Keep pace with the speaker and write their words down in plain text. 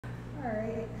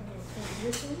Alright, I'm going to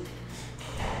transition.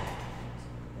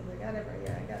 I got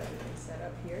everything set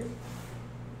up here.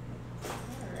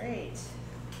 Alright.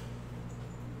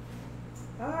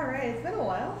 Alright, it's been a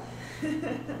while.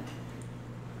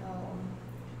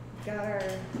 Got our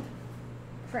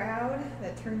crowd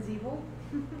that turns evil.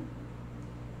 We've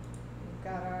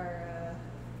got our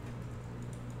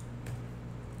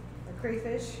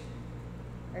crayfish,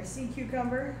 our sea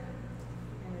cucumber,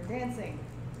 and we're dancing.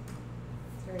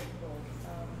 It's very cool.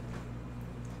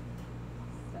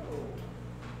 So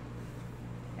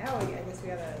now I guess we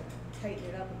gotta tighten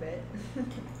it up a bit in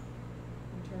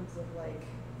terms of like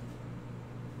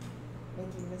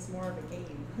making this more of a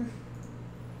game.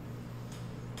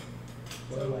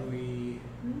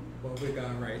 What we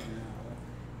got right now?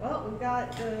 Well, we've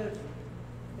got the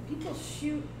people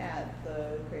shoot at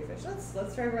the crayfish.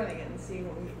 Let's try running it and see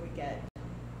what we get.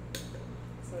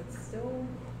 So it's still.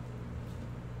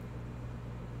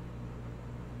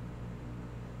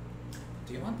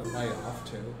 Do you want the light off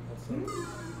too? Also,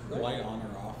 the light on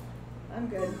or off? I'm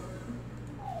good.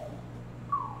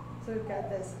 So we've got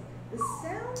this. The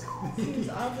sound seems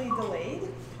oddly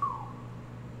delayed.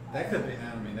 That could be.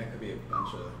 I mean, that could be a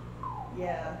bunch of.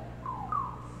 Yeah.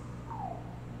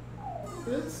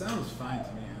 It sounds fine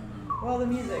to me. I don't know. Well, the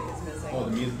music is missing. Oh,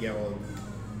 the music. Yeah. Well,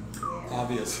 yeah.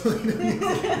 obviously the music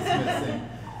is missing.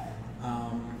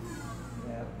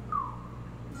 Yep.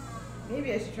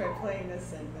 Maybe I should try playing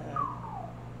this in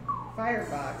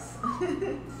Firefox.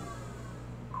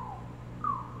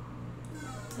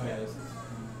 Oh yeah. This is,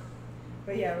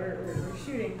 But yeah, we're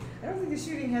shooting. I don't think the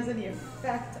shooting has any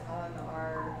effect on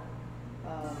our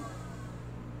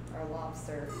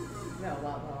lobster. No,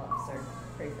 not lobster,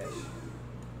 crayfish.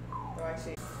 Oh,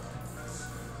 actually.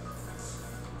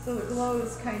 So the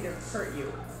glows kind of hurt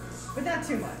you, but not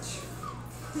too much.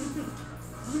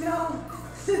 No,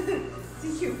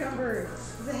 sea cucumber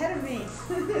is ahead of me.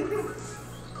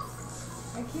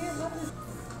 I can't let this.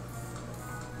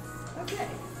 Okay.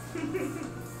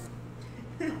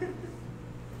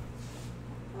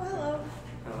 Oh, hello.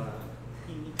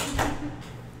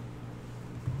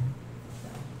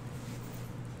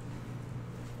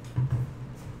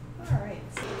 All right.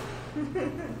 So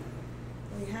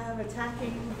we have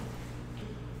attacking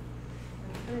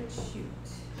and turret shoot.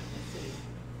 Let's see.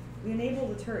 We enable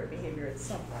the turret behavior at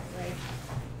some point, right?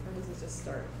 Or does it just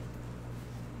start?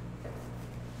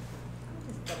 I'll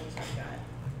just double check that.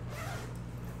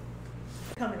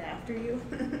 Coming after you.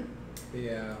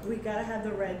 yeah. We gotta have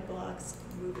the red blocks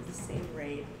move at the same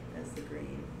rate as the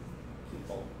green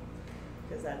people,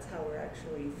 because that's how we're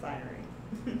actually firing.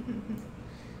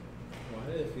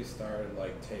 What if you started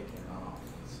like taking off?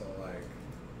 So like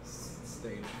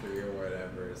stage 3 or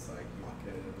whatever, it's like you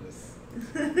could just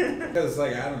because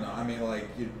like I don't know. I mean like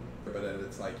you, but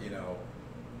it's like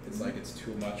it's like it's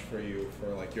too much for you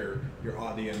for like your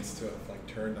audience to have like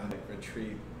turned on like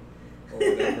retreat or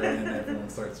whatever, and then everyone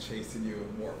starts chasing you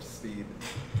at warp speed.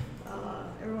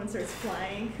 Everyone starts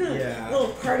flying. Yeah. Little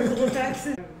particle effects.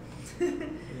 Yeah.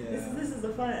 This is the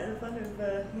fun of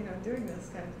doing this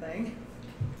kind of thing.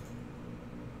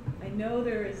 I know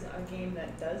there is a game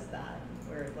that does that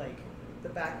where like the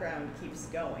background keeps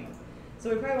going. So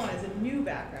we probably want is a new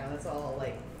background that's all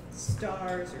like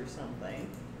stars or something.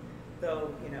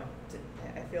 Though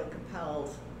I feel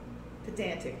compelled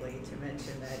pedantically to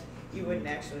mention that you wouldn't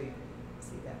actually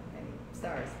see that many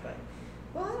stars, but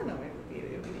well, I don't know.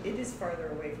 It is farther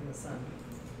away from the sun.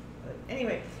 But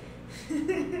anyway.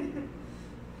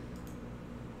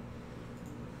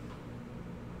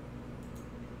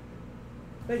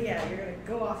 But yeah, you're gonna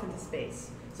go off into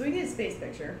space. So we need a space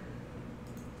picture.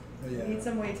 Yeah. We need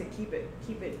some way to keep it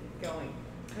going.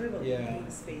 How do we make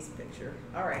a space picture?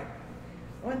 All right,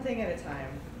 one thing at a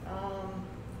time.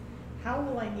 How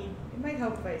will I need? It might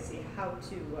help if I see how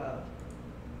to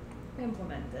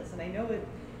implement this. And I know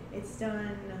it's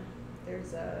done.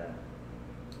 There's a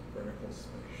vertical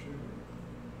spaceship.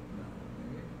 No,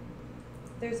 maybe.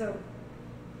 There's a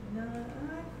no.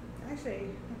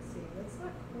 Actually, let's see. That's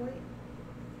not quite.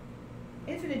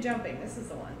 Infinite jumping. This is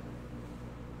the one.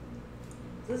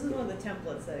 So this is one of the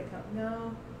templates that it comes.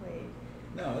 No, wait.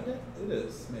 No, it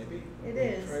is maybe. It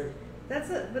is. Right. But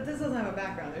this doesn't have a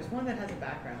background. There's one that has a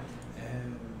background.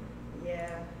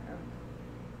 Yeah, I'm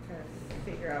trying to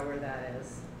figure out where that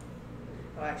is.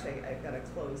 Oh, actually, I've got to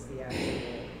close the actual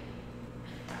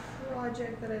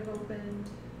project that I've opened.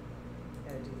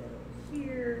 Got to do that over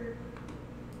here.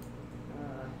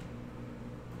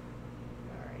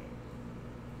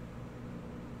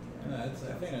 No, I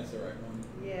think that's the right one.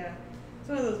 Yeah. It's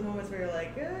one of those moments where you're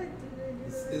like, did I do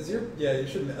that? You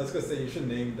should, I was going to say, you should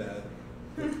name that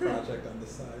Project on the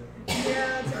side.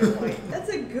 Yeah, that's a good point. That's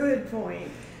a good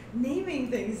point. Naming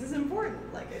things is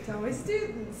important, like I tell my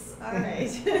students. All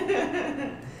right.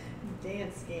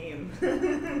 Dance game.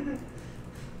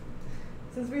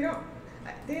 Since we don't,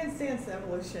 Dance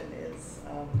Evolution is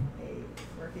a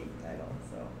working title,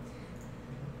 so.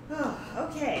 Oh,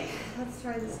 okay, let's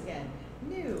try this again.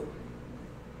 New.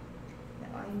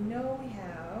 Now I know we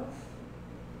have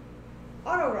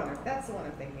Auto Runner. That's the one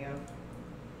I'm thinking of.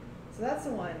 So that's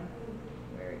the one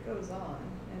where it goes on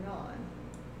and on.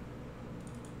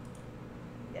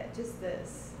 Yeah, just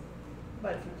this.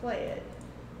 But if you play it,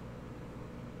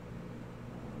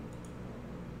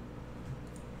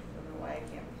 I don't know why I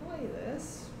can't play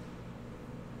this.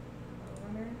 Auto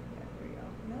Runner. Yeah, here we go.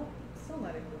 Nope, still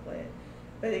not able to play it.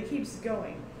 But it keeps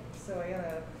going. So I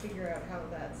gotta figure out how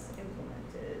that's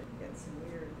implemented. Get some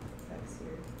weird effects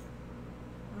here.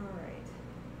 Alright.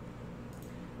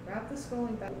 Wrap the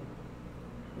scrolling back.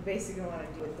 We basically want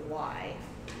to do it the Y.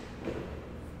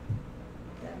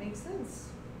 That makes sense.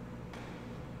 I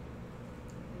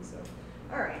think so.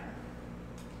 Alright.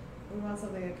 We want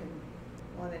something that can,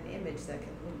 want an image that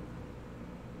can move.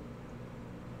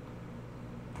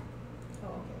 Oh,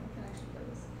 okay, I can actually play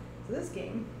this. So this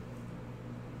game,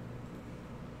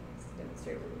 let's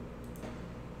demonstrate what I'm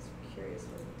curious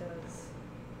what it does.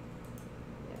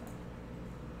 Yeah.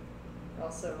 It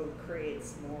also creates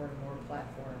more and more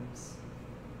platforms.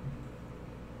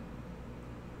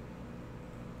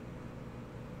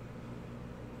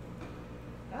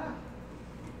 Ah,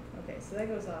 okay, so that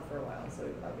goes on for a while, so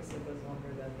obviously it goes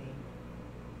longer than the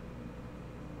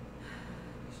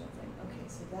initial thing. Okay,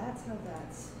 so that's how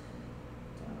that's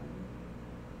done.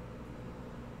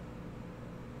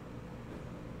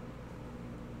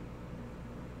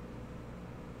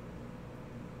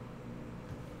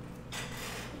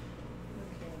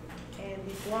 Okay, and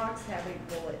the blocks have a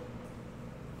bullet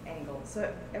angle,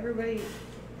 so everybody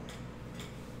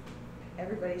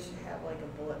should have like a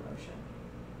bullet motion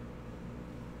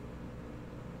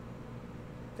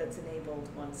that's enabled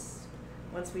once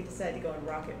we decide to go in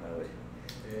rocket mode.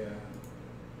 Yeah.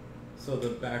 So the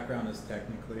background is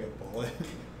technically a bullet.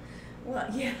 Well,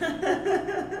 yeah.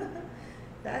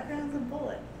 Background's a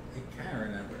bullet. I can't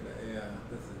remember that. Yeah,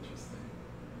 that's interesting.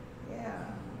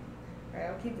 Yeah. All right,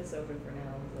 I'll keep this open for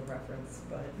now as a reference,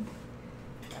 but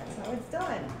that's how it's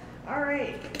done. All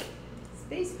right,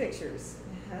 space pictures.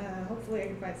 Hopefully I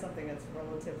can find something that's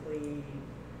relatively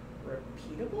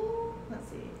repeatable. Let's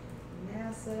see.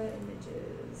 NASA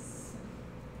images.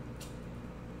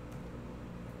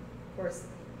 Of course,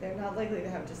 they're not likely to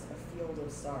have just a field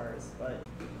of stars, but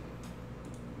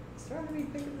astronomy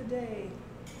pick of the day.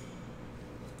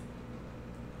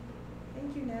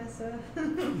 Thank you, NASA.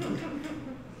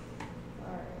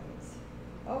 All right.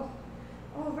 Oh,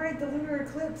 right, the lunar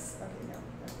eclipse. Okay, no.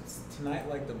 Is tonight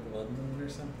like the blood moon or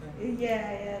something?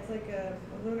 Yeah, it's like a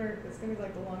lunar. It's gonna be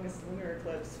like the longest lunar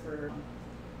eclipse for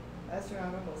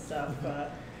astronomical stuff.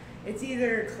 It's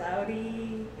either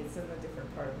cloudy. It's in a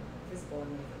different part, visible in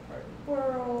a different part of the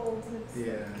world. It's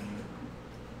yeah.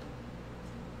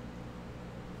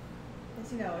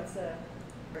 But you know, it's a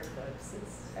eclipse.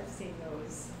 I've seen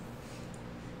those.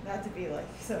 Not to be like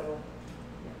so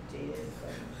jaded,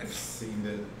 but I've seen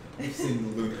it. I've seen the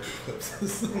lunar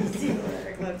eclipses. I've seen lunar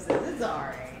eclipses. It's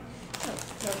alright.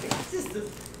 It's just this,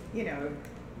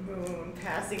 moon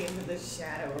passing into the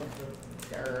shadow of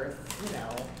the earth.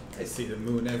 I see the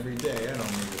moon every day. I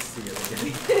don't need to see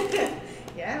it again.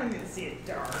 Yeah, I don't need to see it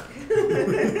dark.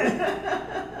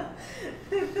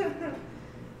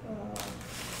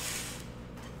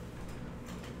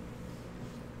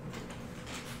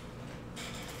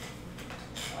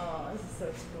 Oh, this is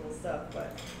such cool stuff, but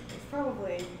it's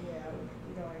probably,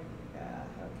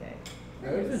 okay.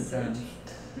 That was intense.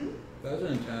 Hmm? That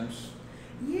was intense.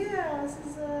 Yeah, this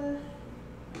is a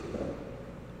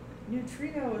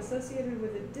neutrino associated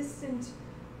with a distant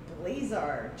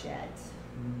blazar jet.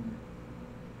 Mm.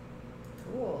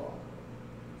 Cool.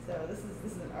 So this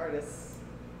is an artist's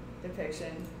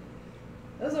depiction.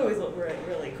 Those always look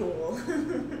really cool. But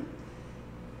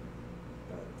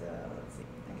let's see.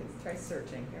 I can try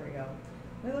searching. Here we go.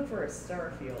 Let me look for a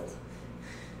star field.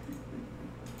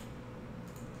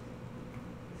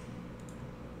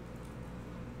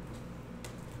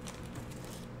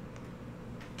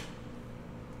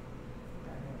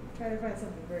 Try to find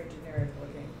something very generic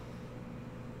looking.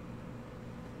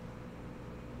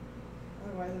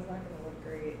 Otherwise, it's not going to look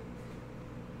great.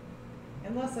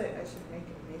 Unless I should make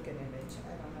an image.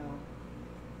 I don't know.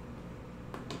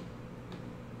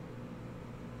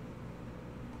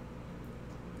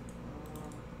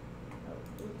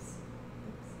 Oops.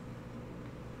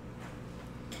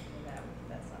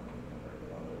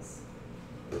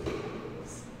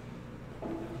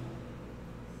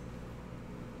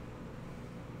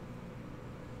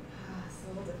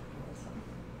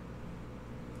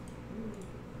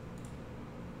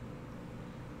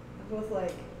 both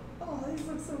like, oh, these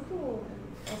look so cool, and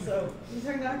also these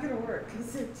are not going to work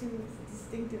because they're too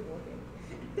distinctive looking.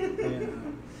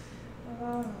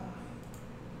 Oh,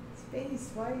 space,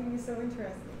 why are you so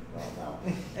interested? Well,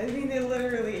 no. I mean, they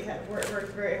literally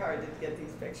worked very hard to get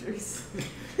these pictures.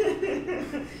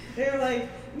 They're like,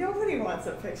 nobody wants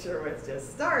a picture with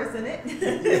just stars in it.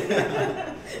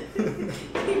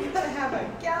 You gotta have a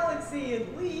galaxy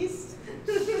at least.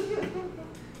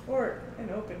 Or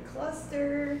an open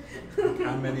cluster.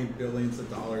 How many billions of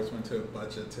dollars went to a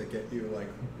budget to get you like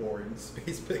boring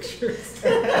space pictures?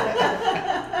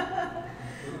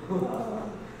 Oh.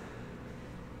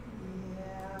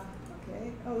 Yeah.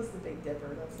 Okay. Oh, this is the Big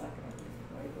Dipper. That's not gonna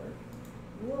quite work.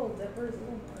 Little Dipper is a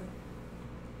little more.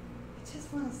 I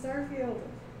just want a star field,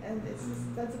 and it's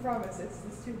just, that's the problem.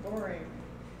 It's too boring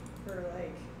for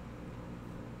like.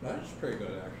 That's pretty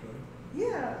good actually.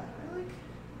 Yeah, I like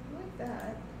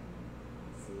that.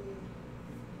 Let's see.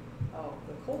 Oh,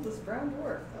 the coldest brown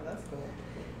dwarf. Oh, that's cool.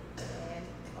 And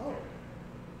oh,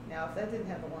 now if that didn't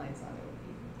have the lines on it, it would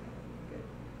be kind of good.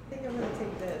 I think I'm gonna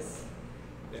take this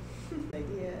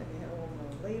idea and you know, all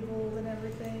the labeled and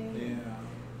everything. Yeah.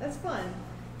 That's fun.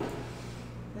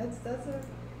 That's a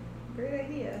great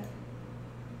idea.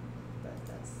 But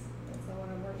that's not what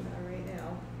I'm working on right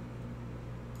now.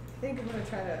 I think I'm gonna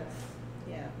try to,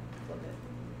 yeah, flip it.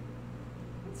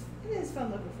 It is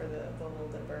fun looking for the Little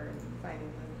Dipper and finding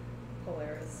the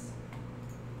Polaris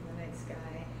in the night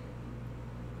sky.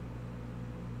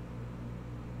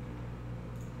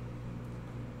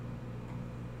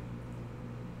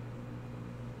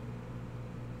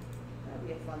 That'd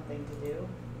be a fun thing to do.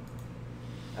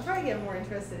 I'll probably get more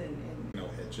interested in No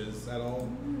hitches at all.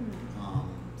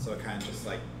 So it kind of just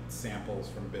like samples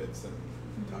from bits and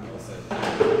tiles.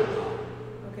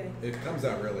 okay. It comes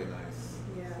out really nice.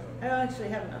 Yeah. So I don't actually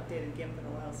haven't updated GIMP in a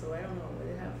while, so I don't know what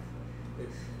it have. it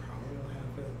probably will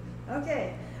have it.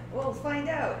 Okay, we'll find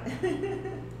out. Okay.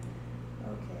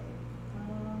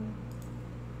 All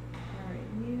right,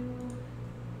 new.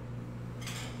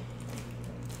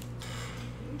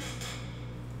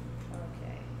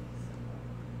 Okay. So.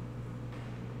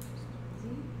 Z.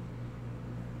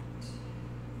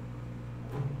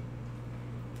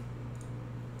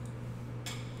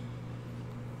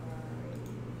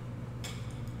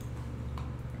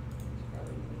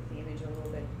 Probably make the image a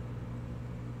little bit.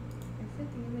 I fit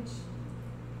the image.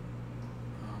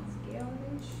 Scale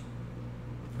image.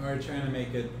 Are you trying to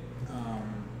make it?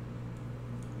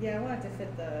 Yeah, I want it to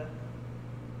fit the.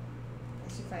 I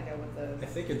should find out what the. I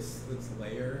think it's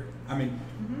layer. I mean,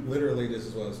 Mhm. literally, this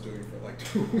is what I was doing for like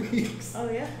 2 weeks. Oh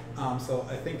yeah. So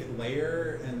I think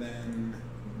layer and then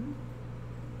Mhm.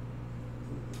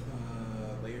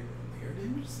 layered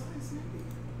image size maybe.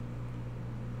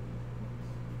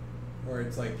 Or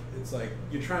it's like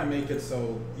you're trying to make it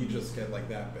so you just get like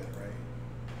that bit, right?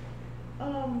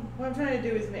 What I'm trying to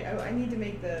do is make. I need to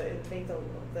make the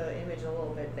image a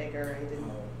little bit bigger. I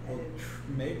didn't.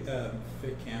 Maybe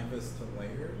fit canvas to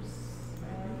layers,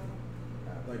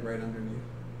 maybe like right underneath.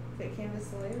 Fit canvas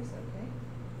to layers. Okay.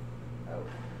 Oh.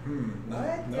 No,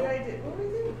 What no, did I do? What did I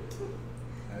do?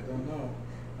 I don't know.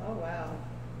 Oh wow.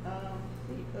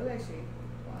 Oh actually,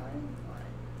 why?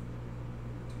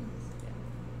 Jeez, yeah.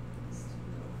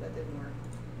 No, that didn't work.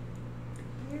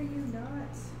 Why are you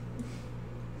not?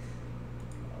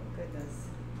 Oh goodness.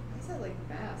 Why is that like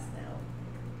fast now?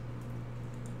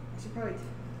 I should probably.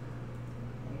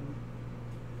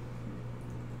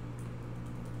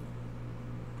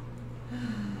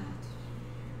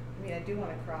 I mean, I do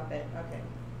want to crop it. Okay.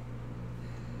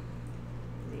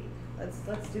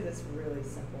 Let's do this really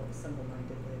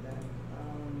simple-mindedly then.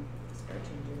 Start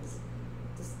changes.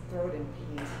 Just throw it in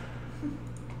paint.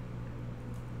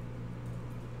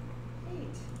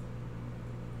 Paint.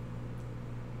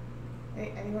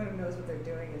 Anyone who knows what they're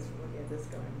doing is looking at this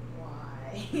going,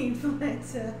 why?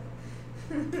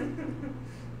 But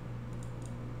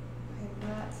I'm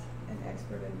not an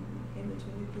expert in image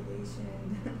manipulation.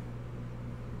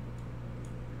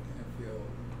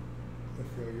 I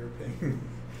feel your pain.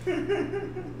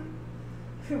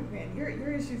 Oh man,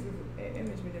 your issues with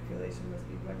image manipulation must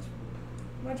be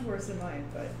much worse than mine,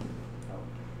 but oh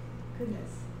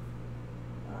goodness.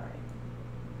 Alright.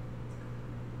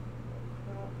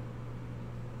 Crop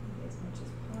as much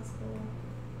as possible.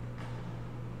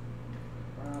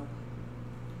 Crop.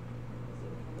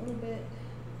 A little bit.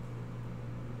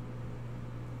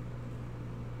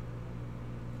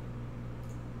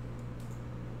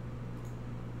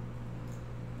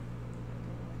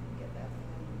 Get that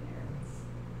line in there. It's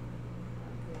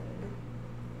not good.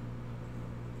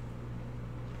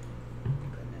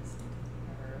 Goodness.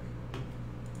 Never.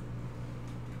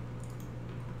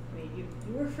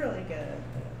 for like a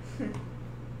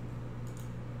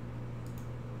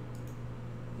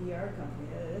VR company,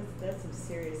 that's some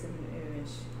serious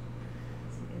image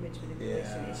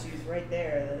manipulation Yeah. issues right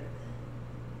there.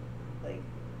 That, like,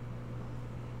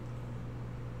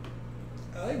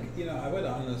 I like, you know, I would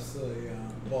honestly,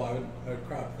 well, I would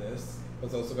crop this. I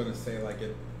was also going to say, like,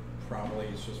 it probably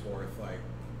is just worth, like,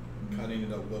 cutting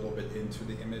it a little bit into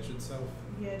the image itself.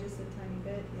 yeah, just a tiny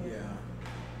bit. Yeah. Yeah.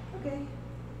 Okay.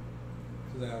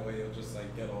 So that way you'll just,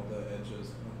 like, get all the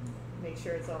edges. Make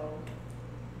sure it's all.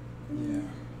 Yeah.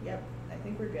 Yep, I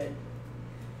think we're good.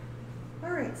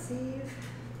 All right, save.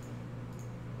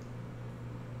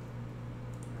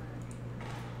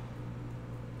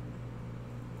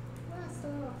 Blast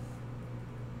off.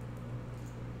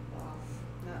 Off,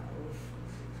 not oof.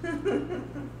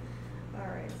 All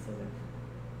right, so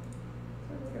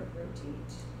we're gonna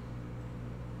rotate.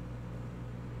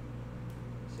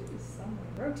 Should be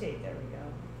somewhere. Rotate. There we go.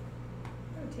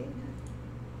 Rotate.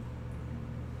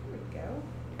 There we go.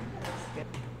 That looks good.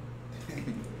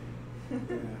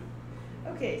 Yeah.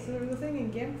 Okay, so there was a thing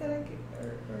in GIMP that I could,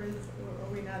 or are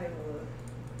we not able to?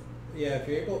 Yeah, if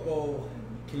you're able, well,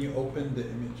 can you open the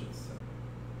images?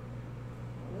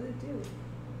 What did it do?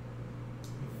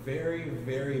 Very,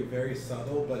 very, very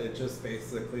subtle, but it just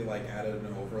basically like added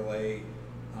an overlay.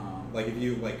 Like if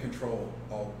you like Control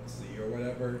Alt Z or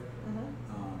whatever.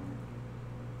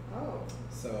 Oh.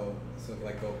 So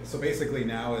like so basically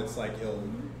now it's like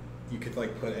you could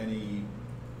like put any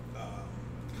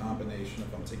combination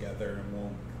of them together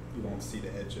and you won't see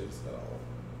the edges at all.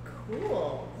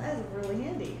 Cool. That's really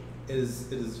handy. It is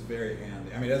very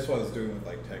handy. I mean, that's what I was doing with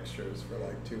like textures for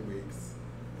like 2 weeks.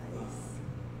 Nice.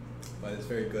 But it's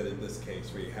very good in this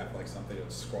case where you have like something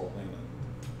that's scrolling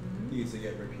and needs to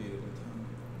get repeated a ton.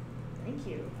 Thank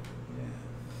you.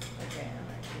 Yeah. Okay, I'm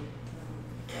actually,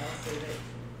 I'll save it.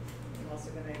 I'm also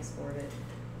going to export it.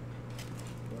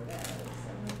 Export as.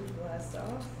 I'm going to do blast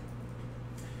off.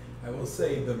 I will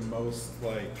say the most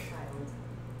like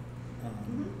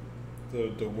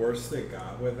the worst it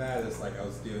got with that is like I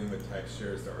was dealing with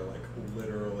textures that were like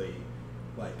literally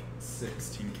like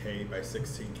 16K by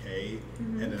 16K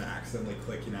and then accidentally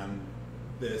clicking on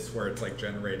this where it's like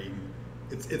generating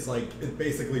it's like it's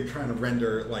basically trying to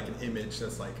render like an image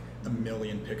that's like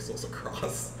 1,000,000 pixels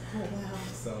across. Oh wow.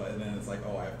 So and then it's like,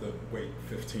 oh, I have to wait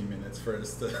 15 minutes for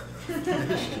this to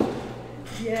finish.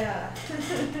 Yeah.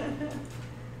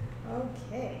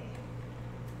 Okay.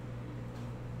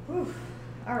 Whew.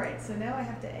 All right, so now I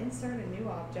have to insert a new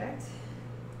object.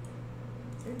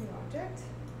 Insert a new object.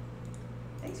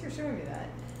 Thanks for showing me that.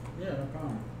 Yeah, no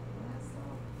problem. Blast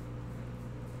off.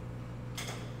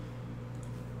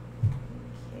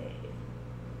 Okay.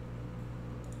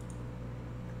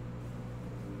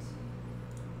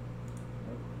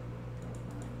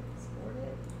 Export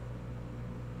it.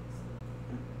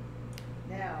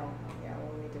 Now, yeah,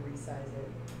 we'll need to resize it.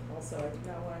 Also, I do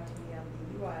not want it to be on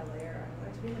the UI layer. I want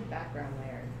it to be in the background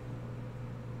layer.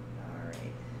 All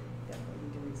right, definitely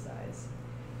need to resize.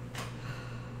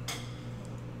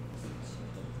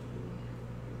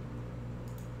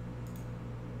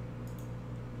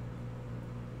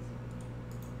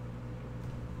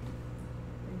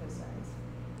 Window size.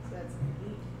 So that's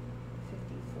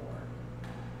 854.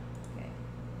 Okay.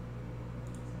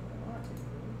 So what I want to do.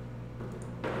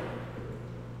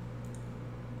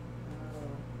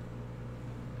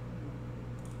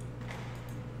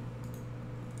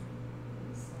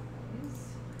 Size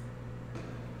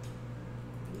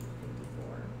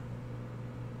 854.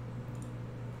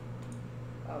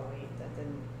 Oh wait, that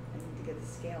didn't. I need to get the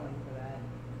scaling for that.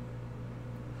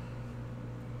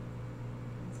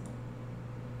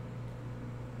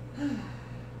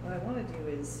 What I want to do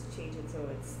is change it so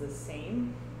it's the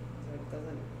same, so it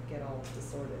doesn't get all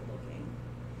distorted looking.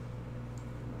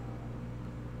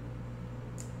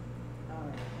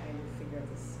 Alright, I need to figure out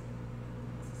this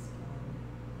scaling.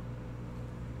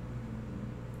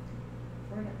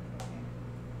 Okay.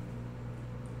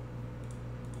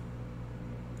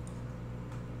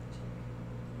 Check.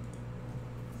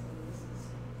 So this is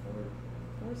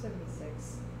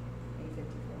 476,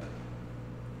 854.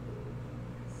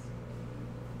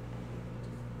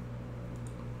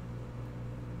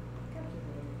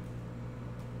 Calculator.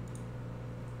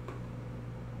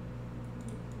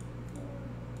 4.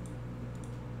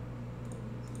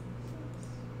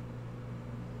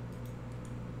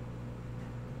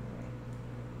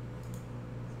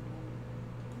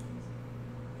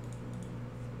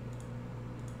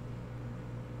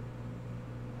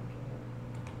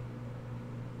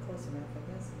 Close enough, I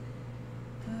guess.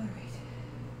 All right.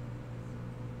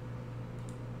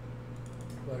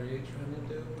 What are you trying to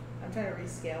do? I'm trying to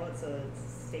rescale it so it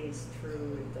stays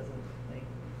true. It doesn't like.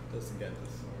 Doesn't get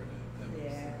distorted. That makes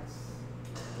Yeah. sense.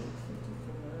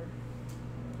 854.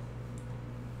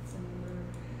 It's a number.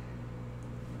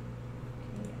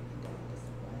 Okay, I don't just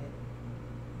apply it.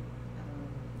 No,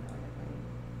 I have my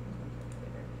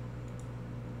calculator.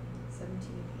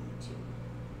 1782.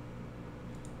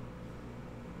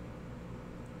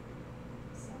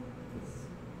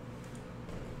 Sums.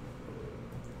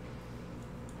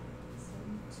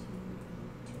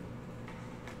 1782.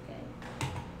 Okay.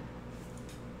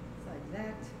 It's not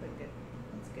exact, but good.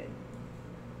 That's good.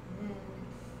 And then it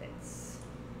fits.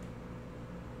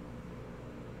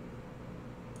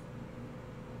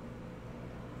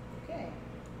 Okay.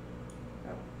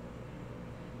 Oh.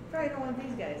 Probably don't want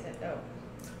these guys in. Oh,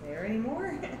 there anymore?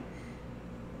 Let's,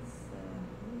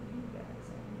 move you guys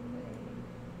out of the way.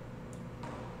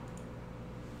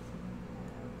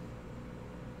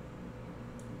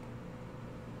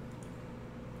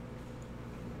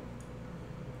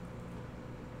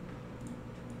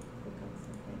 Click on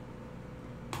something.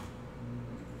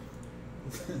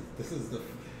 This is the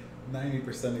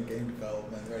 90% of game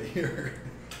development right here.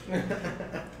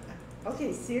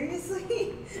 Okay,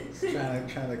 seriously?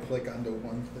 trying to click onto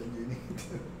one thing you need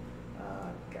to.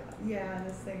 Oh god. Yeah, and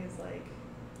this thing is like,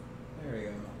 There we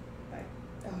go.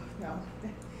 oh no,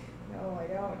 no, I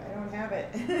don't have it.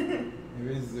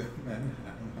 Maybe zoom in. I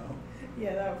don't know.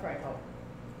 Yeah, that would probably help.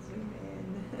 Zoom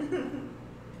in.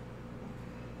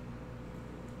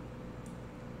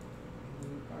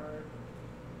 Or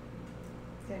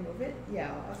can I move it?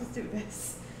 Yeah, I'll just do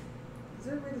this. Is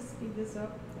there a way to speed this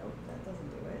up? Nope, that doesn't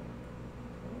do it.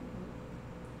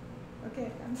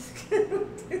 Okay, I'm just gonna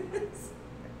do this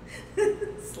the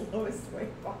slowest way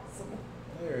possible.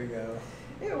 There we go.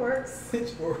 It works.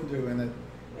 We're doing it.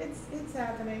 It's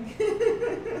happening.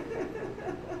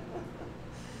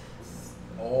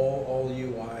 All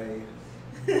UI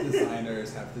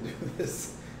designers have to do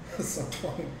this at some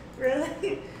point.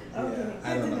 Really? Okay. Yeah, I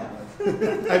don't know.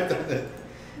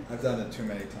 I've done it too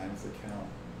many times to count.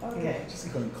 Okay.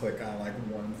 Just couldn't click on like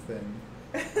one thing.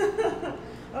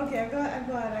 Okay, I'm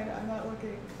glad I'm not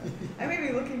looking. I may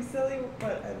be looking silly,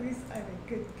 but at least I'm in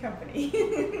good company.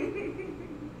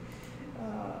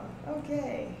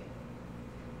 Okay.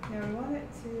 Now we want it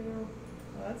to.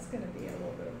 Well, that's going to be a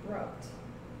little bit abrupt.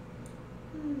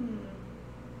 Isn't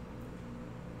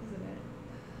it?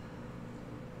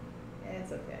 Yeah,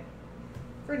 it's okay.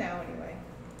 For now, anyway.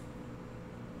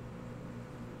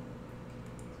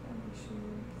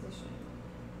 Position.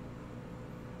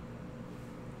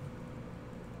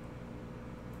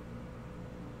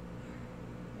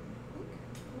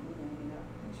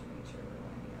 I should make sure we're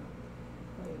lining up.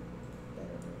 Probably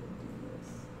better way to do this.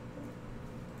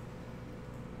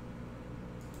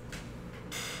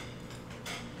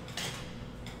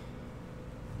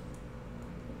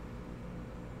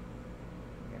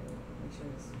 Okay, make sure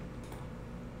it's.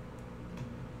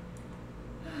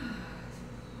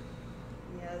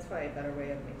 Yeah, that's probably a better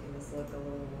way of making this look a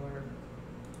little more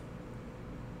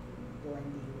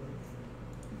blendy with.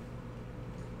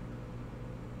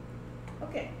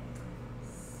 Okay,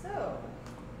 so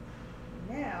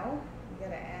now we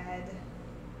gotta add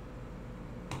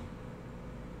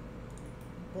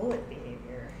bullet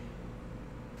behavior.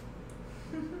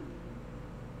 No.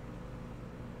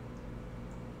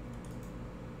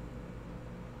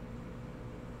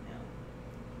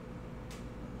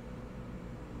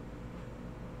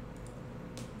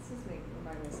 Let's just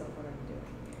remind myself what I'm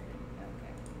doing here.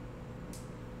 Okay.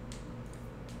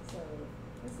 So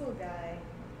this little guy.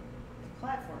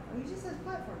 Platform. Oh, he just says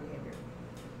platform behavior.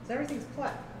 So everything's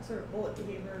sort of bullet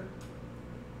behavior.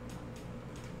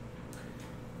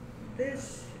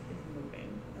 This is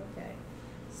moving. Okay.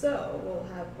 So we'll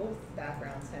have both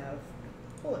backgrounds have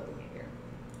bullet behavior.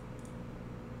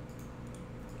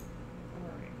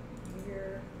 Alright.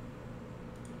 Behavior.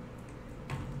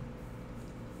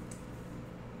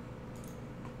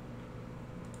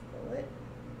 Bullet.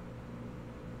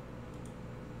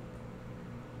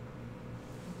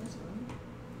 This one.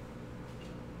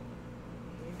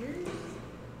 Behaviors.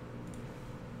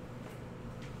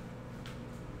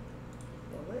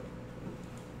 Bullet.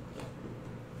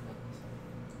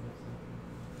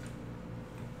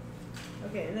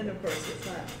 Okay, and then of course it's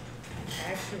not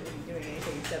actually doing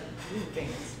anything except moving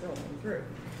and scrolling through.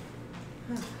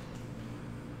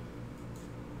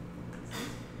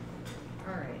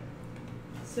 Alright.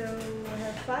 So I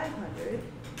have 500.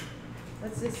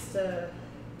 Let's just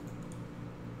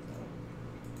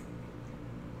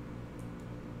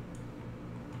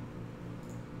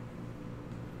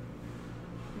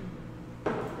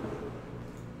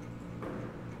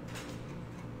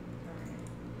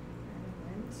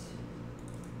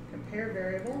compare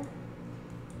variable.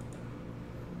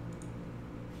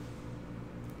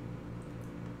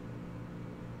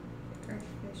 Correct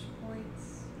fish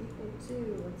points equal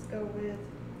to, let's go with,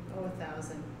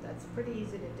 1,000. That's pretty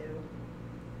easy to do.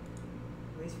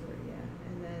 At least for, yeah.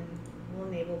 And then we'll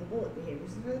enable the bullet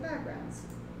behaviors for the backgrounds.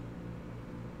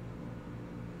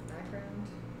 Background.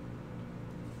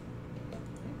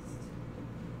 Next.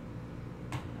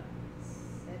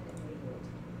 Set enabled.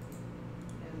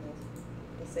 And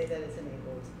we'll say that it's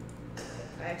enabled.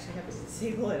 I actually have to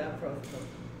disable it on both of them.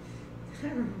 I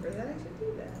remember that I should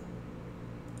do that.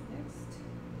 Next.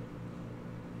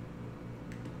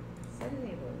 Set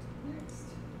enabled. Next.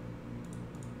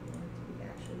 I want it to be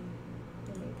actually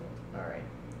enabled. Alright.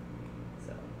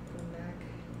 So, go back.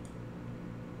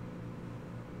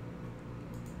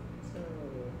 So,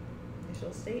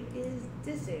 initial state is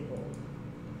disabled.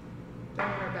 Don't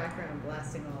want our background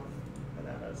blasting off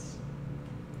without us.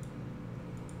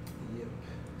 Yep.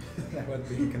 That would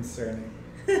be concerning.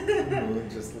 We would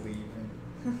just leave.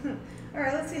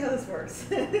 Alright, let's see how this works.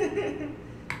 It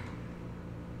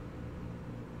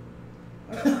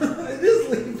is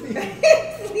leaving.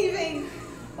 It's leaving.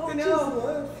 Oh it no. Just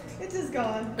left. It's just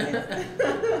gone.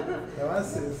 I want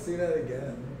to see that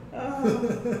again.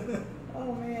 Oh.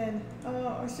 Oh man.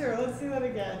 Oh, sure. Let's see that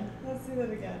again. Let's see that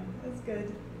again. That's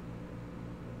good.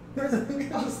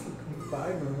 Just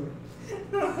bye, Moon.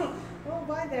 Oh,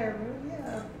 bye there, Moon.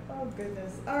 Yeah. Oh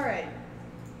goodness. All right.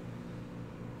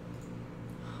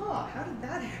 Huh? How did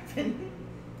that happen?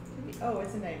 Oh,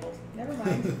 it's enabled. Never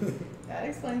mind. That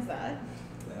explains that.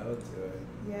 That would do it.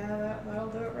 Yeah, that'll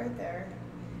do it right there.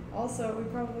 Also, we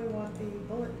probably want the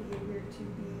bullet behavior to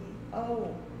be,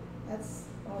 oh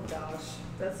gosh,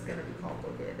 that's gonna be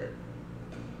complicated.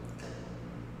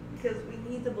 Because we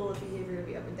need the bullet behavior to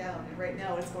be up and down, and right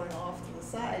now it's going off to the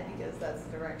side because that's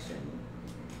the direction.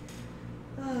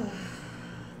 The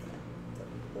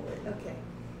bullet, okay.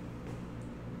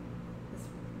 This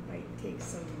might take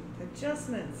some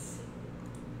adjustments.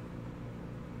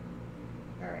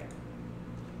 Alright.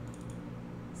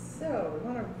 So, we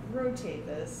want to rotate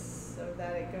this so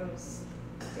that it goes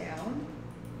down.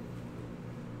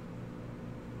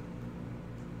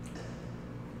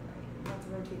 Right, we want to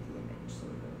rotate the image so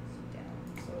it goes down.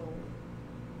 So,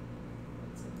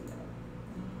 let's do that.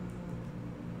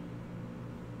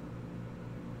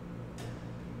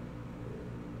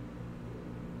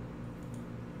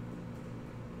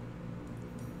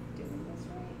 Doing this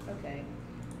right? Okay.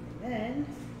 And then,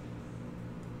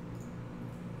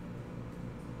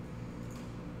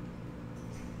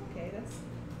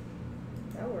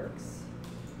 that works.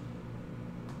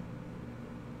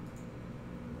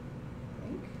 I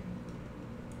think.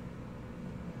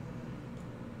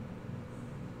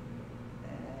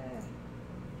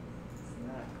 It's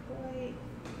not quite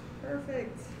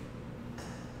perfect.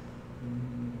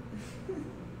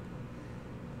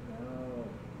 No.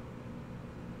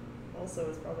 Also,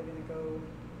 it's probably going to go.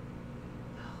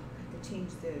 Oh, I have to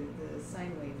change the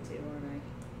sine wave too, aren't I?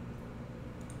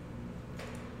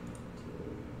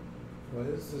 What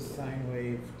is the sine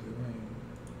wave doing?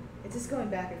 It's just going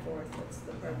back and forth. That's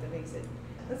the part that makes it.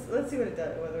 Let's see what it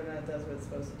does. Whether or not it does what it's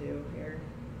supposed to do here.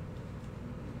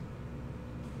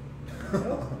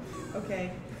 Oh,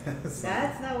 okay. That's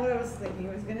not what I was thinking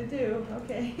it was gonna do.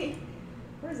 Okay.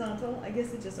 Horizontal. I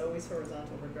guess it's just always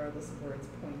horizontal, regardless of where it's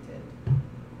pointed.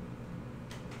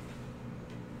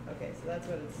 Okay, so that's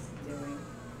what it's doing.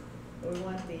 But we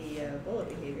want the bullet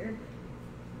behavior,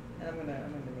 and I'm gonna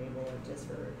enable it just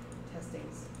for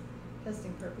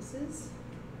testing purposes.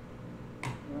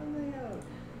 Run layout.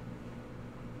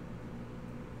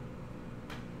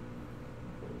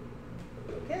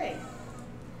 Okay.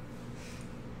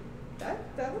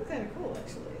 That looked kind of cool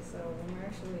actually. So when we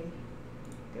actually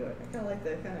do it, I kind of like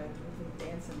the kind of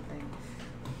dancing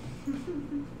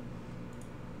thing.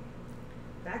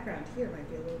 Background here might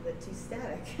be a little bit too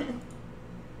static.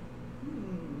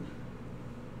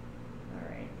 All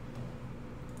right.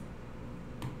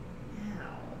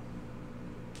 Now,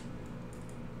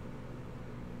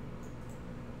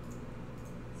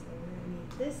 so we're going to need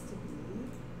this to be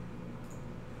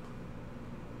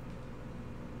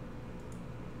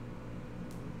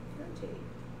rotate.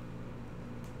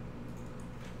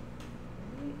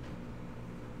 Right.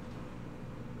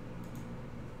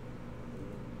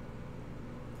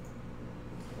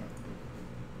 I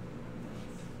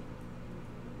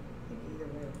think either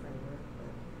way will probably work,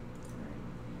 but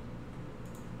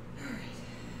all right.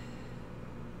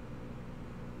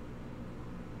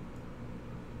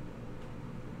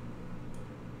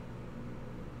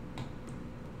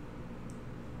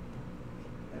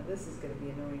 Now this is going to be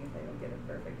annoying if I don't get it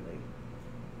perfectly.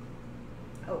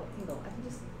 oh, angle. I can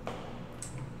just.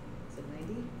 Is it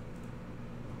 90?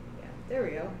 Yeah, there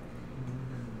we go.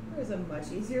 There's a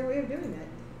much easier way of doing that.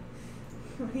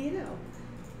 What do you know?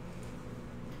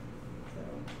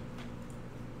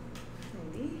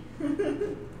 So,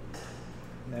 90.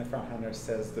 Nephron Hunter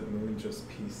says the moon just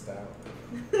pieced out.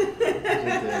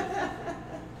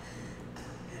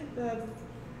 That's,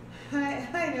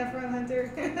 hi, Nephron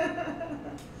Hunter. Okay.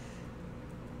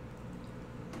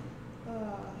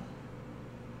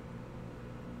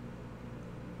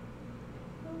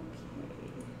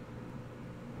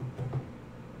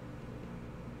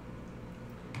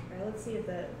 Alright, let's see if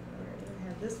that, alright, I'm gonna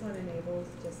have this one enabled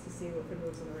just to see if it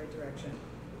moves in the right direction.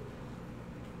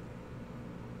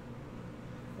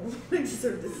 It just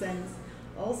sort of descends.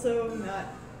 Also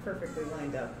not perfectly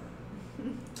lined up.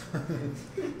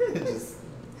 It just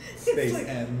space like,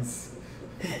 ends.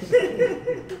 It's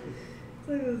like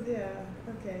this, yeah.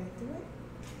 Okay. Is it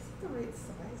the right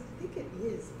size? I think it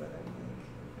is, but I'm like,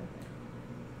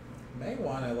 okay. May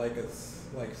want it like it's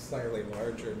like slightly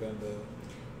larger than the.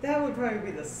 That would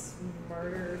probably be the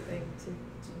smarter thing to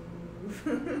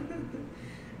do.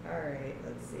 All right.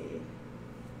 Let's see.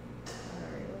 All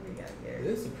right. What we got here? It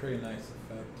is a pretty nice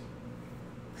effect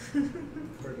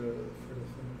for the thing.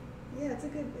 Yeah, it's a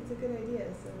good idea.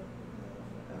 So,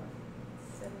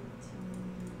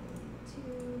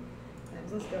 1782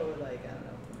 times. Let's go with like I don't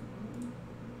know.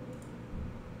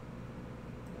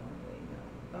 No, wait, no.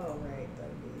 Oh, right,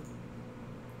 that'd be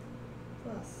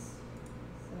plus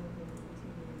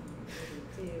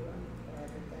 1782. I'm bad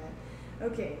at that.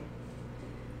 Okay.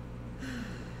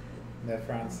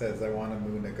 Nephron says, "I want a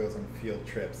moon that goes on field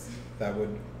trips. That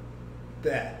would,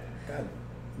 God,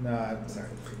 no, I'm sorry.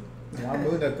 I want a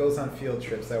moon that goes on field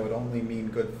trips. That would only mean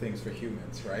good things for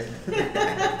humans, right?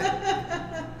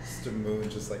 Just a moon,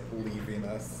 just like leaving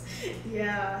us.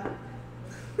 Yeah.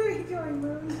 Where are you going,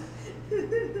 moon?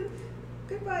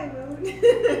 Goodbye, moon.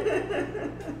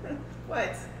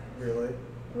 What? Really?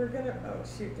 We're gonna. Oh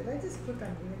shoot! Did I just click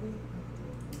on Unity?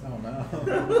 Oh no.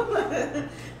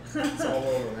 It's all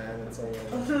over, man. It's all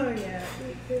over. Oh yeah,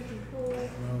 854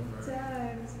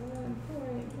 times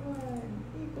 1.1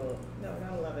 equal. No,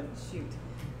 not 11. Shoot.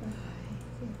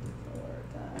 854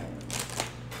 times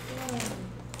 1.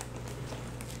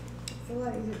 It's a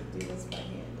lot easier to do this by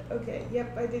hand. Okay.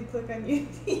 Yep, I did click on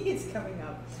Unity. It's coming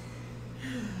up.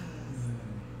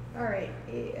 All right.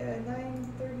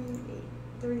 938,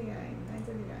 39,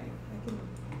 939. I can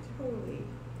totally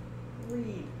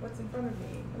read what's in front of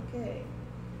me. Okay.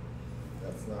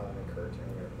 That's not an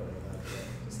encouraging way of putting that,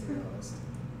 just to be honest.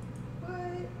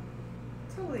 What?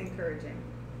 Totally encouraging.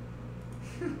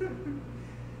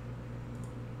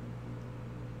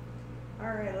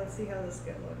 Alright, let's see how this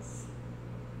looks.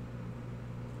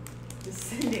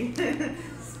 Descending.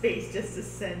 Space just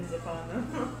descends upon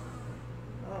them.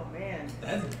 Oh man.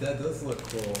 That does look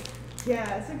cool.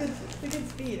 Yeah, it's a good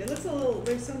speed. It looks a little,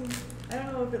 there's some, I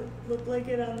don't know if it looked like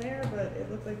it on there, but it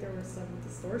looked like there were some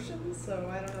distortions, so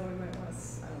I don't know, we might want to,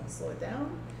 I don't know, slow it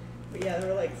down. But yeah, there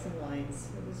were like some lines.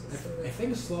 It was just sort of, I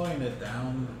think slowing it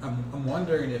down, I'm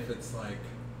wondering if it's like.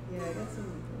 yeah, I got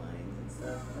some lines and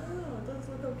stuff. Oh, it does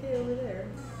look okay over there.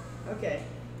 Okay.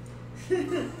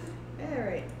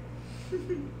 Alright.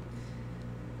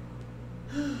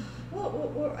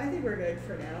 Well, I think we're good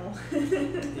for now.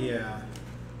 Yeah.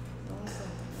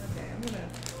 Awesome. Okay, I'm gonna.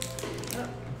 Oh.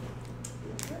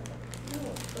 No,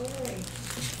 go away.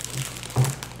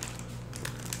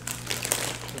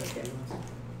 Okay.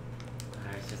 I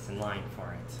was just in line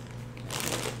for it.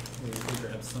 You can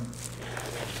grab some.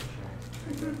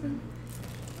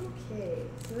 Okay,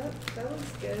 so that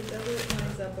looks good. That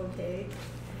lines up okay.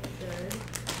 Good.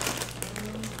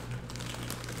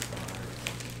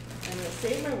 I'm gonna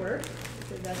save my work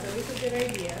because that's always a good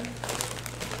idea.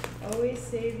 Always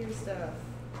save your stuff.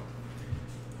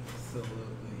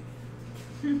 Absolutely.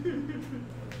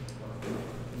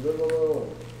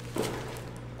 Little.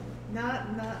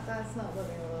 Not, that's not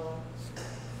living a little.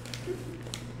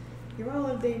 You want to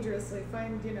live dangerously,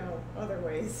 find, other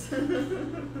ways.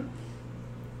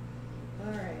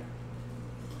 Alright.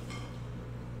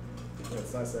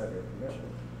 It's nice to have your permission.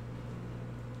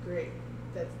 Great.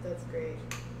 That's great.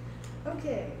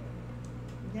 Okay.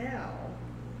 Now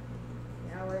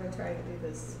we're going to try to do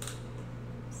this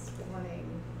spawning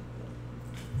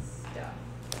stuff.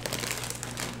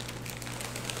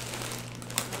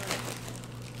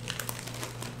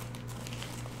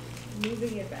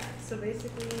 Moving it back. So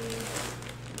basically,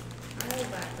 aisle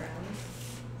background,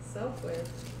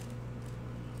 self-width,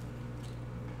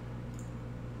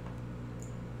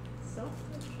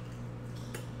 self-width.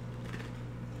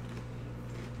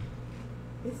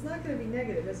 It's not going to be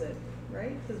negative, is it?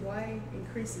 right? Because y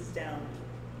increases down,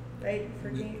 right? For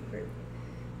game for.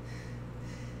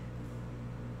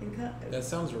 That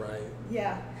sounds right.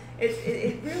 Yeah,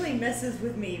 it really messes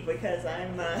with me because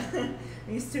I'm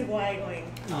used to y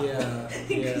going up,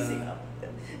 increasing up.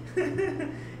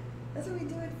 That's what we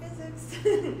do in physics.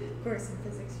 Of course, in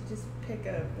physics, you just pick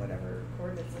a whatever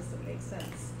coordinate system makes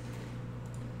sense.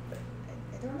 But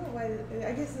I don't know why.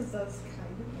 I guess this does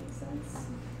kind of make sense.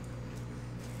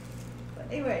 But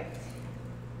anyway,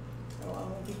 I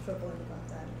won't be quibbling about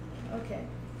that. Okay,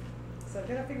 so I've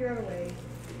got to figure out a way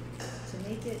to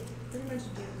make it pretty much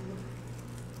do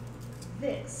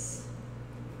this.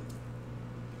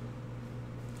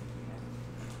 Okay.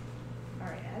 All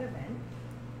right, add event.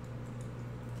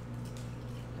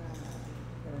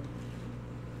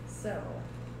 So,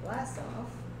 blast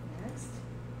off next.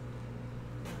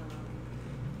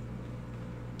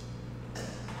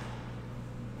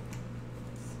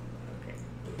 Okay.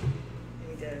 I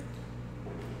need to do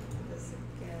this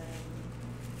again.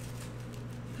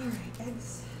 All right,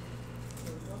 X.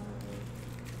 Y.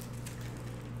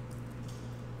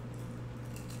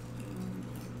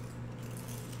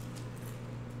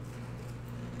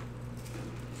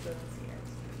 So let's see X.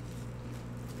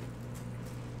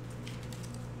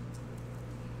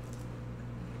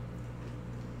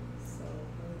 So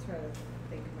let me try to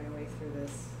think my way through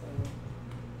this.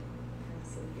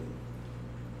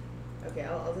 Okay,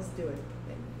 I'll just do it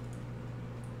in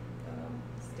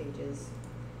stages.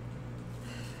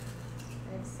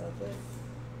 X self-width,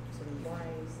 so y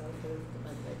self-width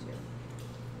divided by 2.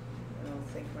 And I'll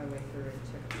think my way through it and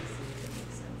check to see if it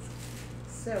makes sense.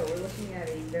 So we're looking at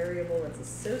a variable that's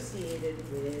associated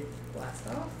with blast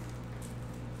off.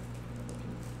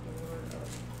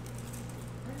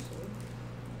 Actually,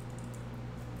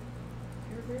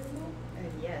 your variable?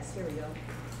 And yes, here we go.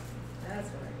 That's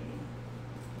what I mean.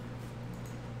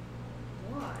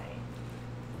 Why?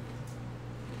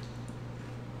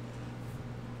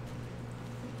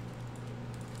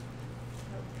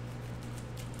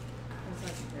 That's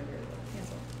not super variable.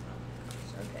 Cancel. Oh,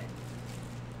 gosh, okay.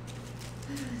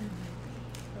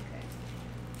 Okay.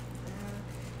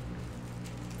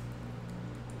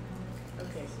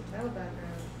 Okay, so tile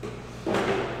background.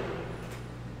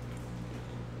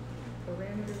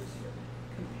 Parameters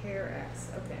compare X.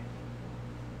 Okay.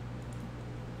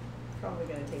 Probably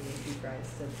gonna take me a few tries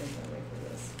to think my way through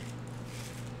this.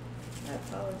 I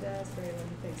apologize for anyone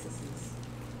who thinks this is.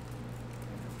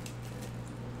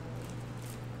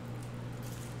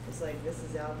 It's like this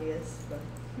is obvious, but.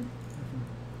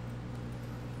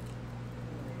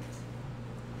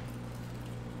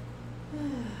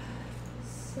 Alright.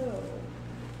 So,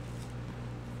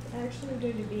 it's actually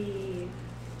going to be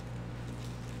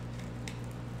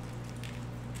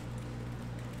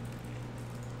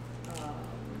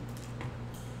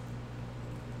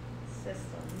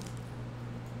system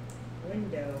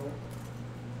window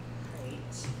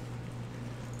height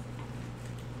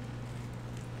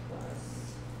plus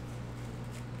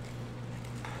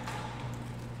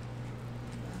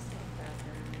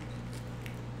background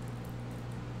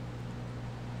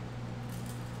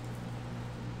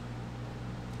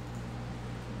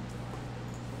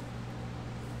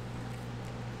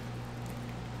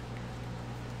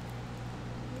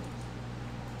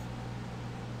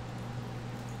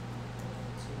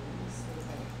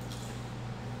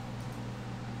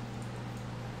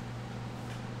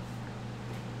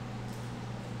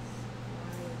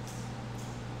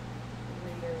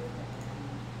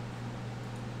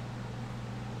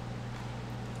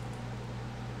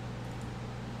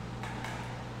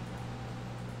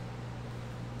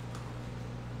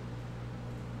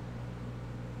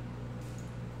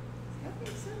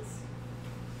makes sense.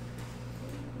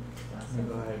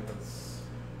 Go ahead, let's.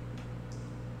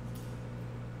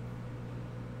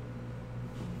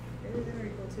 Greater than or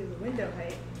equal to the window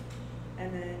height,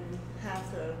 and then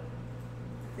half the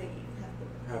thingy,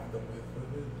 Have the width of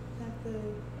it. half the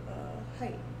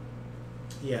height.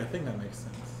 Yeah, I think that makes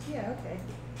sense. Yeah, okay.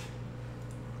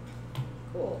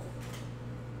 Cool.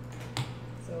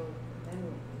 So then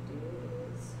what we do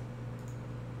is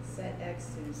set x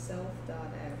to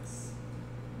self.x.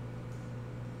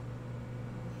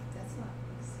 That's not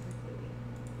exactly.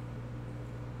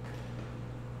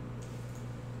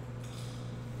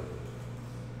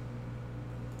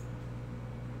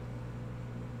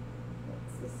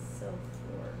 What's the self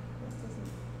for? That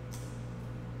doesn't.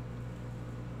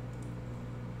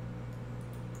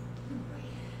 Oh boy.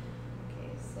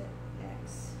 Okay, set x.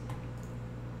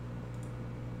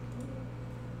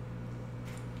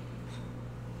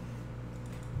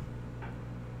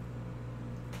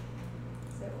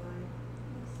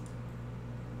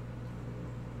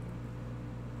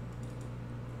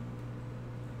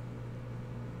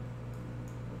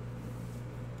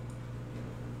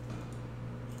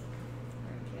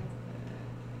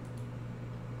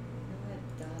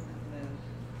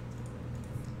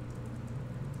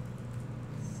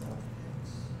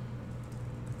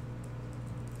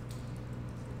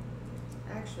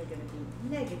 actually going to be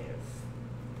negative,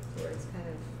 where it's kind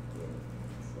of, yeah,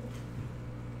 so.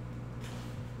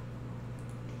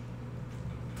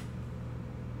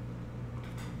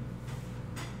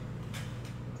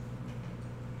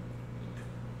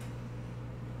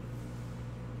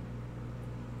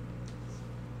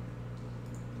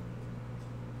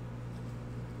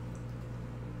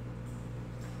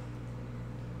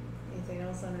 Anything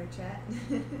else on our chat?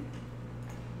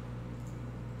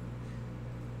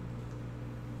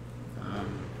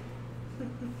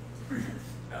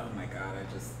 Oh my god,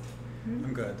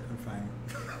 I'm good, I'm fine.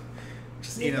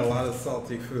 Just eating a lot of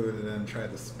salty food and then try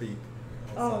to speak.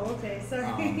 Oh, okay,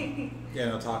 sorry. Yeah,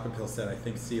 no, Taco Pill said, I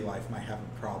think sea life might have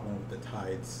a problem with the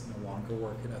tides no longer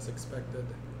working as expected.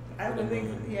 I would think,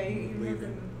 yeah, you remember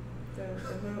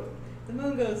the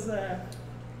moon goes on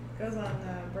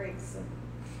breaks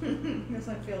and goes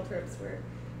on field trips where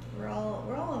we're all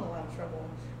in a lot of trouble.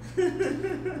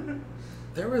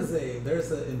 There's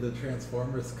a in the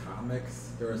Transformers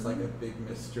comics, there was like a big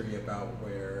mystery about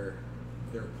where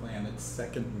their planet's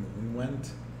second moon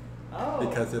went. Oh.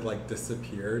 Because it like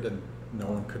disappeared and no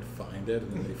one could find it,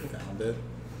 and then they found it.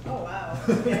 Oh wow.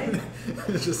 Okay.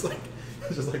 It's just like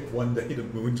one day the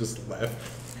moon just left.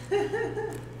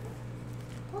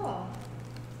 Oh.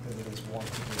 And it is one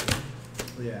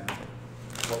to Yeah.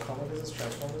 What comic is this?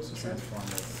 Transformers? You said?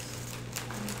 Transformers.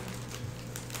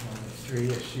 Only 3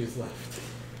 issues left.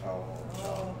 Oh.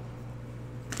 Oh.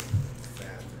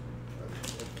 Sad. But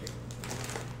okay.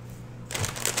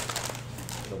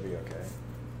 It'll be okay.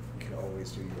 You can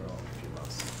always do your own if you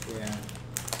must. Yeah.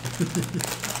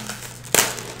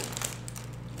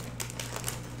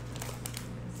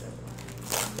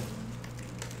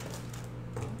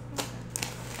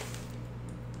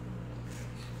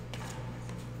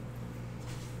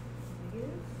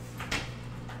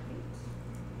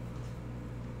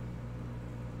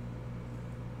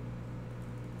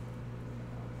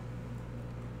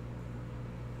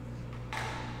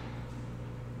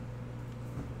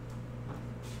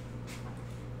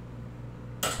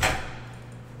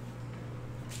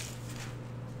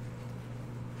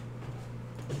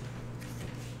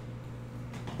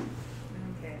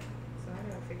 Okay, so how do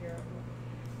I figure out what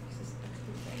this is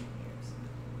actually saying here?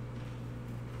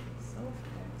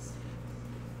 Self-text.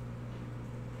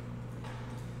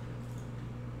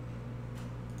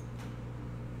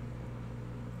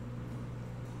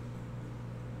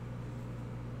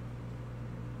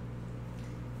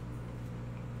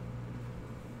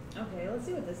 Okay, let's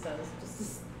see what this does, just to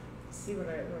see where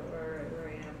I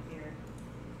am here.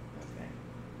 Okay.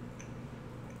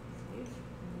 Save.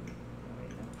 Oh,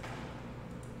 wait, no.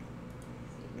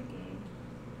 Save the game.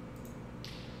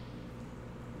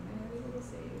 Am I not able to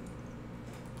save?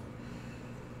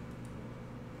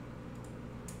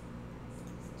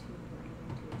 These two running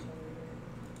into each other here.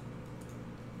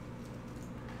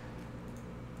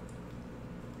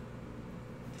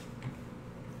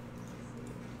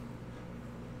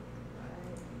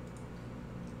 Right.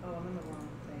 Oh, I'm in the wrong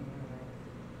thing, alright.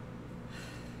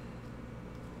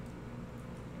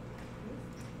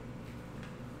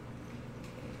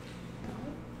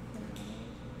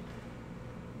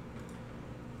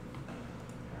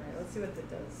 Alright, let's see what that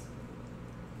does.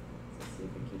 Let's see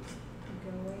if it keeps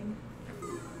going.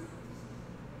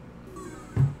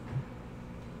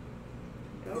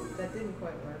 Oh, that didn't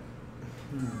quite work.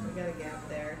 We got a gap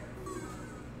there.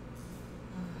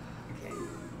 Okay.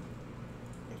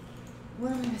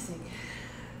 What am I missing?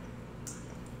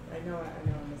 I know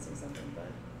I'm missing something,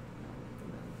 but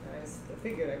I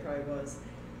figured I probably was.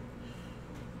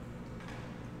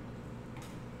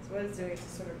 So what it's doing is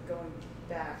just sort of going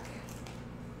back.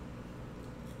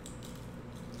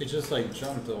 It just like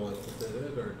jumped a little, did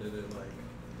it, or did it like?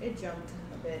 It jumped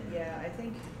a bit, yeah. I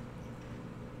think.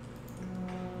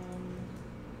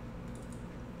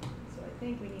 So I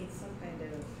think we need some kind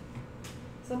of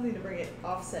something to bring it,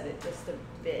 offset it just a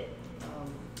bit.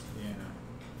 Yeah.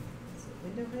 Is it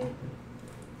window height?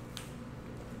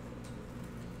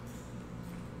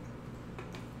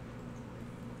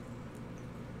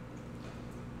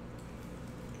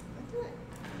 I thought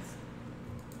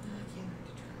I can't hard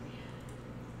to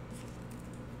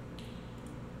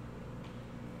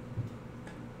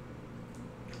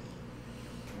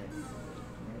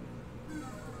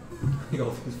try.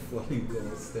 All these floating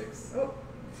glow sticks. Oh.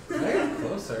 I got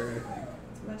closer, I think.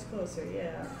 It's much closer,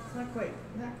 yeah. It's not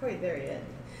quite there yet.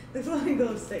 The floating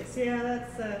glow sticks, yeah,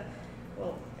 that's,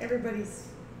 well, everybody's,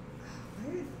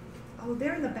 oh,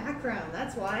 they're in the background,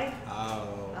 that's why.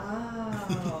 Oh.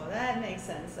 Oh, that makes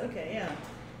sense, okay, yeah.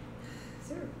 Is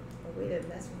there a way to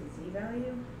mess with the Z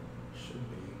value? Should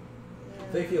be. Yeah. I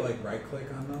think if you like right click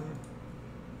on them.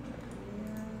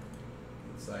 Yeah.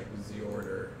 it's like the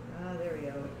order. Ah, there we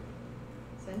go.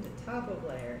 Send to top of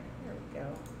layer. There we go.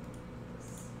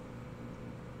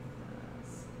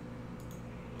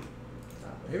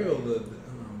 Top of Maybe layer. we'll do,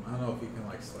 I don't know if you can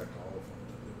like select all of them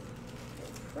to do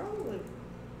it. Probably.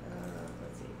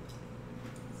 Let's see.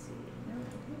 Let's see. No, I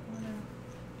don't wanna.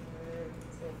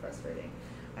 It's a little frustrating.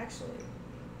 Actually, is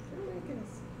there a way I can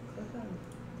click on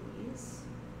these?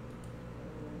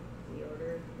 The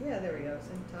order. Yeah, there we go.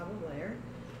 Send top of layer.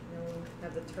 And then we'll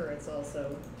have the turrets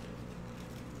also.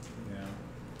 Yeah.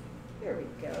 There we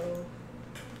go.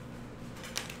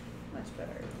 Much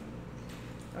better.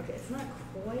 Okay, it's not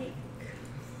quite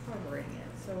covering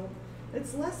it, so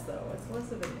it's less though. It's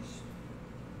less of an issue.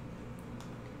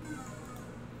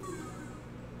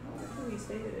 How much do we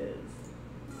say it is?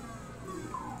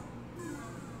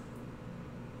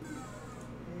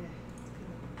 It's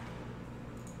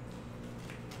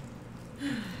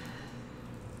gonna...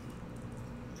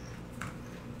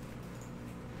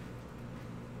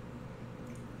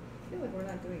 I feel like we're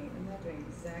not doing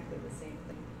exactly the same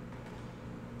thing.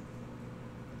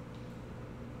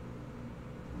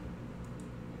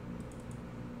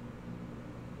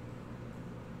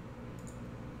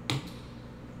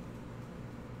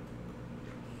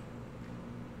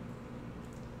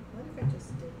 What if I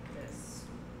just did this?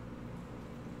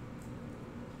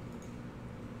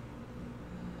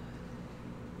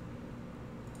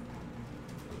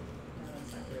 No,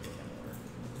 that's not really gonna work.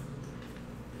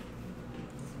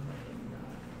 It's fucking not gonna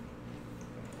work.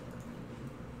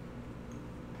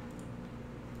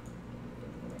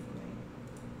 Anyway.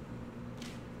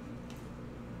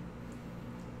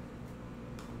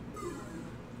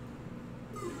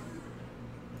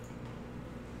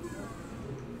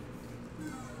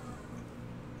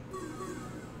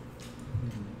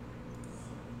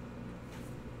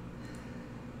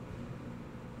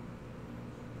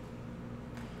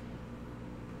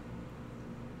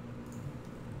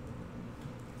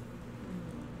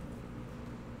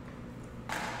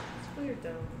 It's weird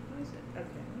though. Why is it?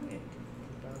 Okay, let me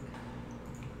debug.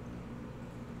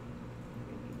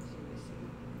 Maybe easier to see.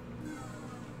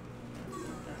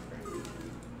 That's right.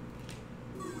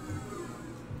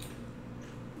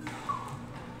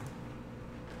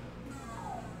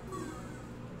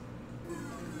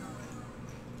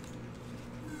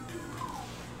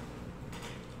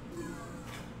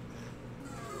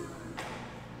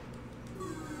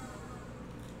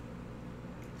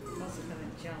 It also kind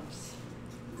of jumps.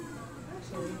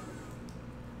 Actually.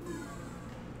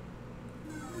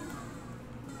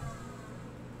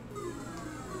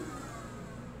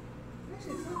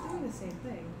 Actually, it's not doing the same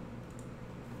thing.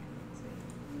 Let's see.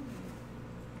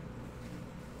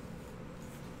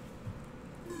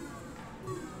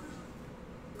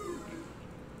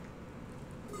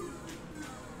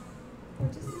 Oh,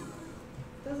 it just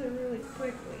does it really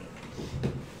quickly.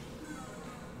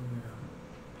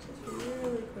 Just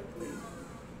really quickly.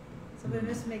 So maybe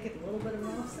just make it a little bit of an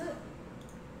offset.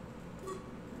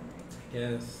 Alright.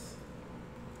 Yes.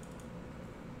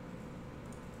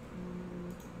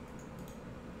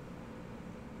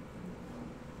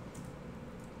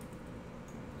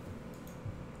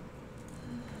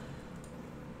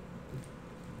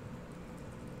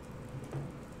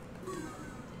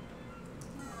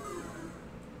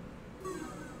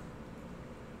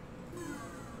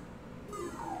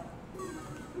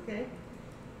 Okay.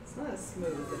 It's not as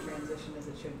smooth the transition as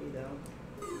it should be though.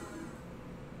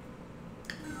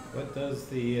 What does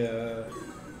the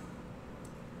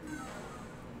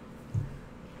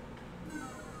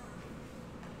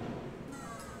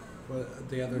what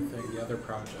the other thing, the other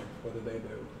project, what do they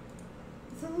do?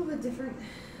 It's a little bit different.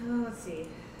 Let's see.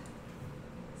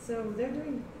 So they're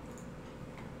doing.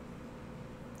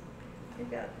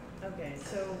 They've got. Okay,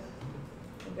 so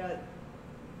they've got.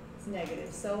 It's negative.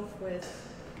 Self width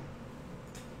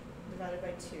divided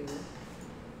by 2. And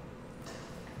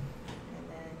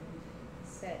then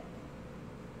set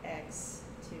x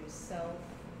to self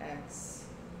x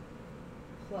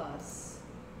plus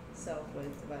self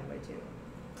width divided by 2.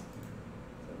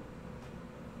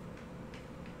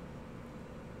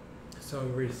 So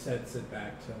it resets it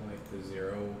back to like the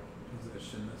 0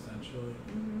 position essentially.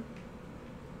 Mm-hmm.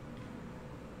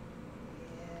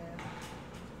 Yeah,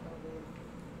 probably.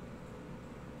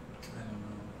 I don't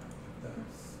know if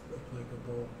that's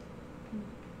applicable.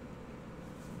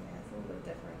 Yeah, it's a little bit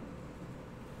different.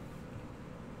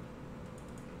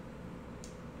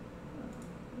 Let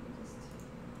me just.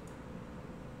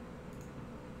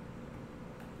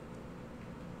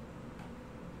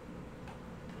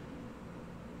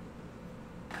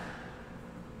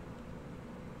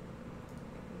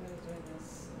 I was doing this.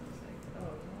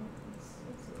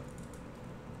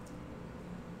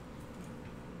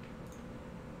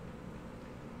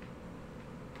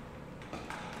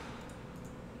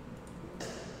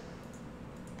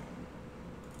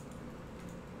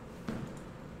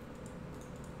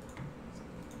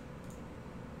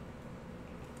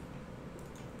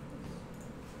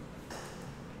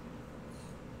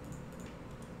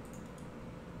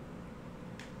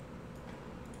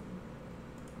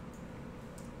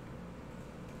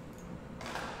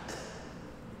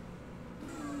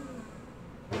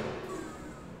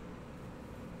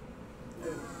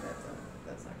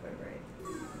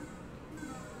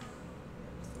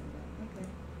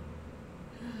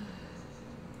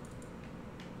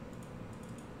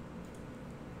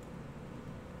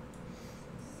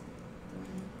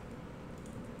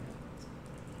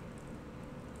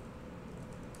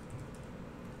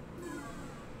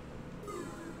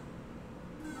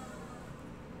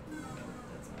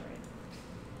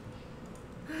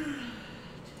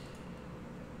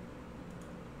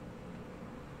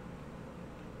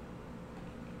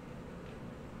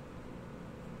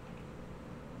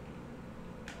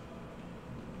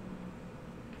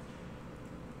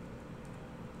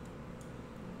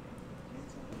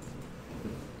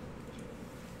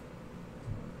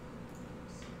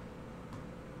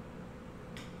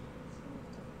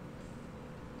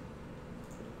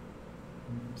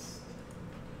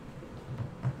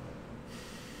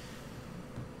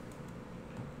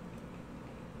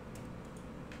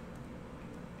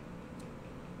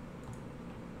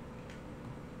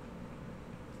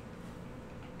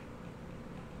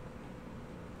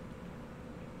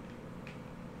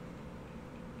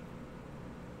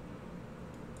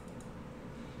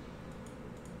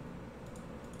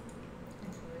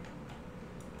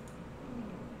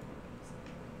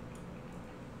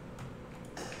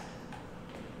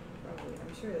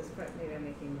 sure there's quite, maybe I'm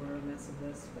making more of a mess of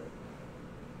this, but.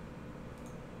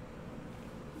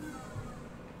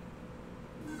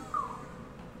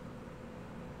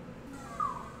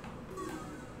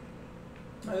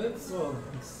 It's well,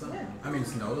 it's, Yeah. I mean,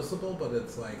 it's noticeable, but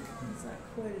it's like. It's not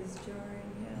quite as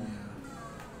jarring, Yeah.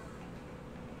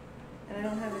 And I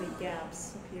don't have any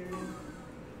gaps appearing.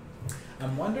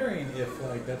 I'm wondering if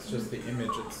like that's just the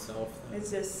image itself. It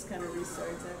just kind of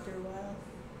restarts after a while.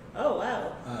 Oh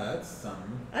wow! That's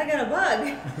something. I got a bug!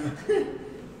 Did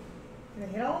I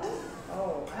hit all of them?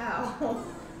 Oh wow!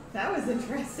 That was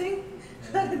interesting.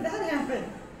 How did that happen?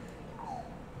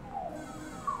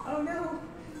 Oh no!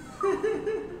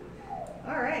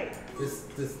 All right.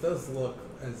 This does look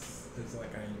as like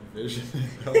I envisioned it.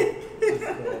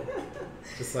 Though.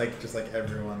 just like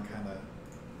everyone kind of.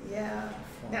 Yeah.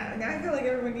 Now I feel like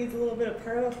everyone needs a little bit of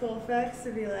particle effects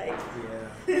to be like.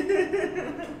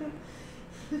 Yeah.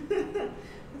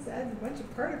 Let's add a bunch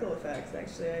of particle effects.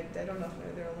 Actually, I don't know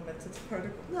if there are limits to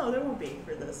particle. No, there won't be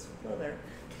for this. Well, there.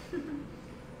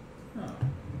 Oh.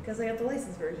 Because I got the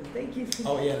licensed version. Thank you. For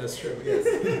Oh yeah, that's true. Yes.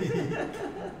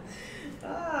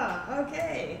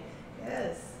 Okay.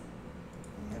 Yes.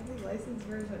 I have the licensed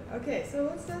version. Okay, so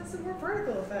let's add some more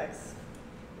particle effects.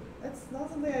 That's not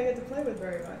something I get to play with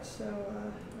very much. So,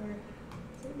 our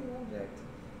new object.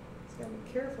 Just gotta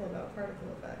be careful about particle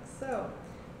effects. So,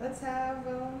 let's have.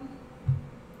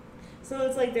 So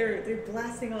it's like they're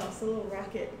blasting off, so little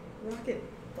rocket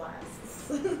blasts.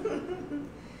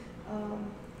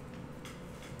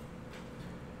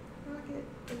 Rocket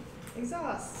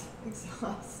exhaust.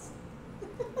 Because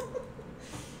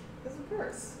of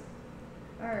course.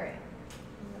 All right.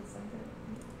 And that's something.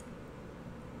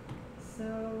 So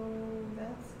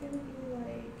that's gonna be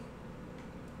like.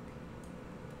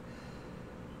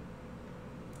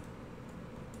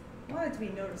 I want it to be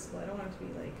noticeable. I don't want it to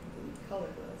be like completely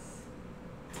colorless.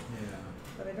 Yeah.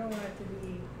 But I don't want it to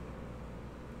be.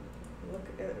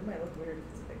 It might look weird if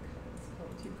it's a bit. It's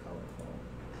called too colorful.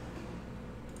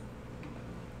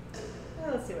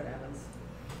 Well, let's see what happens.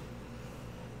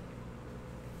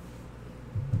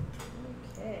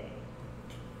 Okay.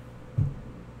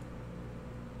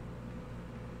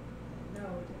 No,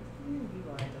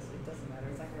 it doesn't matter.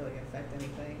 It's not gonna really affect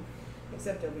anything,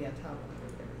 except it'll be on top of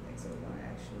everything. So we want to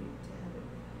actually to have it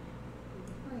be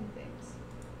behind things.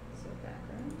 So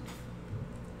background.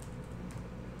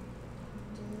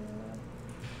 And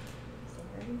start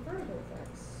adding vertical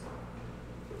effects.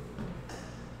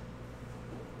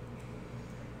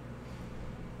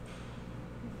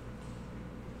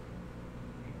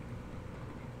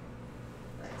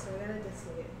 Right, so we gotta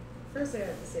disable it. First I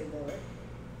gotta disable it.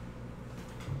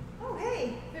 Oh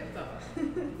hey!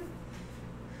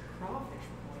 Crawfish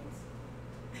points.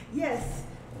 Yes.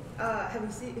 Have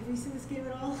you seen this game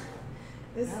at all?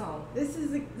 No. This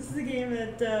is a game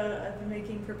that I've been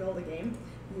making for Build a Game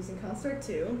using Construct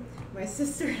 2. My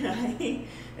sister and I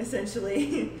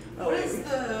essentially. What is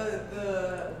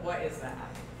what is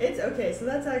that? It's okay. So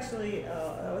that's actually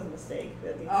that was a mistake.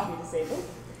 That needs to be disabled.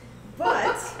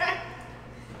 But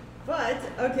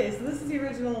okay. So this is the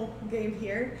original game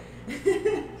here.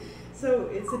 So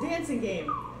it's a dancing game.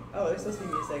 Oh, there's supposed to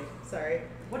be music. Sorry.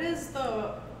 What is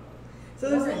the? So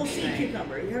there's a little orange sea thing?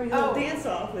 cucumber. You're having a little dance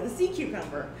off with a sea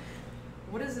cucumber.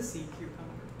 What is a sea cucumber?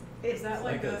 It's Is that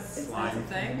like like a a slime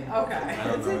thing? thing. Okay. I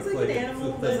don't know, It's it's like an like-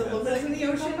 animal it's that like lives Like in a the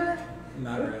ocean. cucumber?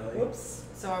 Not really. Whoops.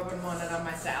 So I wouldn't want it on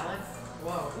my salad.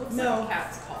 Whoa, looks No. like a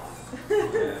cat's paw.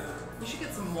 Yeah. You should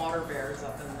get some water bears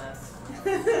up in this.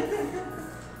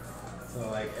 So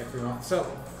like if we want,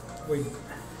 so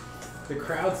the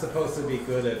crowd's supposed to be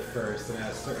good at first, and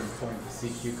at a certain point, the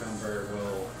sea cucumber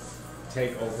will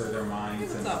take over their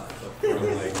minds and What's up? they'll throw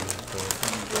like.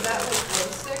 Is that like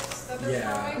glow sticks that they're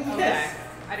Yeah. throwing? Okay. Yes.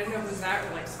 I didn't know it was that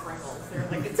or like sprinkles. They're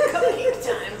like, it's cupcake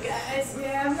time, guys.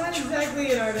 Yeah, I'm not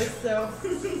exactly an artist, so.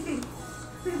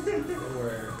 It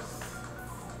works.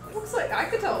 It looks like I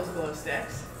could tell it was glow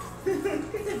sticks.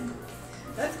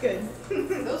 That's good.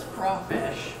 Those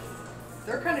crawfish,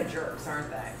 they're kind of jerks, aren't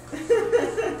they?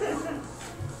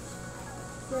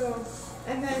 So,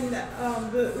 and then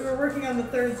we were working on the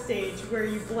third stage where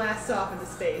you blast off into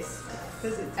space.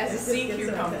 As a it just sea gets so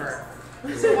cucumber.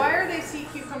 intense. So why are they sea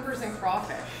cucumbers and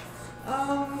crawfish?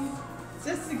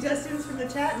 Just suggestions from the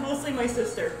chat, mostly my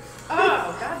sister.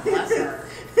 Oh, God bless her.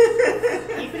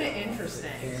 Keeping it interesting.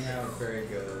 Came out very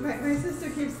good. My sister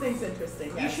keeps things interesting.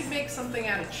 You Yes. should make something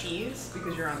out of cheese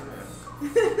because you're on the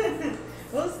moon.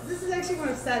 Well, this is actually one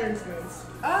of Saturn's moons.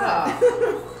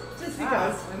 Oh. Just Wow,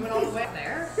 because. we went all the way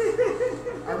there.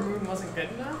 Our moon wasn't good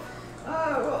enough.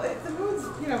 Well, the mood's,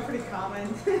 you know, pretty common.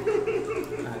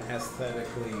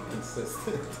 Aesthetically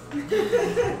consistent.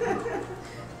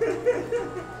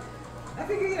 I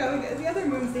figure, you know, the other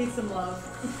moons need some love.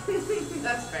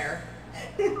 That's fair.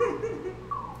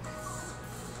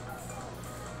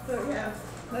 So yeah,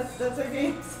 that's our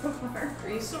game so far. Are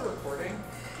you still recording?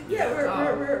 Yeah,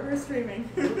 Oh. we're streaming.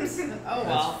 Oops. Oh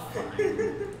well.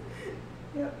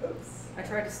 Yep. Oops. I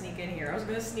tried to sneak in here. I was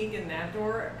gonna sneak in that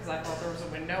door because I thought there was a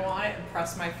window on it and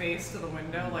press my face to the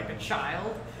window like a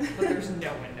child, but there's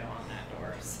no window on that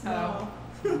door. So, No.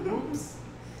 oops.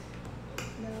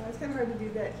 No, it's kind of hard to do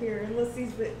that here unless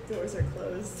these doors are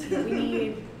closed. We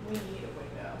need a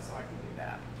window so I can do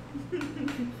that.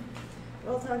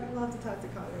 We'll have to talk to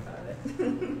Connor about it.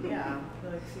 Yeah.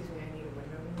 They're like, excuse me, I need a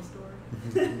window in this door.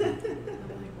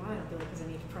 I'm like, why? I'll be like, because I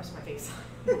need to press my face on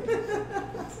it.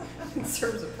 It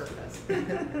serves a purpose.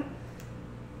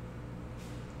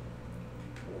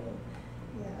 Cool.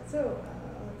 Yeah. So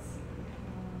let's see.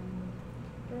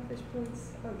 Starfish points.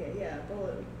 Okay. Yeah.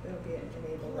 Bullet. It'll be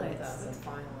enabled. Bullets. 1,000. That's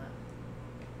violent.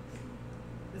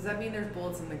 Does that mean there's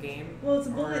bullets in the game? Well, it's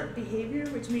a Or- bullet behavior,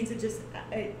 which means it It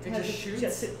has just a,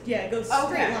 shoots? yeah, it goes Okay.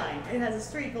 straight line. It has a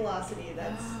straight velocity.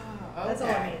 That's Oh, that's all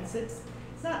it okay. means. It's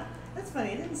not. That's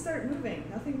funny. It didn't start moving.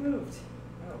 Nothing moved.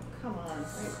 Oh, come on. I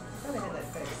thought I had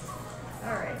that fixed.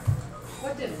 All right.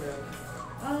 What didn't move?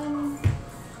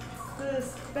 The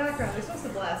background. They're supposed to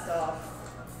blast off,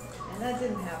 and that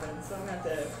didn't happen. So I'm gonna have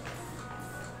to.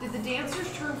 Did the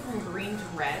dancers turn from green to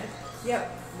red? Yep.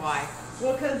 Why?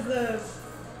 Well, because the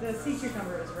sea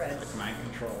cucumber is red. It's mind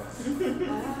control.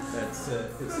 That's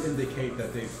it's indicate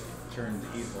that they've turned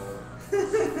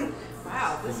evil.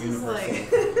 Wow, this The is universal.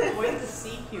 like quite the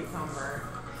sea cucumber.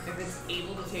 If it's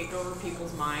able to take over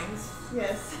people's minds,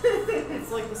 Yes.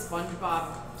 it's like the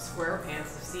SpongeBob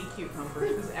SquarePants of sea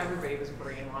cucumbers because everybody was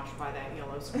brainwashed by that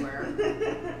yellow square.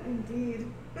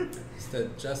 Indeed. It's the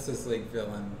Justice League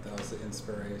villain that was the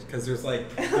inspiration. Because there's like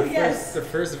Oh, yes. the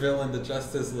first villain the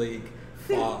Justice League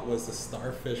fought was a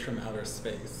starfish from outer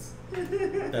space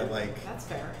that like That's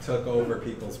fair. took over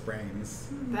people's brains.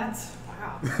 That's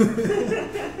wow.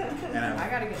 And I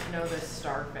gotta get to know this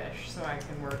starfish so I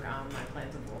can work on my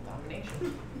plans of world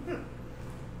domination.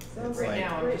 Sounds It's Right like-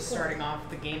 now, I'm great just plan. starting off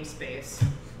the game space.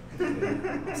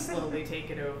 I'll slowly take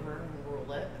it over and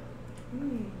rule it.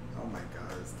 Hmm. Oh my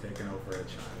god, it's taking over a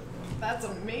child. That's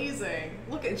amazing.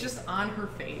 Look, it's just on her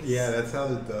face. Yeah, that's how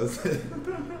it does it.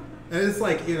 And it's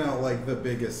like, you know, like the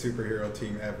biggest superhero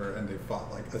team ever, and they fought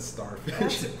like a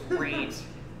starfish. That's great.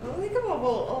 Oh, they come up with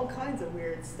all kinds of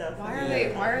weird stuff. Why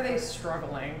are they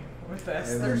struggling with this?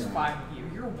 I don't There's know. 5 of you.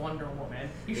 You're Wonder Woman.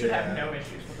 You should have Yeah. no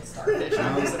issues with a starfish.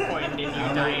 I'm disappointed in you, I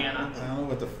don't Diana. know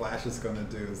what the Flash is gonna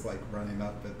do. Is like running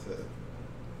up it to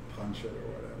punch it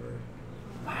or whatever.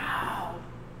 Wow.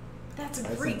 That's a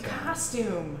That's great intense.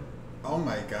 costume. Oh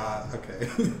my god. Okay.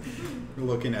 We're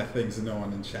looking at things no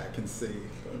one in chat can see.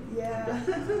 But Yeah. I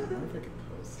wonder if I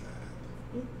could post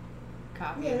that.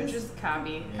 Copy Yeah, images,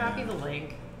 copy. Yeah. Copy the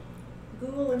link.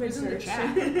 Google image Who's in the search.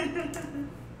 chat?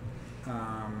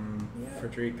 Yeah.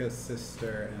 Frederika's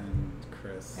sister and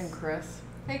Chris. And Chris.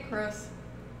 Hey, Chris.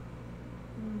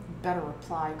 Better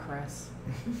reply, Chris.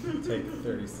 Take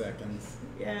 30 seconds.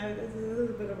 Yeah, there's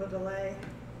a bit of a delay.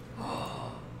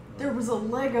 There was a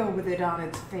Lego with it on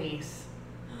its face.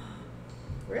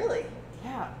 Really?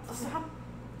 Yeah. Stop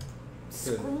It's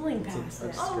a- scrolling it's a past it.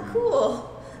 touch Oh, screen. cool.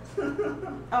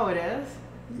 Oh, it is?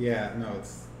 Yeah, no,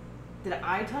 it's Did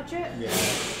I touch it? yeah.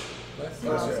 Bless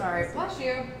Oh, you. sorry. Bless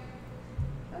you.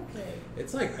 Okay.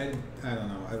 It's like I don't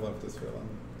know. I love this villain.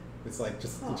 It's like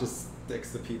just Huh. it just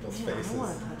sticks to people's Yeah, faces. I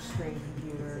want a touchscreen Is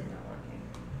computer. it not working?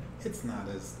 It's not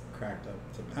as cracked up.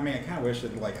 I mean, I kind of wish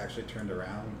it like actually turned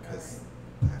around because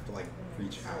I have to like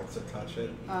reach out to touch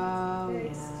it. Oh,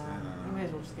 Thanks. yeah. I don't know. You may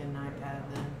as well just get an iPad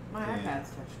then. My Yeah.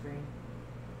 iPad's touchscreen.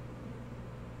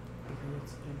 Because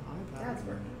it's an iPad. That's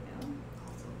working now.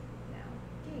 Now,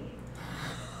 game.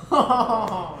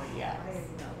 Oh, Why yes. is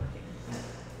it not working?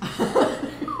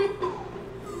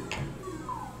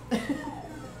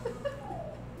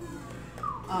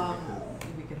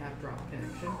 We could have drop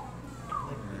connection.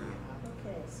 Like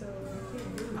Okay, so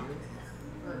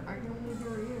or I can only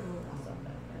hear you. I'll stop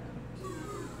that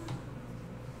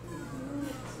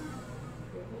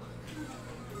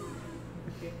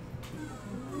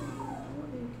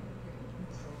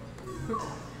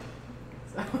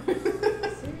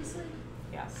Seriously?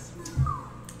 Yes.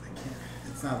 I can't.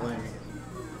 It's not letting me.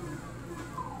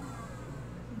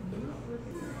 Not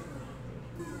working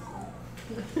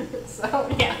right.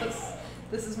 So, yes.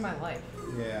 This is my life.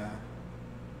 Yeah.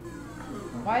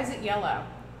 Why is it yellow?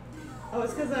 Oh,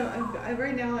 it's because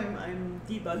right now I'm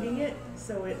debugging it,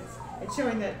 so it's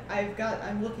showing that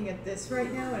I'm looking at this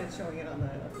right now, and it's showing it on the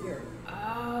up here.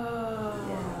 Oh.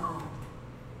 Yeah.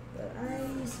 But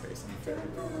I Space on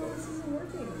don't know, this isn't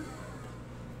working.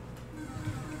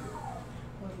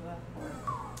 What was that for?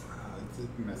 It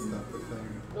messed up the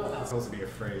thing. It's supposed to be a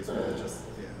phrase, but it just,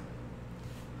 yeah.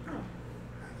 Oh. I don't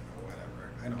know, whatever.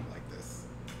 I don't like this.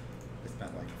 I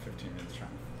spent like 15 minutes trying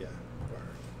to, yeah, whatever.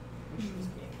 We should just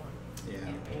make one. Yeah.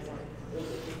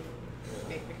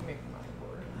 We can make them on the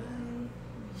board.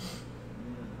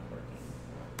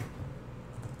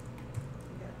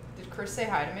 Did Chris say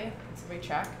hi to me? Can somebody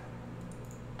check?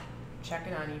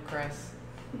 Checking on you, Chris.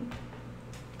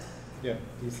 Yeah,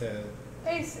 he said,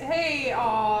 Hey,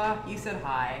 aw. You said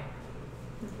hi.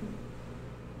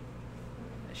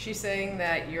 She's saying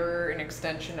that you're an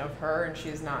extension of her and she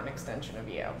is not an extension of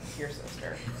you, your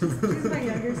sister. She's my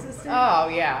younger sister. Oh,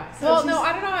 yeah. So Well, no, she's-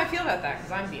 I don't know how I feel about that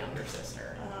because I'm the younger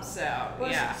sister. So,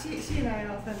 Well, yeah. she and I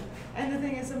often, and the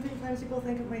thing is, sometimes people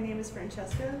think of my name as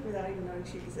Francesca without even knowing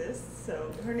she exists.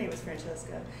 So her name is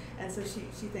Francesca, and so she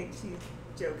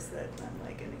jokes that I'm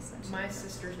like an extension. My of her.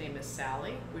 sister's name is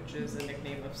Sally, which is a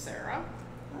nickname of Sarah.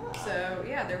 Oh. So,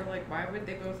 yeah, they were like, why would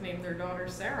they both name their daughter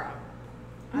Sarah?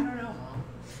 I don't know, Mom.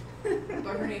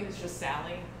 But her name is just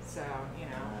Sally, so, you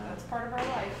know, that's part of our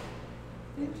life.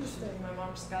 Interesting. My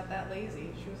mom just got that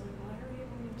lazy. She was like, why are you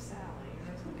named Sally? And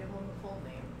I was like, give them the full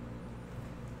name.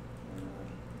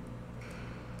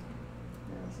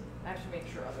 I have to make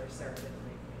sure other Sarah didn't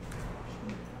make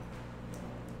me.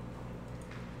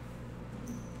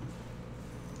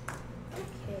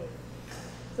 Okay.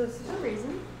 So for some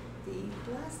reason, the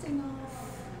blasting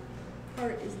off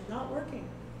part is not working.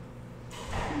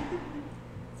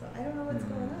 So I don't know what's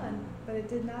going on, but it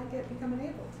did not become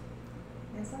enabled.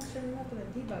 And it's not showing up in the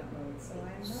debug mode, so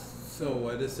I'm not. So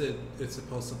what is it? It's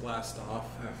supposed to blast off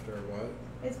after what?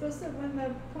 It's supposed to, when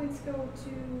the points go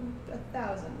to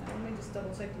 1,000. Let me just double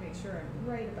check to make sure I'm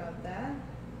right about that.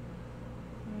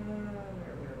 Where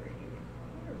were you?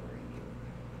 Where were you?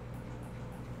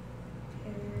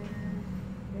 And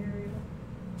variable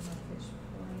fish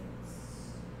points.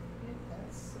 Yep,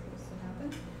 that's supposed to happen.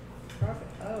 Profit.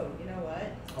 Oh, you know what?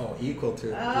 Oh, equal to.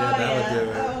 Oh, Yeah, that would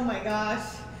do it. Oh my gosh.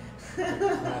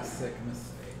 Classic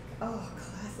mistake. Oh,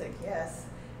 classic, yes.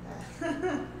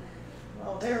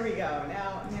 Well, there we go.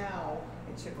 Now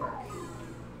it should work.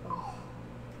 Oh.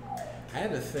 I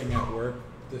had a thing at work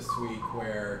this week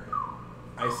where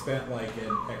I spent like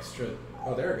an extra.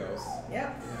 Oh, there it goes. Yep.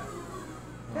 Yeah.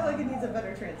 I feel like it needs a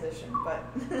better transition, but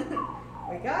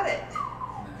we got it.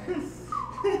 Nice.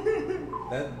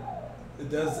 That it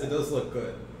does look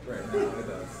good right now. It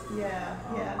does. Yeah,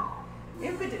 yeah.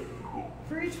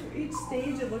 For each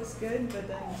stage it looks good, but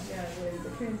then yeah, the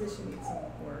transition needs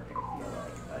some work. I feel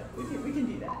like, but we can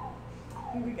do that.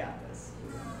 We got this.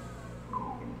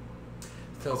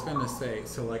 So I was gonna say,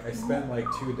 so like I spent like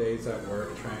 2 days at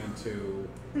work trying to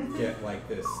get like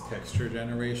this texture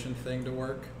generation thing to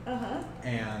work,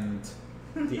 and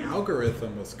the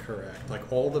algorithm was correct. Like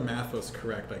all the math was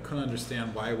correct. I couldn't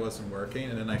understand why it wasn't working,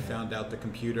 and then I found out the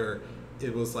computer,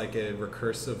 it was like a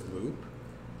recursive loop.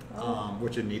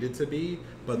 Which it needed to be,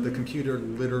 but the computer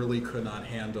literally could not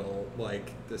handle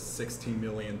like the 16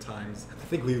 million times. I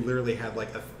think we literally had like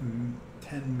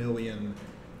 10 million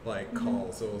like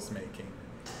calls it was making,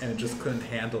 and it just couldn't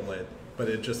handle it. But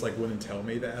it just like wouldn't tell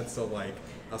me that. So like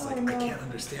I was like, no. I can't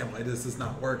understand why this is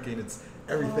not working. It's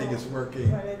everything is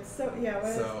working. But it's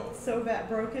it's so bad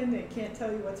broken it can't tell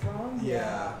you what's wrong.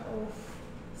 Yeah. Oh.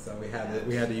 So we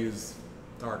had to use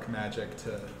dark magic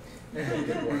to make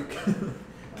it work.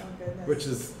 Oh goodness. Which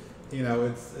is, you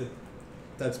know,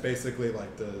 that's basically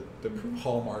like the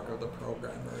hallmark of the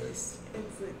programmer is.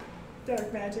 It's like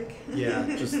dark magic. Yeah,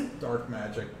 just dark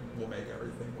magic will make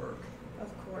everything work. Of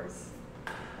course.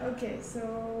 Okay,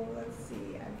 so let's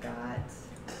see. I've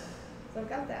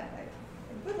got that. I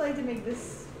would like to make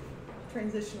this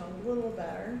transition a little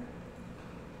better.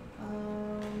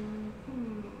 What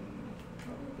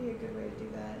would be a good way to do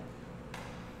that?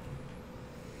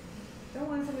 Don't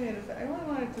want something that I only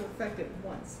want it to affect it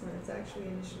once when it's actually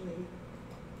initially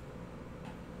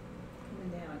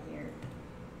coming down here.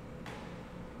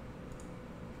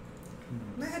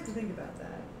 I might have to think about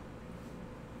that.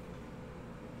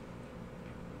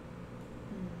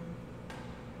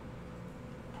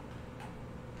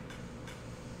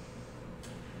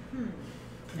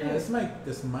 Yeah,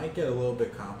 this might get a little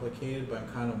bit complicated, but I'm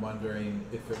kind of wondering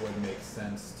if it would make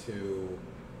sense to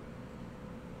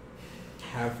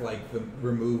have like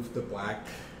remove the black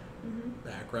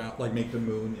background, like make the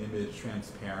moon image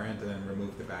transparent and then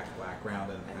remove the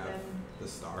background and have then, the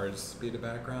stars be the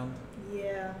background.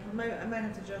 yeah, I might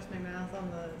have to adjust my math on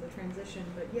the transition,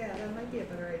 but yeah, that might be a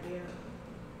better idea.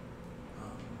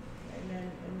 And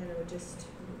then it would just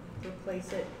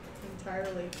replace it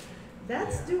entirely.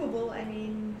 That's Yeah. doable. I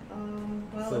mean,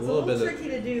 well, It's a it's a little little bit tricky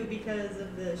to do because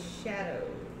of the shadows.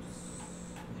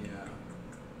 Yeah.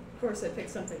 Of course, I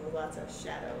picked something with lots of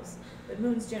shadows, but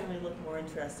moons generally look more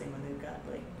interesting when they've got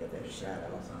like a bit of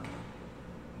shadows.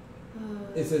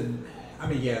 Is it? I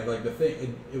mean, yeah. Like the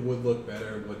thing, it would look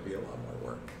better. It would be a lot more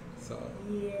work. So.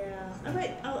 Yeah,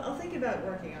 I'll think about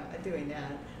working on doing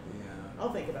that. Yeah.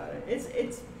 I'll think about it.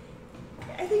 It's.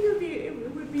 I think it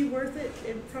would be worth it.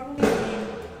 It probably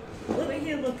making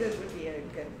it look good would be a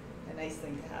nice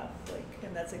thing to have. Like,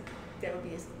 and that would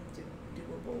be a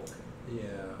doable.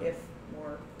 Yeah. If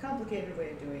more complicated way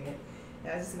of doing it.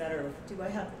 Now it's just a matter of, do I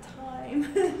have the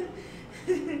time?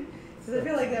 Because I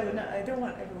feel like that would not. I don't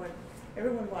want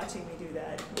everyone watching me do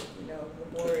that. You know,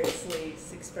 laboriously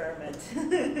experiment.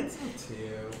 It's up to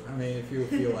you. I mean, if you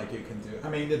feel like you can do. I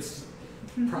mean, it's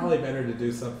probably better to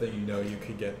do something you know you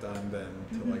could get done than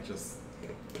to like just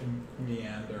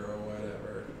meander or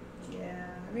whatever. Yeah,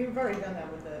 I mean we've already done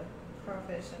that with the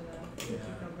crawfish and the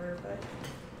cucumber, but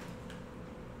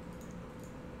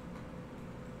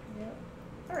yep.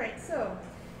 All right, so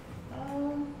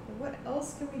what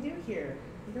else can we do here?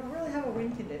 We don't really have a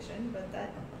wind condition, but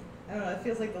that I don't know. It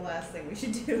feels like the last thing we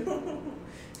should do.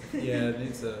 Yeah, it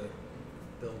needs a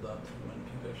build up to wind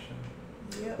condition.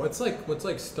 Yep. What's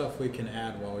like stuff we can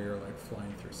add while you're like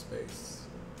flying through space?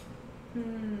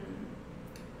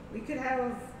 We could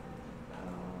have,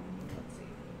 let's see,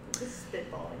 put this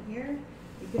spitball in here.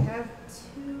 You could have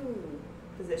 2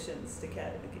 positions to do.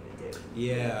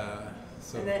 Yeah.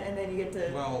 So. And then you get to.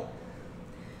 Well.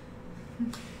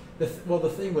 The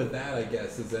thing with that, I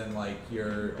guess, is then like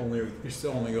you're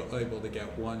still only able to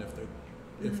get one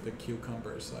if the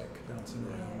cucumber's like bouncing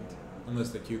around, unless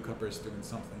the cucumber's doing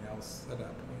something else at that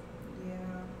point.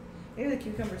 Yeah. Maybe the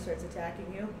cucumber starts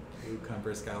attacking you.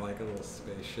 Cucumber's got like a little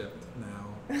spaceship now.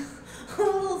 Oh, a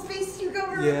little space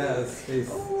cucumber. Yeah, space.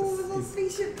 Oh, a little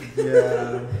spaceship.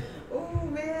 Yeah. Oh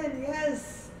man,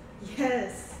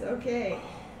 yes, okay.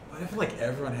 What if like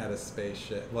everyone had a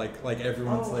spaceship? Like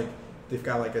everyone's like they've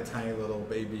got like a tiny little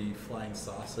baby flying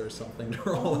saucer or something to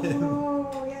roll in.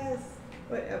 Oh yes.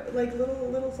 What, like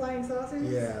little flying saucers?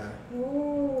 Yeah.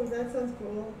 Oh, that sounds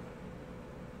cool.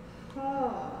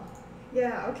 Huh.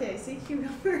 Yeah, okay, see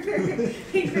cucumber.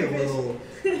 Little.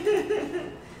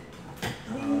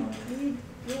 Need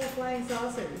little flying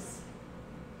saucers.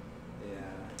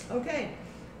 Yeah. Okay.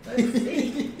 Let's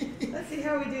see. Let's see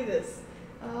how we do this.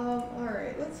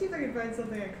 Alright, let's see if I can find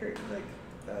something on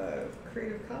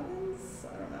Creative Commons. I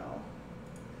don't know.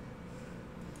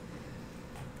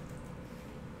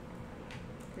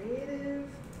 Creative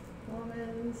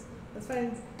Commons. Let's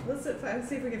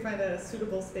see if we can find a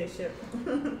suitable spaceship.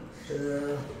 Yeah. I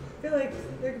feel like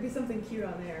there could be something cute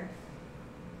on there.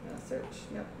 Search.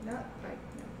 Nope, not pipe.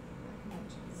 No, not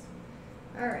conventions.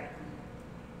 Alright.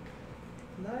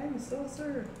 Lime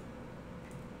saucer.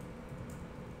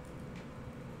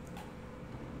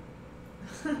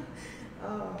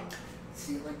 Oh.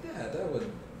 See, like that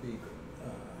would be.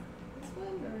 This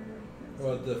one or?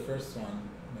 Well, the first one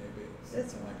maybe.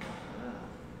 This Something one. like that. Ah.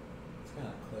 It's kind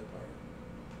of clip art.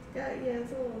 Yeah,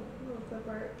 it's a little clip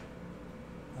art.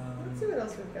 Let's see what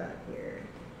else we've got here.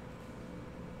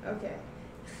 Okay.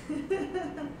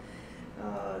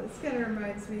 This kind of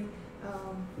reminds me.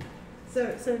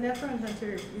 So Nephron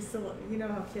Hunter, you know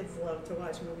how kids love to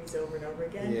watch movies over and over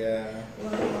again. Yeah.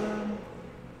 Well,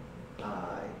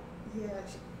 yeah,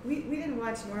 we didn't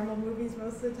watch normal movies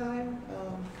most of the time.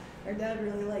 Our dad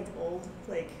really liked old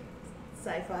like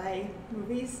sci-fi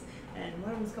movies, and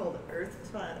one of them was called Earth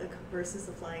versus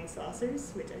the Flying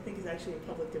Saucers, which I think is actually in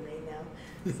public domain now.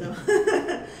 So,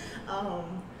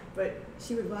 but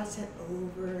she would watch that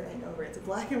over and over. It's a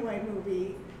black and white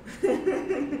movie,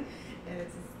 and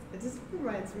it just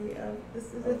reminds me of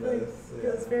this. It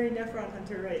feels very Nephron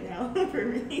Hunter right now for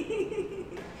me.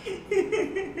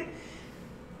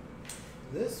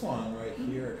 This one right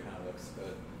here kind of looks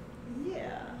good.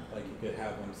 Yeah. Like you could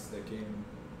have them sticking.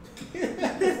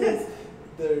 This is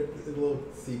their little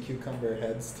sea cucumber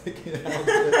head sticking out.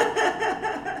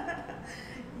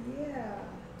 Yeah.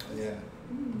 Yeah.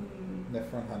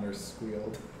 Nephron Hunter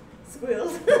squealed.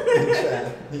 Squealed. In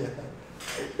chat. Yeah.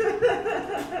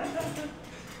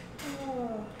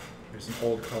 Oh. There's an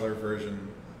old color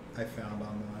version I found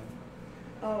online.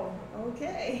 Oh,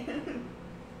 okay.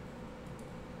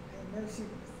 I know she.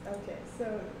 Okay, so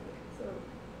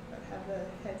what have a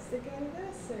head stick out of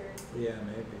this, or? Yeah,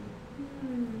 maybe.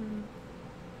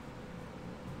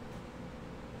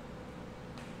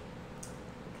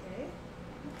 Okay,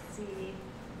 let's see.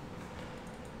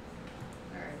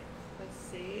 Alright, let's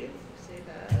save. Save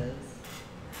as.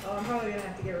 Oh, I'm probably gonna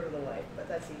have to get rid of the light, but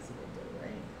that's easy to do,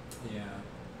 right? Yeah.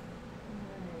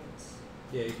 Alright.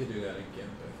 Yeah, you could do that in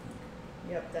GIMP, I think.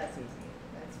 Yep, that's easy.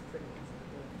 That's pretty easy to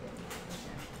do again.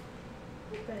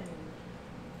 Okay. Open.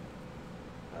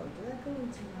 Oh, did that go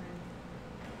into my?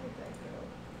 Where did that go?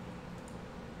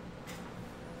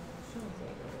 Show us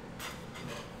over.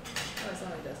 Oh, it's on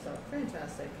my desktop.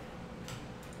 Fantastic.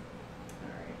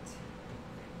 Alright.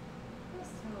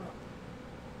 Desktop.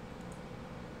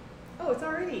 Oh, it's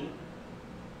already.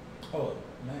 Oh,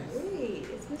 nice. Wait,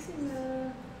 it's missing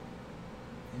the.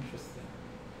 Interesting.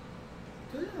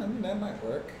 Yeah, I mean, that might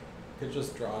work. Could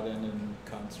just draw it in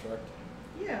construct.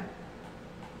 Yeah.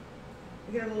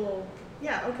 We get a little.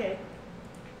 Yeah. Okay.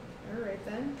 All right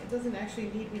then. It doesn't actually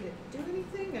need me to do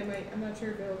anything. I'm not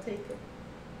sure if it'll take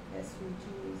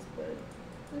SVGs, but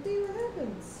we'll see what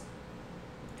happens.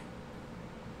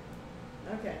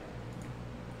 Okay.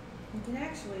 You can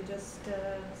actually just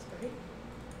spray.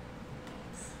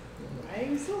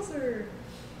 Flying saucer.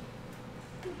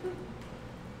 Yes.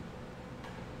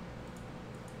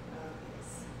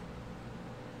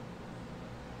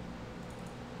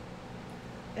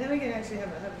 And then we can actually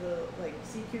have the like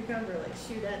sea cucumber like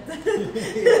shoot at the.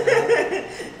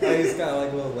 Yeah. Oh, he's got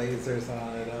like little lasers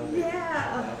on it.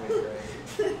 Yeah. That'd be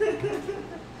great.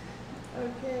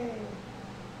 Okay.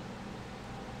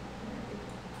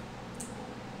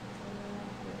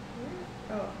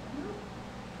 Oh, no.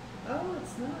 Oh,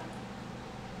 it's not.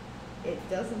 It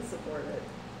doesn't support it.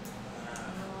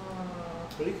 Oh.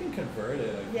 But you can convert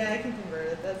it. I think. Yeah, I can convert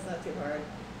it. That's not too hard.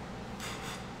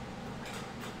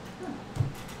 Huh.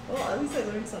 Well, at least I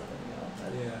learned something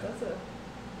though. Yeah. That's a.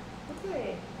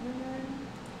 Okay. And then.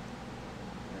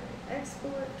 Alright.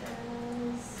 Export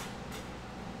as.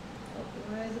 Oh, you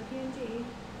want it as a PNG.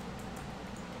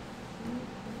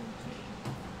 PNG.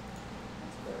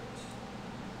 Export.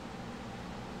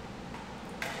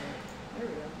 There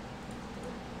we go.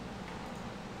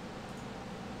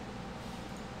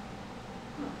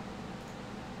 Huh.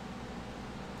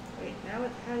 Wait, now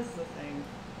it has the thing.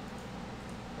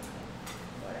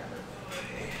 Whatever.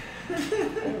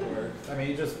 It works. I mean,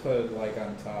 you just put it like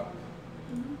on top.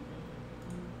 Mm-hmm.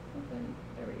 Open.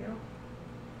 There we go.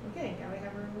 Okay, now we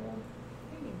have our little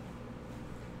thingy.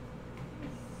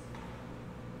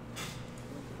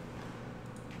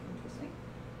 Interesting.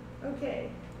 Okay.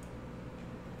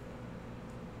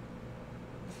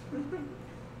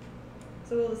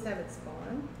 So we'll just have it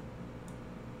spawn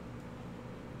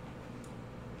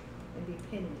and be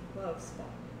pinned. We'll have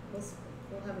spawn.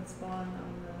 We'll have it spawn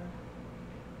on the.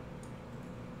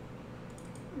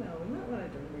 No, we might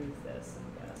want to remove this,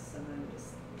 I guess, and then just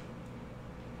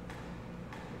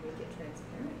make it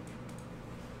transparent.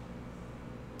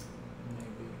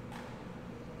 Maybe.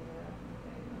 Yeah.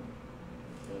 Okay. No.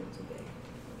 It's a little too big.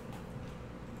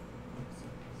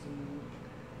 Zoom.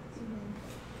 Zoom in.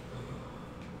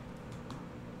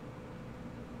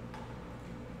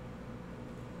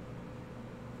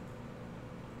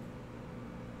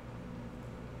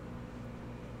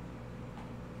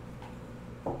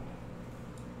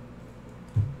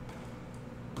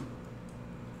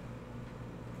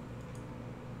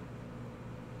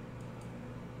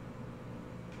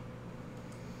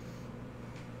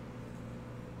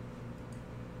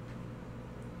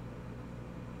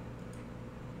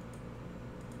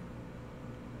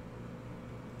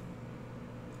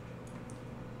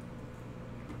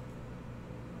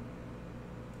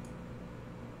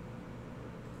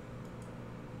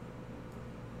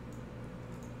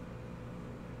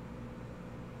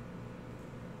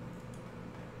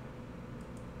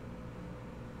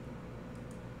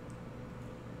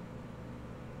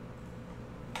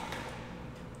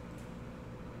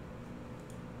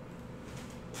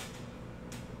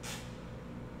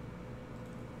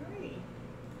 Alrighty.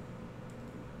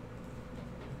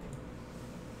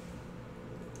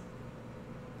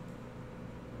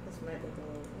 This might look a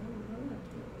little, not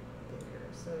too bigger.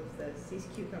 So if these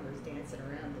cucumbers dancing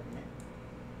around in it.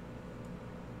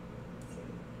 Let's see.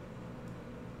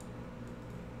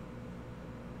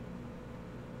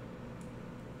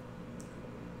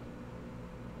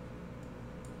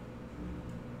 I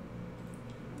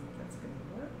don't know if that's gonna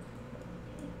work.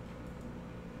 Okay.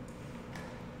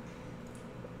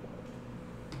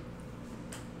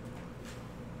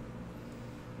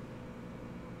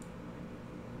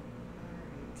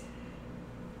 Alright.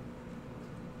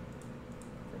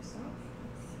 First off,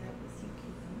 let's have the sea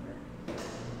cucumber.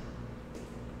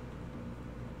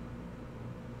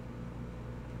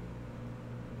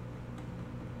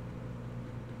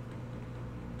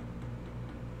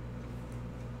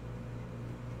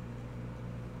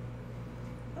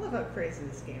 love how crazy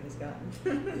this game has gotten.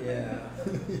 Yeah.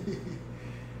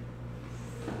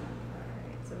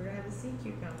 Alright, so we're gonna have a sea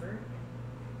cucumber.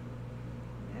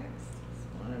 Next,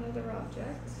 spawn another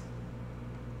object.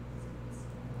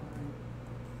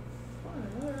 Spawn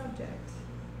another object.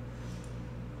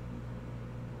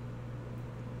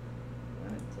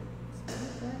 Want it to spawn a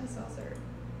flying saucer.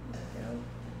 There we go.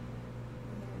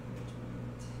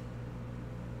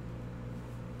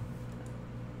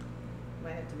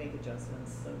 Might have to make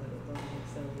adjustments so that it doesn't look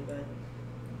silly, but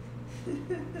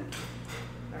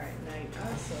alright, now you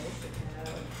also should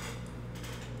have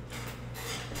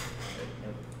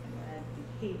nope, I'm gonna add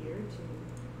behavior to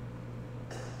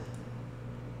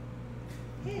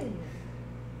pin.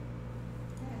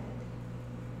 Add.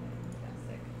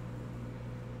 Fantastic.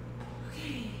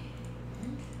 Okay.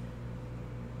 And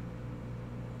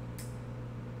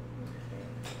okay.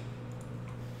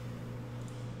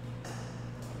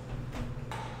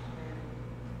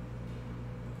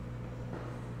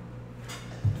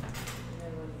 And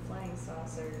then when the flying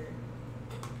saucer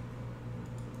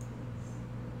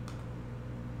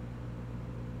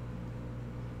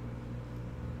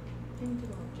into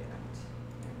object.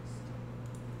 Next.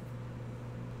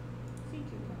 Sea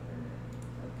cucumber.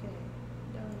 Okay,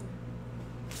 done.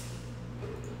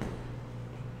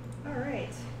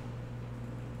 Alright.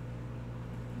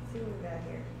 Let's see what we got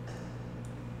here.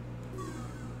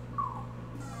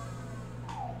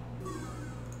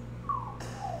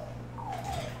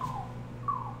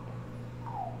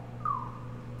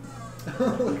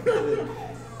 Look at it.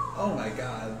 Oh my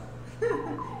god.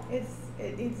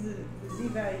 It needs the Z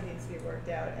value needs to be worked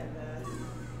out, and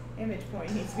the image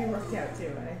point needs to be worked out too.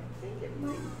 And I think it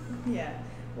might, yeah.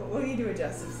 Well, we'll need to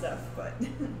adjust some stuff, but.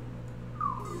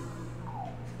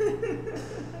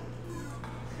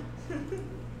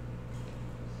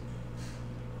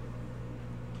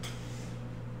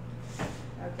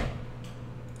 Okay.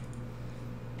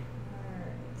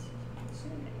 Alright.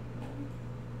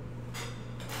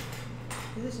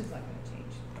 Position's not going to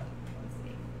change, but let's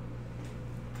see.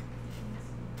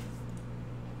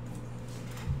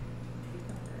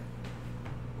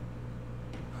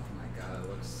 Oh my god, it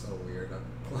looks so weird up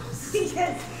close.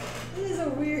 Yes, this is a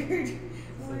weird, It's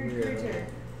a weird weird creature.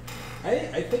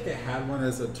 I think I had one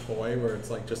as a toy where it's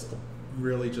like just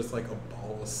really just like a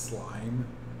ball of slime.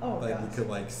 Oh, Like gosh. you could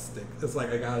like stick. It's like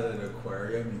I got it at an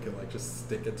aquarium. You could like just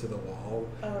stick it to the wall.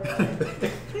 Oh, I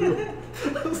really?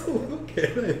 was a little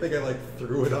kid. I think I like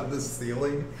threw it on the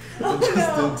ceiling Oh, and just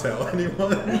no. didn't tell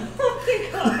anyone. Oh my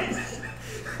gosh.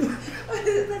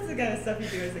 That's the kind of stuff you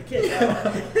do as a kid, though.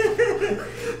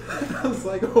 I was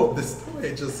like, oh, this toy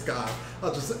I just got.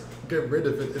 I'll just get rid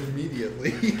of it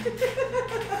immediately.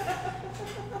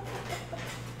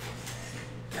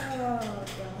 Oh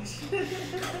gosh. I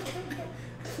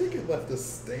think it left a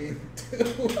stain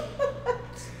too.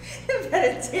 I bet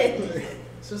it did.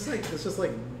 It's just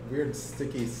like weird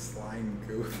sticky slime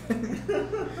goo.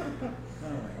 Oh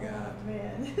my god. Oh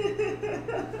man.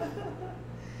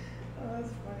 Oh,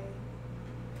 that's funny.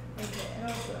 Okay, and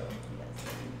also, yes, I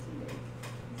need to make.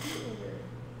 Is it over?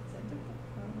 Is that the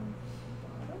bottom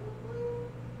of layer?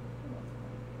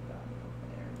 Bottom of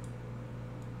layer.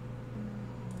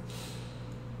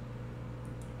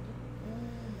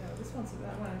 No, this one's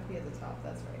that one has to be at the top.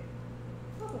 That's right.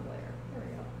 Top of layer. There we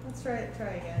go. Let's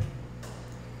try again.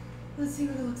 Let's see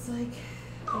what it looks like.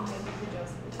 And then these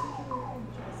adjustments.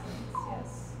 Adjustments.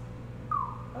 Yes.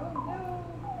 Oh no!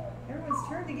 Everyone's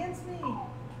turned against me.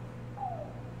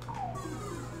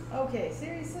 Okay,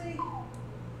 seriously?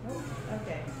 Nope.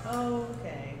 Okay.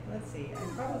 Okay. Let's see. I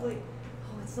probably.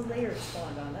 Oh, it's the layer it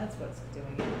spawned on. That's what's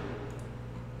doing it.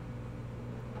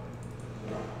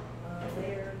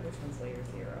 Layer. Which one's layer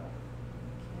 0?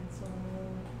 Cancel.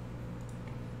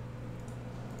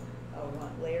 Oh,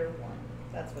 layer 1.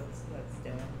 That's what's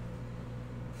doing.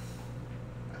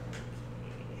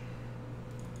 Okay.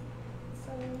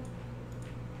 So, of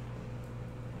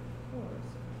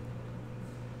course.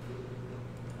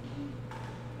 Okay,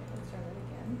 let's try that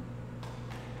again.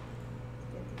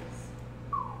 Let's get these.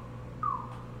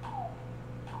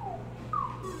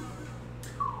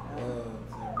 Oh,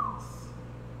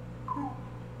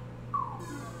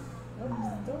 Nope,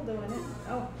 still doing it.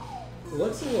 Oh. it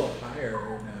looks a little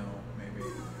higher now, maybe.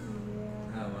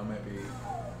 Yeah. I don't know, maybe.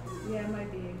 Yeah, it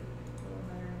might be a little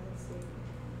higher. Let's see.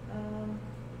 Let's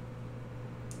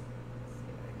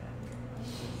see what I got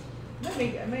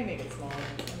here. I might make it smaller. I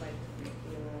might make it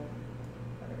a little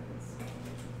better if it's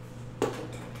smaller.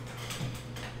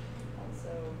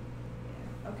 Also,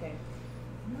 yeah, okay.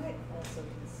 I might also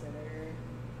consider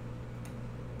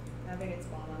having it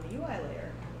spawn on the UI layer.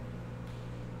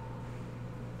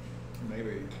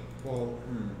 Maybe. Well,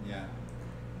 yeah.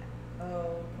 Oh,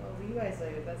 well, the UI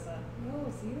layer, that's not, no,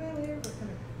 it's the UI layer, what kind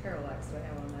of parallax do I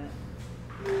have on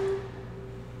that?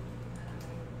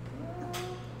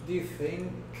 Do you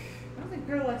think? I don't think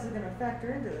parallax is gonna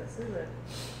factor into this, is it?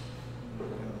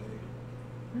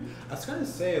 I was gonna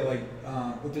say, like,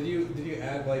 did you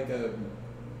add like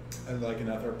like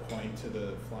another point to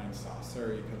the flying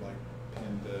saucer? You could like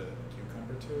pin the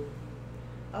cucumber to.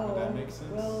 Oh, Would that make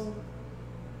sense? well,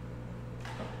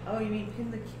 oh, you mean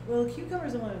pin the, well, the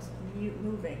cucumber's the one that's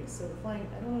moving, so the flying,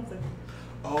 I don't know if the.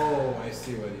 Oh, I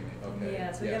see what you mean. Okay.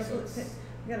 Yeah, so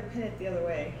we gotta pin it the other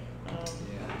way.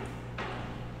 Yeah.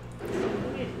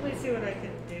 Let me see what I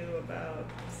can do about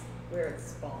where it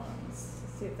spawns.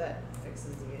 See if that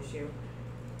fixes the issue.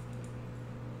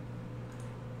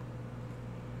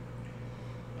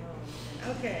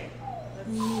 Oh, okay, let's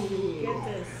get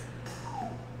this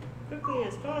quickly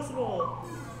as possible.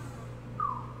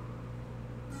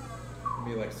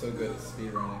 Be like so good at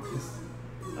speedrunning.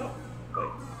 Oh, wait.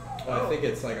 Oh, I think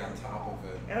it's like on top of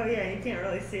it. Oh yeah, you can't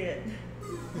really see it.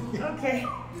 Okay.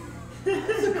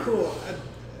 It's cool.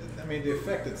 I mean, the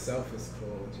effect itself is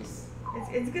cool. Just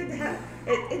It's good to have.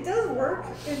 It does work.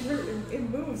 It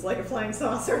moves like a flying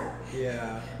saucer.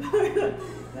 yeah.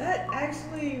 That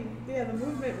actually, yeah, the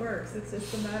movement works. It's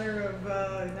just a matter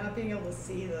of not being able to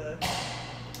see the.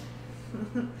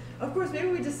 Of course, maybe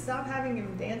we just stop having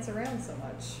him dance around so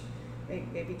much.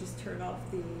 Maybe just turn off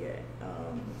the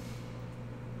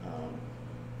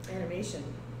animation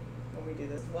when we do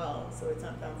this as well, so it's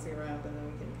not bouncing around, and then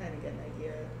we can kind of get an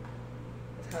idea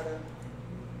of how to.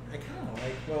 I kind of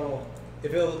like. Well,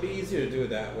 if it'll be easier to do it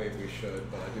that way, we should.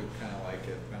 But I do kind of like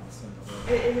it bouncing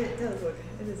a little. It does look.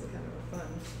 It is kind of fun.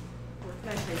 Where can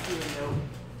I take you a note?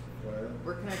 What?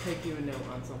 Where can I take you a note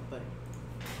on something?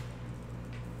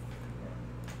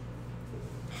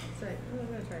 That's right. I'm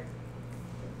gonna try.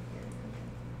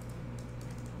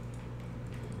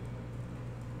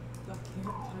 I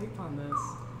can't type on this.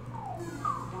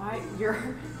 Why? You're.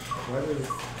 What is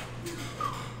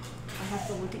I have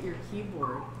to look at your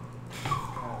keyboard.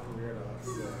 that weird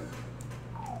offset?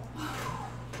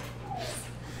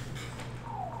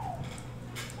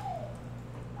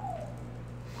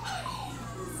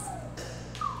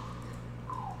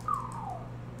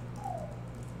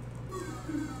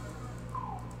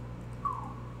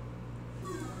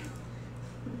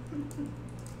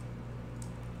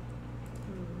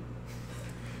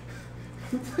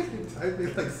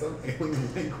 Typing like some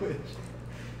alien language.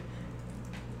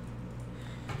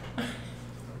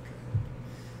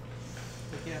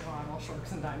 Yeah, all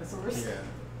sharks and dinosaurs.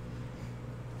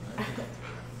 Yeah.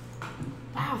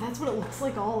 Wow, that's what it looks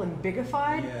like all in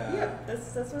bigified? Yeah. Yep,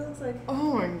 that's what it looks like.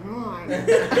 Oh my god.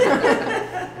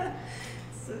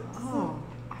 Oh,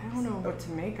 I don't know what to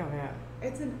make of it.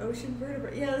 It's an ocean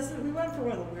vertebrate. Yeah, we went for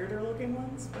one of the weirder looking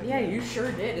ones. But Yeah, you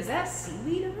sure did. Is that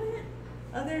seaweed on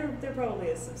it? There probably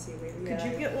is some seaweed. Could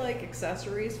Yeah. you get like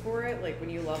accessories for it, like when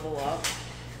you level up?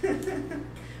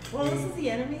 Well, this is the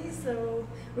enemy, so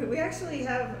we now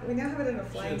have it in a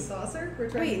flying Should- saucer. We're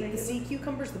trying to Wait, make the it. sea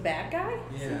cucumber's the bad guy?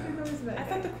 Sea Yeah. cucumber's the bad I guy.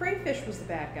 thought the crayfish was the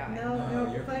bad guy. No, No,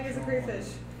 no, you're flying is a controlling.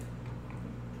 crayfish.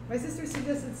 My sister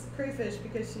suggests it's crayfish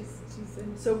because she's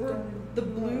in. So we're down in the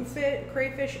blue Lowe's.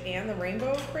 crayfish and the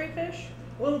rainbow crayfish?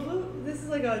 Well, the blue. This is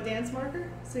like a dance marker,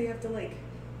 so you have to like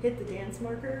hit the dance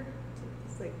marker.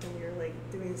 It's like when you're like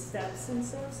doing steps and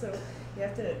stuff. So you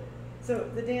have to. So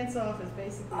the dance off is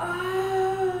basically.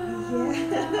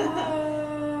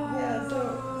 Yeah.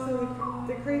 So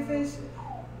the crayfish is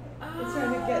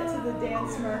trying to get to the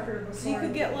dance marker before. So you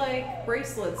could get like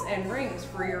bracelets and rings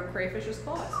for your crayfish's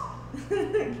claws.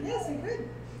 Yes, you could.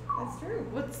 That's true.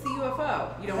 What's the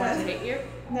UFO? You don't want it to hit you?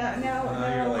 Now.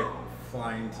 Now you're like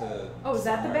flying to. Oh, is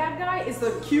that the bad guy? Is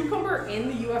the cucumber in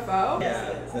the UFO? Yes, Yeah,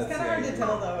 it is. It's that's kind of the hard to idea.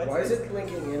 tell though. Why is it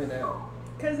blinking in and out?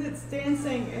 Because it's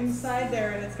dancing inside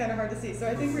there and it's kind of hard to see. So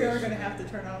I think we are going to have to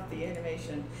turn off the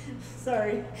animation.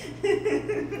 Sorry.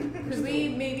 Could we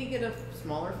maybe get a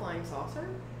smaller flying saucer?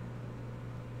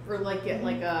 Or like get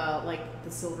like the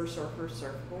Silver Surfer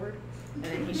surfboard, and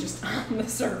then he's just on the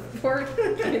surfboard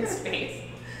in space.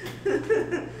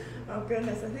 Oh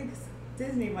goodness, I think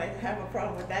Disney might have a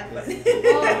problem with that, but Well,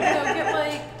 no, get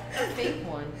like a fake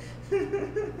one.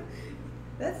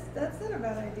 that's not a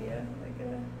bad idea. Like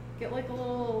Get like a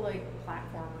little like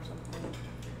platform or something.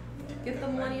 Get the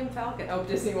Millennium Falcon. Oh,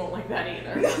 Disney won't like that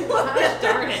either. Gosh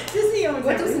darn it. Disney owns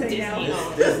What does everything Disney now.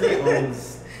 own? Disney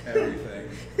owns everything.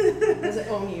 Does it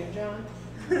own you, John?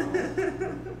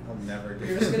 I'll never do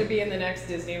You're just gonna be in the next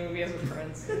Disney movie as a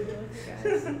prince. You'll be like,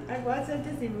 guys. I watched that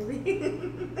Disney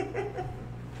movie.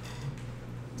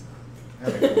 I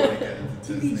think I want to get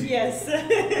into Disney. Yes.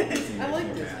 Disney I like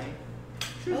makes me Disney. mad.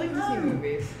 I like Disney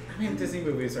movies. I mean, Disney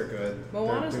movies are good.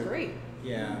 Moana's They're- great.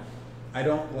 Yeah. I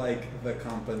don't like the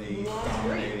company Moana's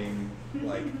dominating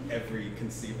like every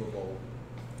conceivable.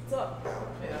 What's up?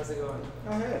 Hey, how's it going?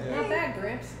 Oh, hey. Not bad,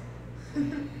 Gramps.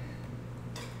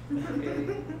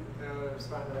 Okay. Now to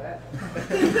respond to that.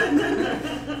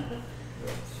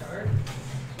 Shard?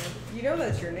 You know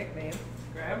that's your nickname.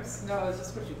 Grabs? No, it's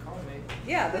just what you call me.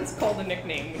 Yeah, that's called a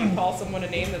nickname. When you call someone a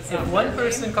name that's not If one their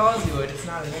person name. calls you it, it's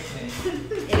not a nickname.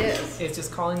 It is. It's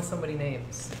just calling somebody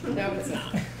names. No, it's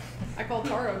not. I call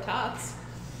Taro Tots.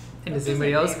 And That's does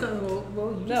anybody his else nickname. go,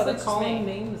 well, you No, just that's like just calling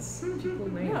me. names, people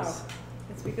names. No,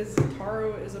 it's because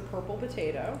taro is a purple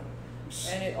potato,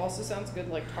 and it also sounds good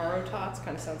like taro tots.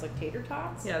 Kind of sounds like tater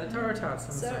tots. Yeah, the Taro Tots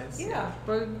sounds So, nice. yeah.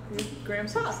 But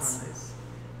Grams Tots. sounds nice.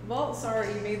 Well, sorry,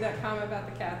 you made that comment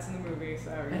about the cats in the movie.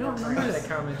 So I don't remember that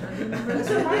comment. I don't remember This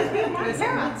that. reminds me of my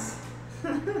cats.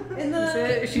 In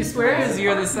the She swears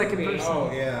you're the second movie. person.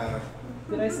 Oh yeah.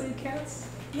 Did I say cats?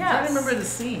 Yes. I don't remember the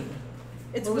scene.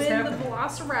 It's What was when happening? the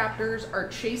velociraptors are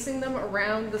chasing them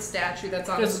around the statue that's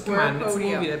on the Just come square on, it's a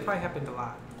podium. movie that probably happened a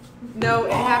lot. No,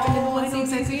 it happened in the I know Lindsay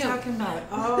exactly what Museum. you're talking about.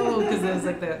 Oh, because there's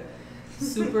like that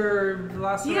super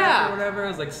velociraptor Yeah. or whatever. It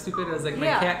was like stupid. It was like my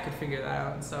Yeah. cat could figure that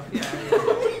out and stuff. Yeah,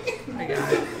 I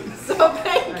got it. So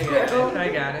thank I you. got it. I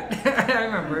got it. I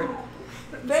remember it.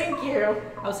 Thank you.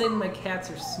 I was saying my cats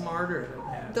are smarter than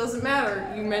that. Doesn't matter.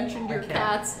 You mentioned your My cat.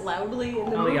 cats loudly in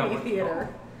the Only got movie one. theater.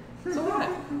 So what?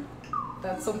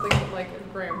 That's something that, like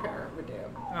a grandparent would do.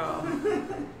 Oh.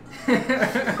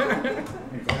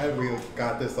 I'm glad we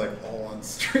got this like all on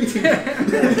stream.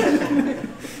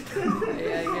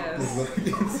 Yeah, I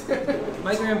guess.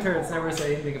 My grandparents never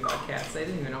said anything about cats. They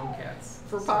didn't even own cats.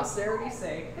 For posterity's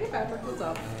sake. Hey Patrick, what's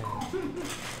up?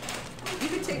 You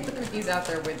can take the cookies out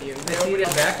there with you. I see Nobody the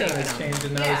else is background taking is them.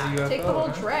 changing now Yeah, as a UFO. take the whole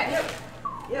huh? tray.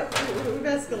 Yep, we've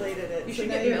escalated it. You so should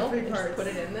now get you have milk 3 and parts. just put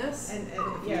it in this. And for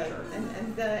the yeah, future.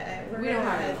 and we're We gonna don't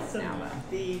have add milk some. now,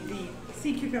 though. The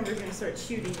sea cucumber's gonna start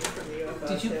shooting you from the UFO.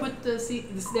 Did you too. put the sea?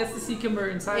 That's the sea cucumber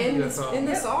inside in the the, UFO. in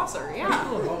the saucer, yeah.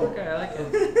 Oh, okay, I like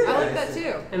it. I like that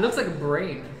too. It looks like a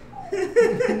brain.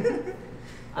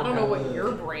 I don't know what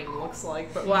your brain looks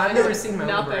like, but Well, I've mine never looks seen my own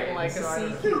nothing brain, like so I a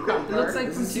sea don't- cucumber. It looks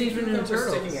like from Teenage Mutant Ninja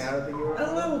Turtles. sticking out of the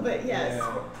UFO? A little bit, yes.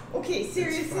 Yeah. Okay,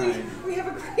 seriously, fine. we have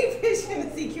a crayfish and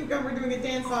a sea cucumber doing a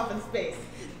dance off in space.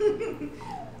 We don't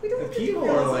The have to do people are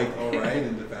girls. like alright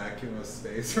in the vacuum of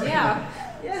space right Yeah.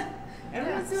 Yeah, Yeah.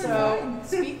 everyone's doing So, fine.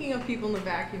 speaking of people in the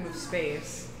vacuum of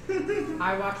space,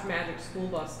 I watched Magic School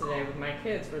Bus today with my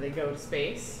kids where they go to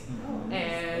space. Oh,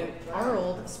 And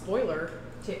Arnold, spoiler,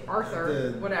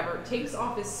 Arthur, The- whatever, takes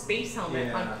off his space helmet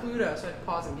Yeah. on Pluto. So I had to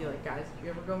pause and be like, guys, if you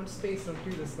ever go into space, don't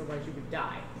do this, otherwise you would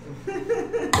die.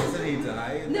 Doesn't he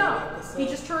die in No, that episode? he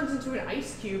just turns into an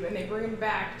ice cube and they bring him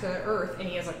back to Earth and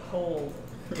he has a cold.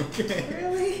 Okay.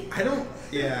 Really? I don't.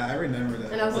 Yeah, I remember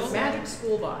that. And I was like, episode. Magic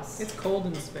School Bus. It's cold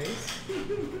in space.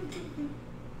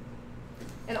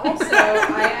 And also,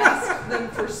 I asked them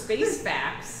for space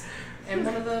facts, and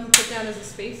one of them put down as a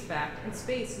space fact, in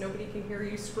space, nobody can hear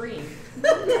you scream.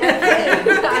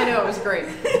 I know, it was great.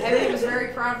 And then he was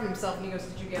very proud of himself, and he goes,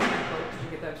 did you get that book? Did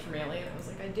you get that from Alien? I was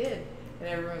like, I did. And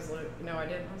everyone was like, no, I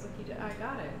didn't. I was like, you did? I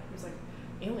got it. He was like,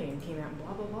 Alien came out,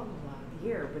 blah, blah, blah, blah, blah. The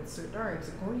year with starring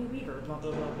Sigourney Weaver, blah,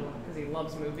 blah, blah, blah. Because he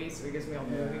loves movies, so he gives me all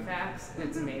the Yeah. movie facts, and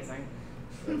it's amazing.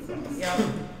 That's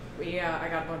awesome. Yeah, I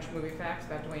got a bunch of movie facts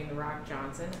about Dwayne The Rock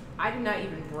Johnson. I did not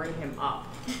even bring him up,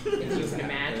 if you can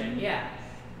imagine. Yeah.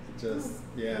 Just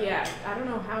yeah. Yeah, I don't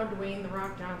know how Dwayne The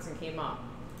Rock Johnson came up,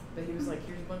 but he was like,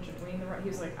 here's a bunch of Dwayne The Rock. He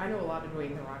was like, I know a lot of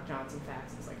Dwayne The Rock Johnson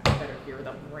facts. He's like, I better hear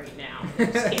them right now. He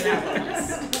just came out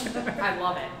with this. I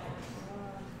love it.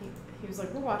 He was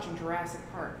like, we're watching Jurassic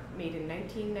Park, made in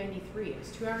 1993.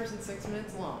 It's 2 hours and 6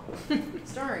 minutes long,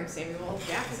 starring Samuel L.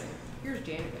 Jackson. Here's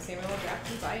Samuel L.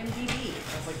 Jackson's IMDb.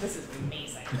 I was like, this is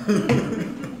amazing.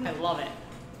 I love it.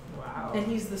 Wow. And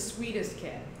he's the sweetest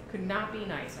kid. Could not be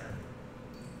nicer.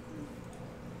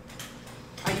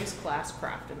 I use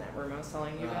Classcraft in that room. I was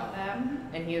telling you about that.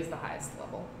 And he is the highest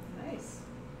level. Nice.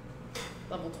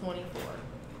 Level 24.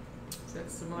 Is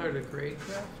that similar to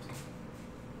Gravecraft?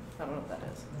 I don't know what that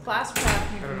is.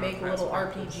 Classcraft, you I don't can know make a what little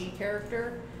Classcraft RPG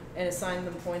character and assign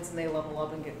them points, and they level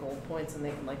up and get gold points, and they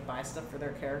can like buy stuff for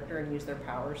their character and use their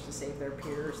powers to save their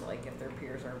peers, like if their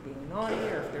peers are being naughty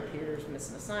or if their peers miss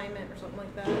an assignment or something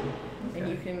like that. And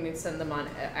you can send them on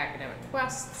academic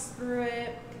quests through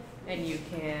it, and you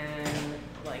can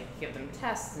like give them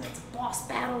tests, and it's a boss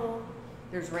battle.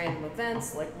 There's random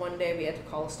events, like one day we had to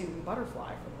call a student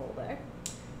butterfly for the whole day.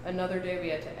 Another day we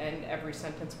had to end every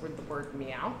sentence with the word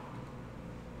meow.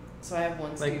 So I have one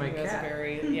Like student my who has a cat.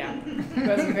 very who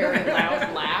has a very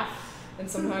loud laugh, and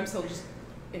sometimes he'll just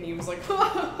he was like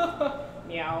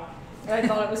meow, and I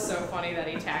thought it was so funny that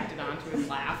he tacked it onto his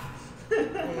laugh.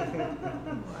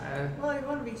 Well, you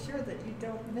want to be sure that you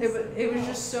don't miss it. It was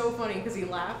just so funny because he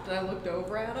laughed and I looked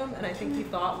over at him and I think he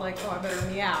thought like, oh, I better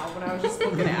meow when I was just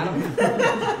looking at him.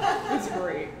 It was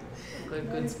great. They're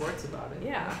good sports about it.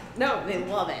 Yeah. No, they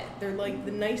love it. They're like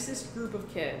the nicest group of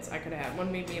kids I could have had.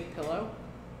 One made me a pillow.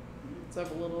 So I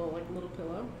have a little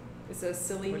pillow. It says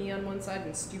silly me on one side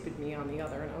and stupid me on the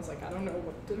other. And I was like, I don't know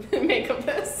what to make of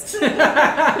this.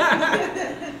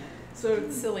 So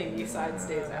the silly me side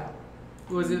stays out.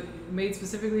 Was it made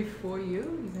specifically for you?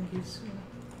 You think he's...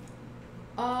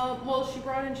 Well, she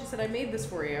brought in, she said, I made this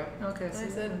for you. Okay. And I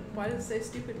said, why does it say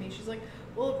stupid me? She's like,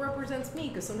 well, it represents me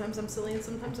because sometimes I'm silly and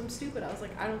sometimes I'm stupid. I was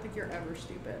like, I don't think you're ever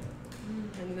stupid.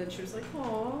 And then she was like,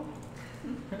 aw.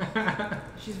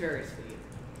 She's very sweet.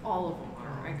 All of them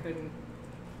are. I couldn't.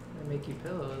 They make you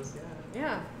pillows, yeah.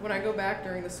 Yeah. When I go back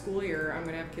during the school year, I'm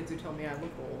going to have kids who tell me I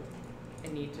look old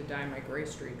and need to dye my gray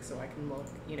streak so I can look,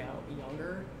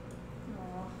 younger.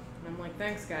 Aw. And I'm like,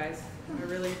 thanks, guys. I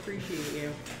really appreciate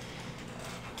you.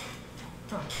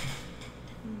 Huh.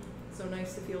 So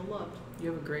nice to feel loved.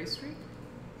 You have a gray streak?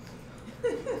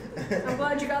 I'm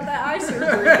glad you got that eye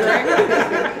surgery, Greg.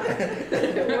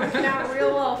 It worked out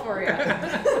real well for you.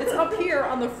 It's up here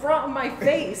on the front of my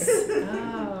face.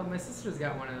 Oh, my sister's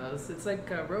got one of those. It's like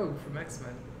Rogue from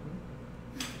X-Men.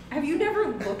 Have you never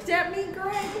looked at me,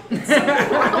 Greg? It's so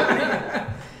funny.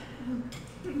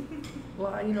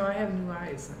 Well, I have new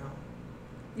eyes now.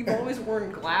 You've always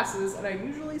worn glasses, and I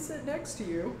usually sit next to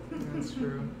you. That's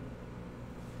true.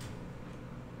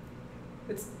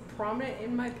 It's prominent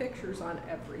in my pictures on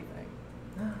everything.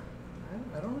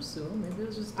 I don't assume. Maybe it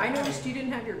was just. I noticed you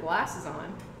didn't have your glasses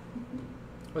on.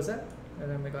 What's that? I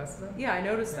didn't have my glasses on? Yeah, I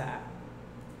noticed Yeah. that.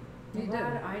 You I'm did.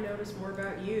 glad I noticed more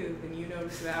about you than you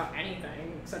noticed about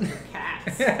anything except your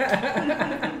cats.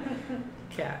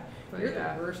 Cat. But You're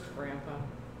yeah. the worst, Grandpa.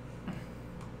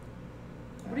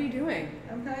 What are you doing?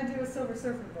 I'm trying to do a silver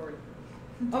surfer board.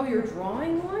 Oh, you're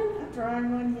drawing one? I'm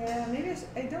drawing one, yeah. Maybe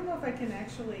I don't know if I can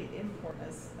actually import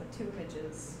as 2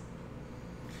 images.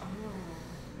 Oh.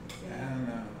 I don't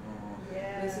know.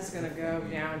 Yeah. This is gonna go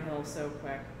downhill so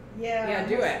quick. Yeah. Yeah,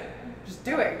 do it. Just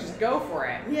do it. Just go for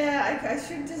it. Yeah, I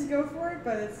should just go for it,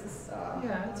 but it's just.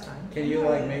 Yeah, it's fine. Can you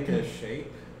like make it a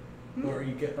shape? Or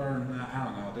you get, or no, I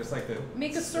don't know. There's like the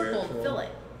Make a square circle, tool. fill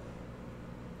it.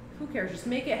 Who cares? Just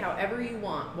make it however you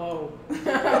want. Whoa.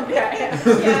 Okay.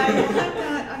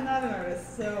 Yeah, I'm not an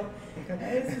artist, so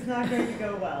this is not going to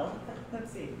go well.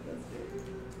 Let's see. Let's do.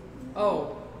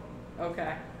 Oh.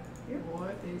 Okay.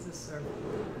 What is a circle?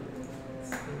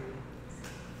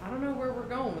 I don't know where we're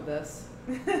going with this.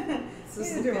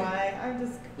 Neither do I. I'm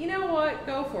just. You know what?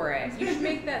 Go for it. You should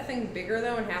make that thing bigger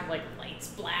though and have like lights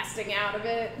blasting out of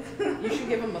it. You should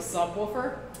give him a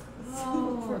subwoofer.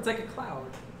 Oh, it's like a cloud.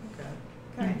 Okay.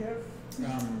 Kind of.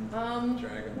 Dragon.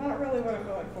 Not really what I'm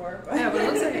going for, but. Yeah, but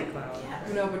it looks like a cloud.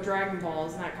 No, but Dragon Ball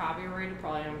isn't that copyrighted?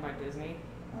 Probably owned by Disney.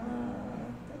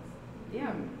 That's,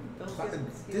 Yeah. those Cla-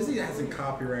 kids Disney steal hasn't it.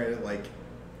 copyrighted like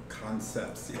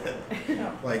concepts yet.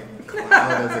 no. Like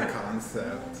cloud as a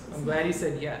concept. I'm glad you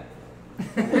said yet.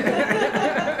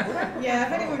 Yeah,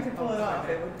 if anyone could pull it off,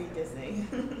 it would be Disney.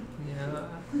 Yeah.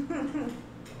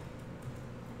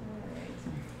 Alright.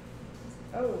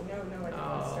 Oh, no, I didn't want to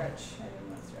Oh. stretch. I didn't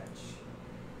want to stretch.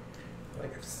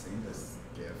 Like I've seen this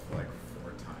GIF like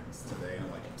 4 times today and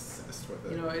I'm like obsessed with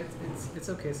it. You know, it's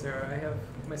okay, Sarah.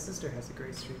 My sister has a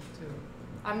gray streak too.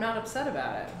 I'm not upset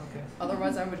about it. Okay.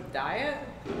 Otherwise, I would dye it.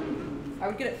 I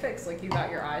would get it fixed, like you got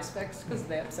your eyes fixed because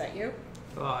they upset you.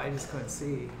 Well, I just couldn't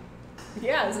see.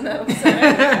 Yeah, isn't that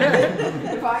upsetting?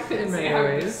 If I could In see, many I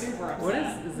would be ways. super upset. What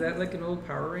is that like an old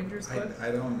Power Rangers clip?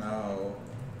 I don't know.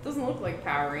 Doesn't look like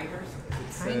Power Rangers. It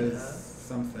Kinda. says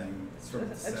something. It's from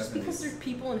the 70s. Just because there's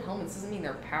people in helmets doesn't mean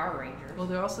they're Power Rangers. Well,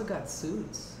 they also got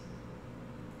suits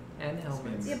and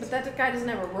helmets. Yeah, but that guy doesn't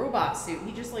have a robot suit.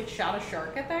 He just like shot a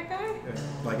shark at that guy.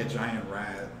 Like a giant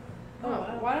rat. Oh,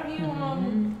 wow. why don't you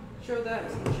Mhm. show that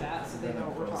in the chat so they Then know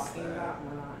what we're post talking that. about and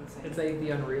we're not insane. It's like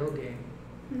the Unreal game.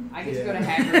 I get to Yeah. go to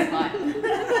Hagrid's hut.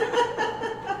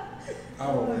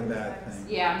 Oh, and that thing.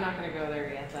 Yeah, I'm not gonna go there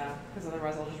yet though, because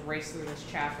otherwise I'll just race through this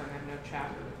chapter and have no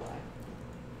chapter to play.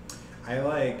 I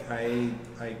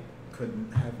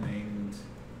couldn't have named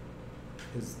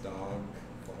his dog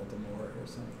Voldemort or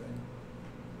something.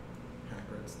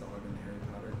 Hagrid's dog in Harry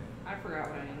Potter game. I forgot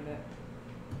what I named it.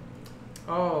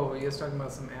 Oh, you guys talking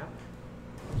about some app?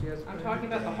 Did you guys I'm play? talking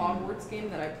about the Hogwarts game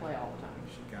that I play all the time.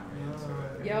 She got me into Oh,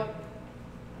 it. okay. Yep.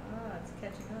 Ah, it's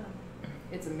catching on.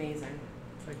 It's amazing.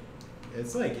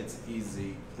 It's like it's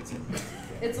easy. It's an easy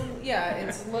game.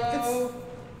 It's low.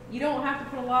 You don't have to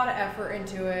put a lot of effort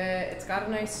into it. It's got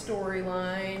a nice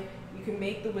storyline. You can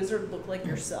make the wizard look like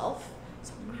yourself.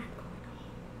 So I'm going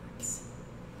to Hogwarts.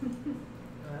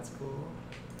 Oh, that's cool.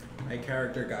 My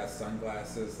character got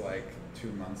sunglasses like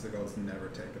 2 months ago. It's never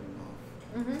taken them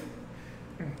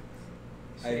off.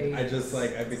 I just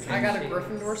like I became. I got a Shades.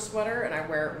 Gryffindor sweater and I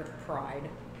wear it with pride.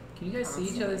 Can you guys see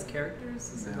each other's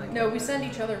characters? Is it like No, we send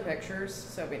each other pictures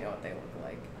so we know what they look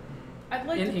like. I'd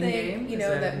like to think, in-game? you Is know,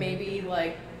 that that in- maybe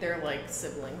like they're like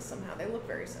siblings somehow. They look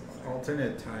very similar.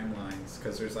 alternate timelines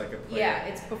because there's like a player. Yeah,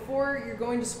 it's before you're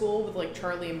going to school with like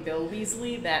Charlie and Bill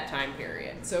Weasley, that time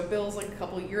period. So Bill's like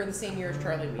you're in the same year as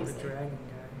Charlie the Weasley. dragon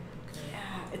guy. Okay.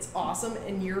 Yeah, it's awesome.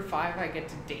 In year 5 I get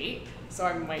to date, so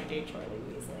I might date Charlie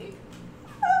Weasley.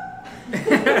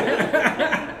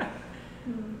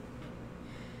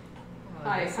 Oh,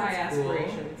 High that sounds cool.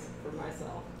 aspirations for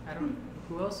myself. I don't.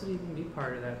 Who else would even be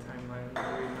part of that timeline?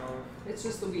 Do we know of? It's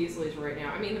just the Weasleys right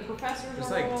now. I mean, the professors There's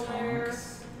are like all there.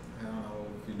 Tonks. I don't know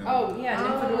if you know. Oh yeah, Oh,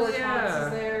 Nymphadora Tonks yeah.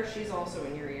 is there. She's also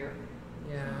in your year.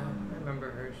 Yeah, I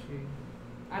remember her. She.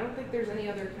 I don't think there's any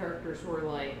other characters who are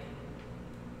like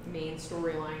main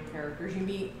storyline characters. You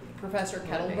meet Professor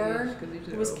Kettleburn,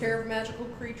 who was Care of Magical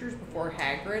Creatures before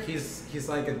Hagrid. He's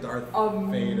like a Darth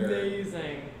Vader.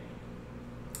 Amazing.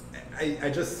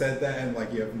 I just said that and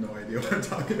like you have no idea what I'm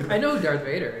talking about. I know who Darth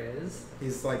Vader is.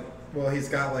 He's like, well, he's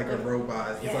got like a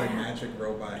robot. He's like Yeah. magic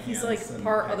robot. He's hands like and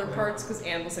other like- parts because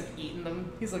animals have eaten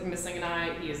them. He's like missing an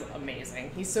eye. He is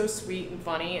amazing. He's so sweet and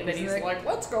funny, and then Isn't he's that- like,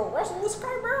 "Let's go wrestle this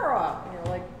chimera," and you're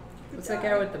like, What's that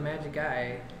guy with the magic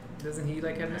eye? Doesn't he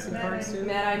like have missing parts too?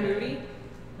 Mad Eye Moody.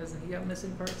 Doesn't he have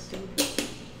missing parts too?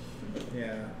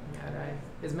 Yeah. Mad Eye.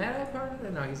 Is Mad Eye part of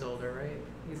it? No, he's older, right?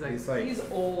 He's like, He's like He's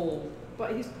old,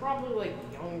 but he's probably like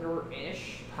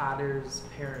younger-ish. Potter's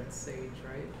parents' age,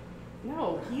 right?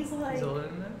 No, he's like He's older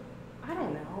than that? I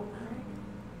don't know.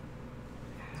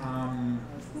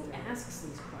 Who asks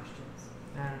these questions?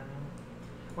 I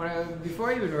don't know. Before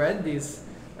I even read these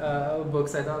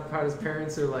books, I thought Potter's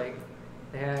parents are like,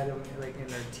 they had him like in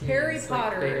their teens. Harry like,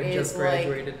 Potter they had is just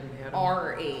graduated and had him.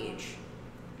 Our age,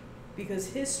 because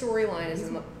his storyline is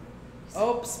in the.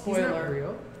 Oh, He's spoiler! not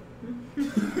real.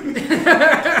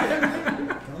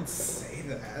 Don't say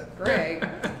that. Greg,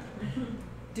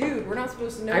 dude, we're not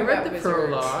supposed to know I read about the wizards.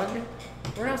 prologue.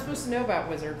 We're not supposed to know about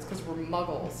wizards because we're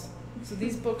muggles. So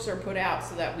these books are put out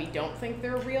so that we don't think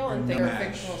they're real and think they're a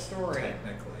fictional story.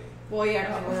 Technically. Well,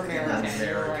 yeah, because we're American.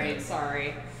 You're American. right. Sorry.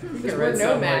 I Because read we're no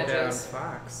something like that on matches.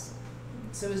 Fox.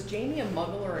 So is Jamie a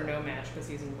muggle or a no match because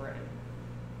he's in Britain?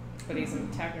 But he's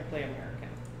technically American.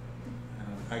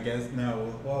 I guess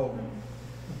no. Well,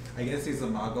 I guess he's a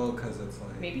muggle because it's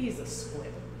like. Maybe he's a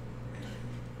squib.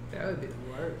 That would be the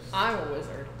worst. I'm a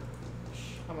wizard.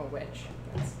 I'm a witch.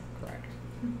 That's correct.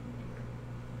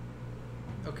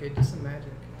 Okay, do some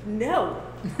magic. No.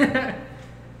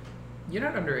 You're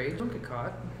not underage. Don't get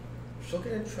caught. She'll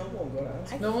get in trouble and go to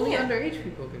hospital. No, only can't. underage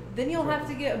people get. Then you'll have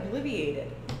to get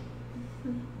obliviated.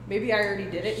 Maybe I already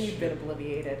did it and you've been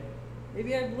obliviated.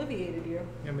 Maybe I obliviated you.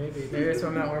 Yeah, maybe. Maybe that's why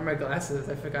I'm not wearing my glasses.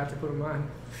 I forgot to put them on.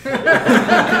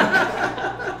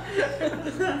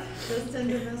 Does tend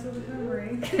to mess with the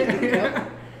memory.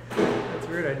 Yep. That's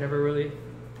weird.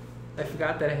 I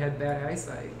forgot that I had bad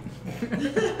eyesight.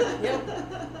 Yep.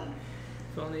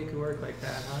 If only it could work like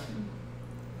that, huh?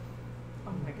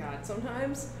 Oh my god,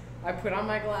 sometimes I put on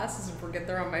my glasses and forget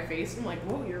they're on my face. I'm like,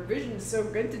 whoa, your vision is so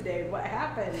good today. What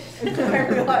happened? Until I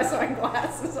realize my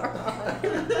glasses are on. So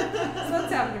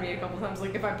that's happened to me a couple times.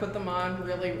 Like if I put them on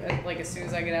really, like as soon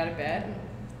as I get out of bed,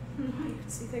 oh, you can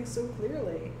see things so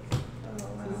clearly. Oh,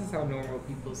 wow. This is how normal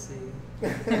people see.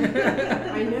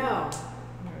 I know.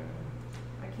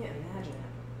 I can't imagine it.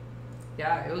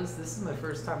 Yeah, this is my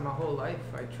first time my whole life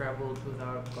I traveled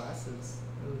without glasses.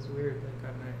 It was weird, like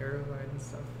on an airline and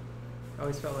stuff. I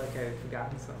always felt like I had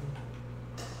forgotten something.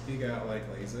 You got like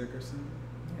LASIK or something?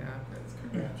 Yeah. That's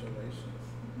congratulations.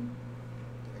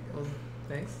 I Well, guess.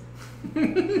 thanks. I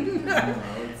don't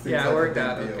know, it seems Yeah, like it a worked big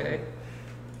out deal. okay.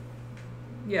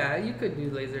 Yeah, you could do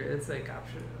laser. It's like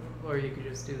optional, or you could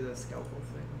just do the scalpel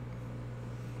thing.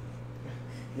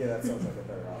 Yeah, that sounds like a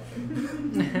better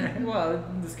option. Well,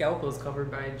 the scalpel is covered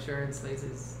by insurance. Lasers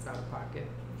it's out of pocket,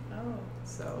 Oh.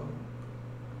 so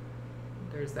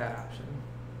there's that option.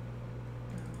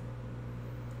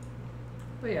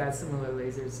 But yeah, it's similar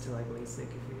lasers to like LASIK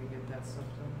if you can get that stuff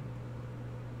done.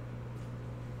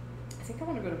 I think I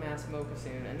want to go to Mass Mocha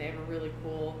soon, and they have a really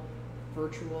cool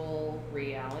virtual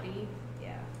reality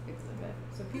exhibit.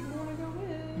 So people want to go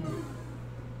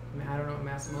with. I don't know what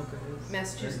Mass Mocha is.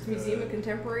 Massachusetts Very Museum good. of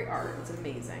Contemporary Art. It's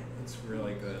amazing. It's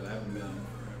really good. I haven't been in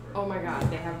forever. Oh my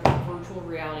god, they have a virtual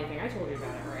reality thing. I told you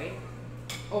about it, right?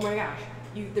 Oh my gosh.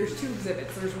 There's two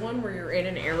exhibits. There's one where you're in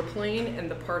an airplane and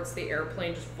the parts of the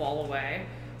airplane just fall away.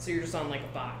 So you're just on like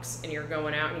a box and you're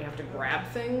going out and you have to grab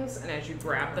things. And as you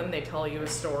grab them, they tell you a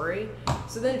story.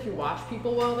 So then if you watch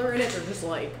people while they're in it, they're just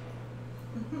like,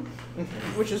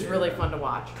 which is really fun to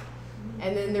watch.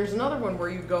 And then there's another one where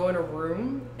you go in a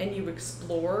room and you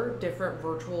explore different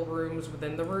virtual rooms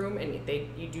within the room, and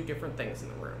you do different things in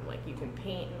the room. Like you can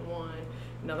paint in one.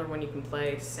 Another one you can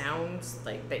play sounds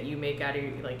like that you make out of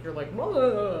like you're like,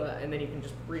 whoa, and then you can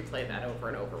just replay that over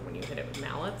and over when you hit it with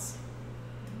mallets.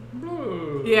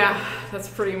 Yeah, that's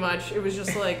pretty much. It was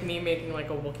just like me making like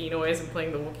a Wookiee noise and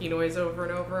playing the Wookiee noise over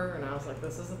and over, and I was like,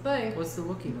 this is the thing. What's the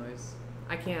Wookiee noise?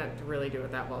 I can't really do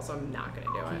it that well, so I'm not gonna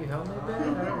do Can you it. help me a bit?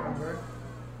 I don't remember.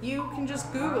 You can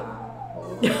just Google.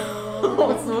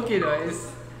 What's the Wookiee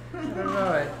noise? I don't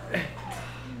know it.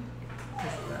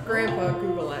 Grandpa,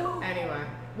 Google it. Anyway.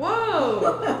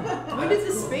 Whoa! When did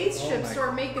the spaceship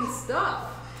start making stuff?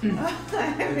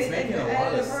 It's making a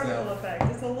lot of particle stuff. effect.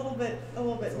 It's a little bit It's a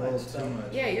little much. too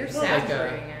much. Yeah, you're Like Like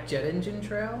saturating a it. jet engine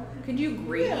trail? Could you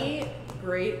gradient,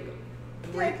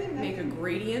 I can make a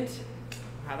gradient?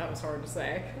 Wow, that was hard to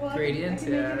say. Well, Gradient, I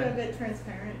can make yeah. it a bit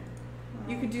transparent.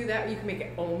 You could do that. You could make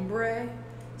it ombre,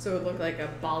 so it would look like a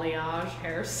balayage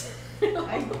hairstyle.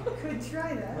 I could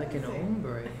try that. Like Let's an see.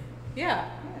 ombre. Yeah. Yeah,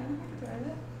 I can try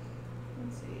that.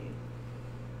 Let's see.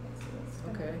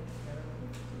 Let's Okay.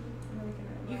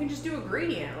 You can just do a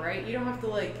gradient, right? You don't have to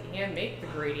like hand make the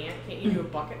gradient. Can't you do a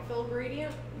bucket fill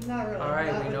gradient? Not really.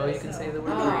 Alright, not we with know you this, can no. say the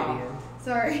word Oh. gradient.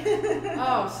 Sorry.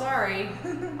 Oh, sorry.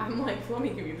 I'm like, let me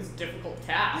give you this difficult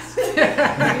task. And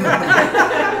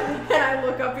I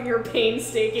look up and you're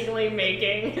painstakingly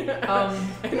making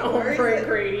an ombre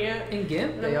gradient. In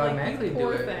GIMP, And they I'm like, automatically you do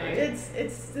poor it. thing. Right? This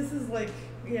is like,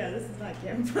 this is not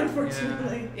GIMP,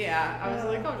 unfortunately. Yeah, I was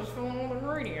like, oh, just fill in all the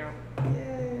gradient.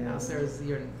 Yeah. Now, Sarah's,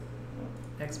 you're an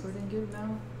expert in GIMP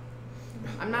now?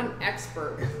 I'm not an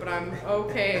expert, but I'm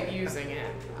okay at using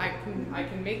it. I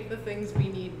can make the things we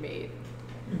need made.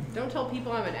 Don't tell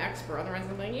people I'm an expert, otherwise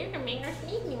I'm like, you can make a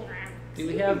sneaking wrap. Do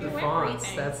we have the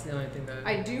fonts? That's the only thing that...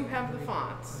 I do have the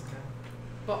fonts, Okay.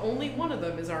 but only one of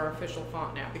them is our official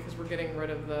font now because we're getting rid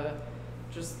of the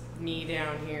just me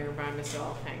down here by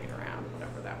myself hanging around,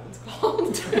 whatever that one's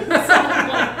called. Something like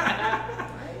that.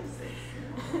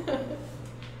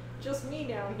 Just me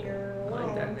down here I like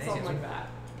alone, that name. something like that.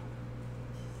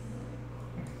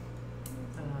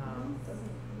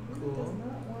 Cool. Does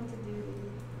not want to do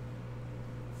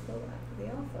the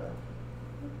alpha.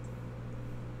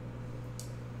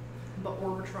 But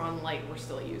Orbitron Lite we're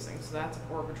still using, so that's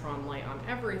Orbitron Lite on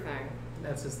everything.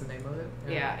 That's just the name of it?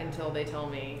 Yeah, until they tell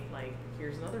me, like,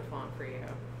 here's another font for you.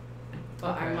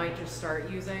 But I Okay. might just start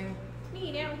using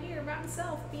me down here by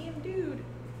myself being dude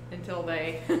until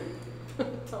they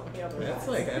tell me otherwise. That's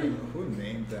like, I don't know who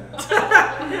named that.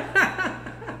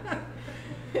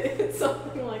 It's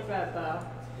something like that, though.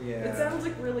 Yeah. It sounds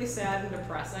like really sad and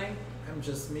depressing. I'm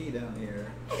just me down here.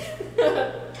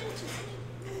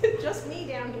 Just me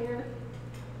down here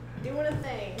doing a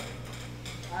thing.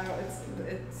 I don't.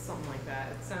 It's something like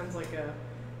that. It sounds like a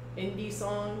indie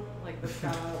song, like that's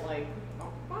got a like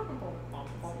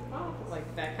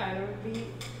that kind of beat,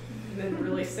 and then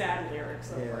really sad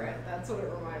lyrics over Yeah. it. That's what it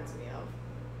reminds me of.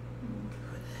 Who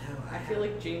the hell? I feel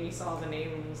like Jamie saw the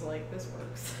name and was like, "This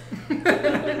works."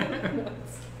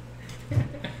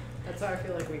 That's how I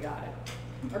feel like we got it.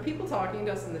 Are people talking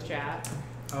to us in the chat?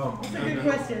 Oh, That's no, a good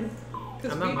no. question.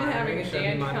 Because I'm we've not been having a monitoring. Should I be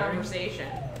dandy monitoring? conversation.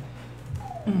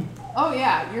 Oh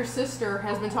yeah, your sister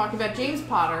has been talking about James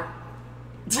Potter.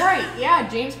 Right, yeah,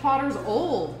 James Potter's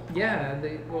old. Yeah,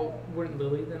 wouldn't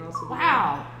Lily then also be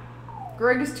Wow.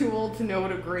 Greg is too old to know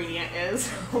what a gradient is.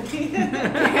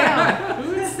 Damn. Who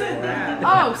would say that?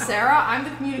 Oh, Sarah, I'm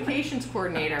the communications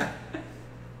coordinator.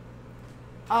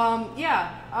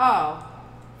 Yeah. Oh.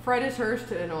 Fred is hers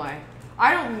to annoy.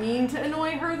 I don't mean to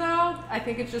annoy her though. I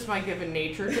think it's just my given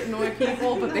nature to annoy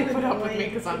people, but they put up with me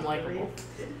because I'm likable.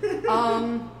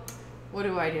 What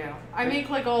do? I make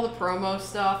like all the promo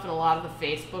stuff and a lot of the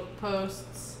Facebook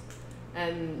posts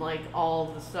and like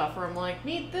all the stuff where I'm like,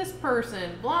 meet this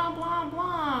person, blah blah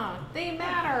blah. They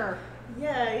matter.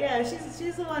 Yeah,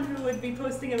 she's the one who would be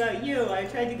posting about you. I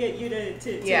tried to get you to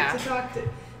talk to.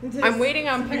 I'm waiting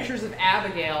on pictures of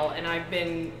Abigail, and I've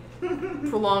been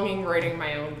prolonging writing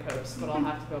my own posts, but I'll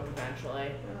have to go up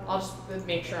eventually. I'll just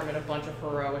make sure I'm in a bunch of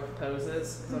heroic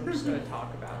poses, because I'm just going to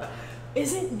talk about it.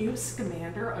 Isn't new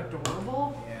Scamander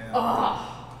adorable? Yeah.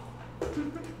 Oh.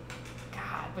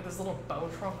 God. with his little bow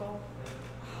trunkle.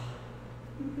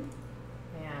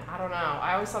 Man, I don't know.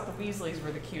 I always thought the Weasleys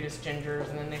were the cutest gingers,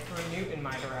 and then they threw Newt in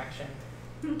my direction.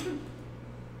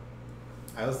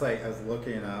 I was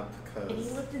looking up because. And he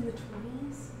lived in the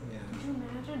 20s? Yeah. Could you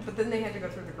imagine? But then they had to go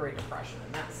through the Great Depression,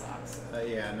 and that sucks.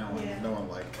 Yeah, no one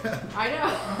liked that. I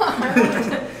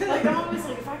know. Like, I'm always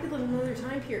like, if I could live in another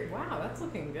time period, wow, that's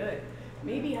looking good.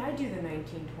 Maybe I do the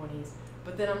 1920s.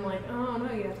 But then I'm like, oh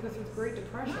no, you have to go through the Great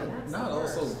Depression. That's Not the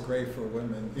worst. also great for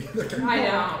women either. I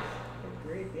know.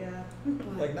 Great, yeah.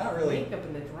 Like, not really. Makeup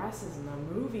and the dresses and the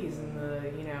movies and the,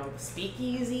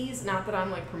 speakeasies. Not that I'm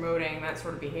like promoting that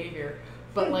sort of behavior,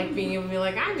 but like being able to be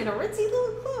like, I'm in a ritzy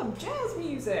little club, jazz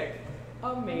music.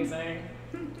 Amazing.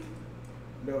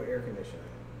 No air conditioning.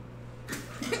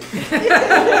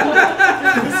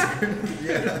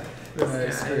 Yeah.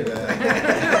 Screw that.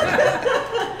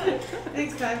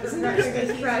 Thanks, Pat. Isn't You're there going to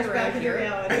speakeasy crash around back into here?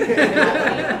 reality.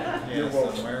 Yeah,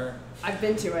 somewhere. I've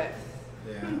been to it.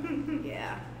 Yeah.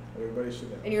 Yeah. Everybody should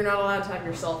know. And you're not allowed to have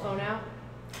your cell phone out.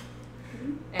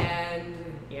 And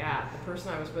yeah, the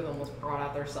person I was with almost brought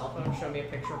out their cell phone and showed me a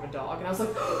picture of a dog, and I was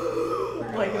like,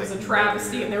 like it was a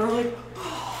travesty, and they were like,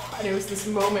 and it was this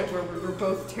moment where we were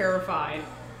both terrified.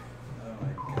 Oh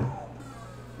my god.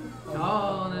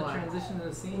 Oh, and the What? transition to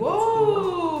the scene.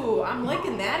 Whoa! I'm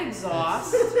liking that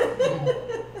exhaust.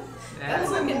 That's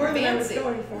That's looking more than I was fancy.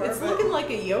 going for, It's but- looking like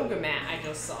a yoga mat I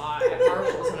just saw at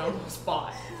Marshall's and almost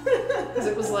bought. Because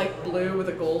it was like blue with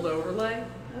a gold overlay.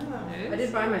 Oh. I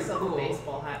did buy myself cool. a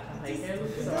baseball hat to hike in,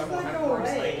 It so I does won't not have go horse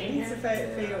away. It hiking needs to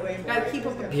here. fade away more. Gotta keep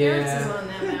up Yeah. appearances Yeah. on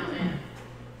that mountain.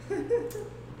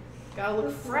 Gotta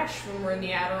look fresh when we're in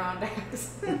the Adirondacks.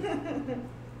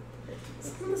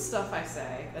 Some of the stuff I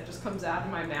say that just comes out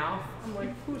of my mouth, I'm like,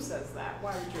 who says that?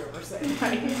 Why would you ever say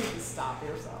that? You need to stop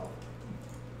yourself.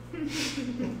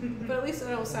 But at least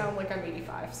I don't sound like I'm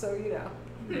 85, so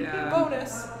Yeah.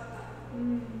 bonus.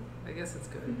 I guess it's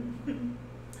good.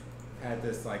 I had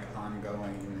this like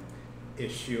ongoing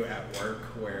issue at work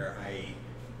where I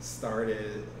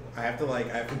have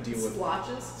to deal with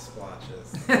Splotches.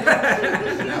 splotches.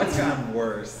 Now it's gotten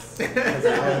worse. 'Cause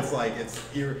now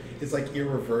it's like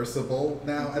irreversible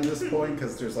now at this point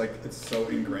because there's like it's so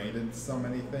ingrained in so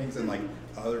many things, and like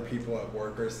other people at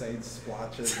work are saying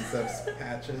splotches instead of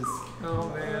patches. Oh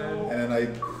man. And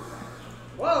then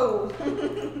Whoa!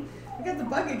 I got the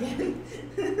bug again.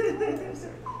 bring the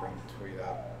tweet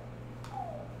up.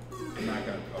 I'm not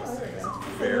gonna post it. It's It's a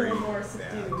very little more bad.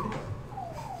 subdued.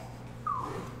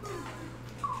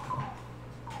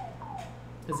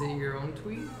 Is it your own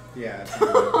tweet? Yeah, it's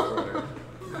on Twitter.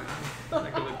 I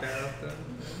can look that up then.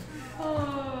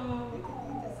 Oh. I think it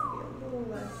needs to be a little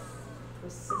less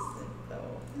persistent,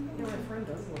 though. My friend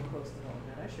does love posting on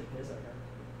that. I should visit her.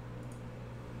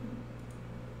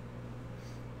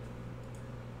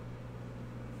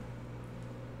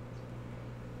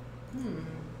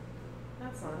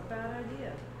 That's not a bad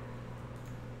idea.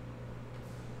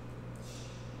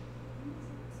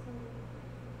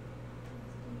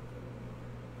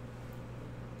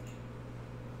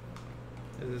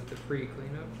 Is it the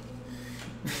pre-cleanup?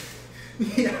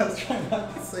 Yeah, I was trying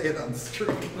not to say it on stream.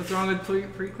 What's wrong with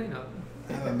pre-cleanup?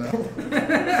 I don't know. I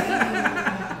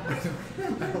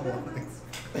don't want to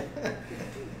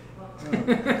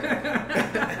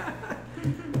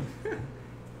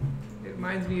It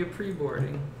reminds me of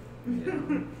pre-boarding.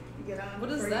 Yeah. Get on. What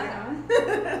is before you that?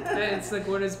 get on. It's like,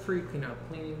 what is pre-cleanup?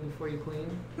 Cleaning before you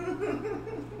clean?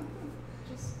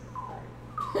 Just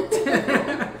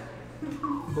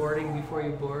Boarding before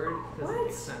you board? Doesn't What?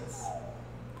 make sense.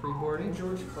 Pre-boarding?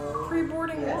 George Carlin.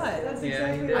 pre-boarding Yes, what? that's Yeah,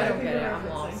 exactly he what did. I I don't think get it. you're I'm referencing.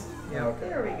 lost. Yeah. Okay.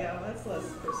 There we go. That's less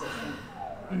persistent.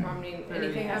 I mean, There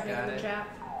anything you happening got in the it. chat?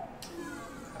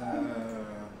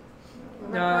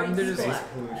 There's space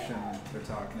just pollution they're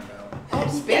talking about. Oh,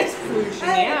 space pollution,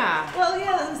 yeah. Well,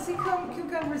 yeah, the sea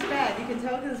cucumber's bad. You can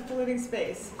tell because it's polluting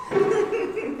space. I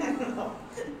don't know.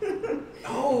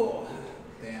 Oh,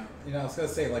 damn. You know, I was gonna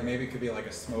say like maybe it could be like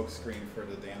a smoke screen for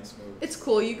the dance move. It's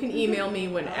cool. You can email me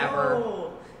whenever.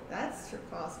 Oh, that's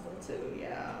possible too.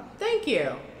 Yeah. Thank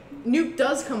you. Nuke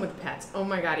does come with pets. Oh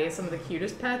my god, he has some of the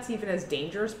cutest pets. He even has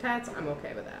dangerous pets. I'm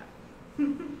okay with that.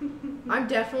 I'm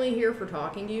definitely here for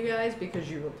talking to you guys because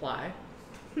you reply.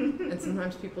 And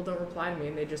sometimes people don't reply to me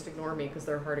and they just ignore me because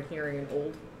they're hard of hearing and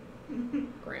old.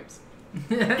 Gramps.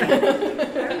 I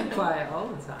reply all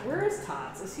the time. Where is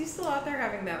Tots? Is he still out there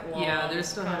having that long Yeah, they're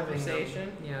still conversation?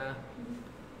 having yeah.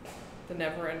 The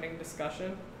never-ending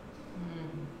discussion?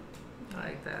 I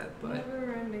like that, but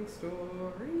Never-ending story.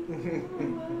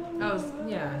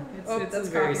 it's Oh, it's a that's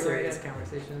very copyrighted. serious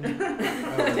conversation.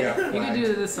 Oh, yeah, You can flagged.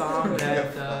 do the song Yeah,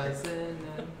 that flagged. doesn't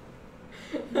end.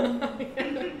 Because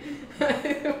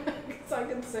I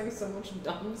can sing so much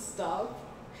dumb stuff.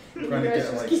 Trying You to guys get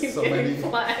just like keep so getting many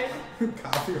flagged.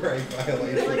 copyright Like,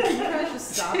 violations. can you guys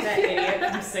just stop that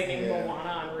idiot from singing Yeah. Moana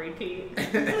on repeat?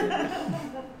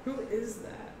 Who is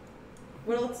that?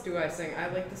 What else do I sing? I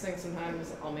like to sing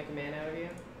sometimes, I'll make a man out of you.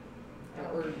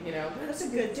 Or, you know, That's a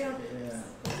good Yeah.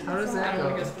 How does I that don't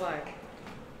want go? to get flagged.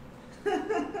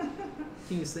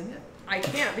 Can you sing it? I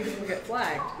can't because we'll get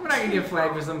flagged. We're not gonna get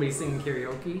flagged for somebody singing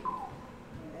karaoke.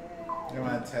 You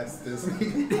want to test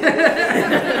Disney?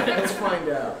 Let's find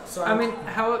out. So I mean,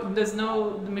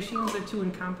 the machines are too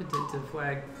incompetent to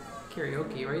flag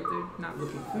karaoke, right? They're not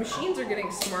looking for that. Machines are getting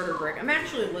smarter, Greg. I'm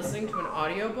actually listening to an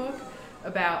audiobook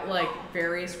about like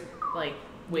various like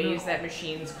ways that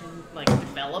machines can like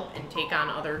develop and take on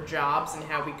other jobs and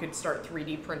how we could start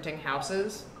 3D printing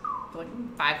houses for like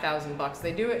 $5,000.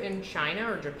 They do it in China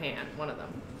or Japan, one of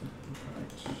them.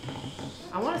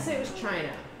 I want to say it was China.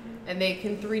 And they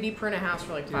can 3D print a house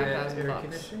for like Do they have $5,000. air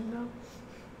conditioning though?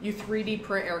 You 3D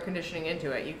print air conditioning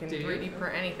into it. You can Do you? 3D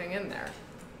print anything in there.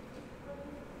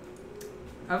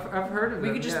 I've heard of We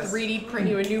them, could just yes. 3D print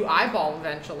you a new eyeball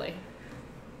eventually.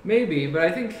 Maybe, but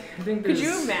I think Could there's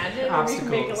you imagine if we obstacles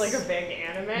could make it like a big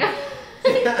anime?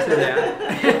 to that.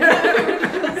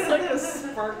 It's like a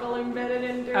sparkle embedded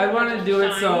into it. I want to that do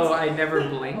it so shines. I never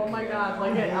blink. Oh my god,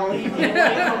 like an LED light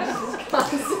that's just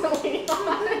constantly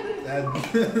on.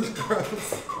 That's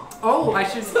gross. Oh, I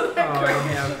should. So that I girl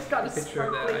have just got a a picture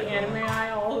of sparkly that. anime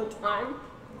eye all the time.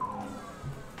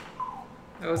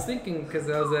 I was thinking because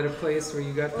I was at a place where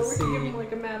you got to Or we could give see him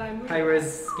like a mad eye movie.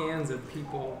 high-res scans of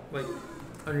people, like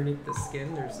underneath the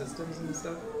skin, their systems and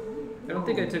stuff. I don't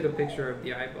think I took a picture of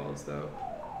the eyeballs though.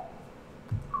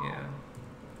 Yeah,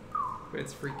 but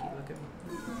it's freaky looking.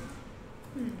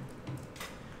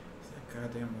 That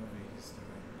goddamn movie he's doing.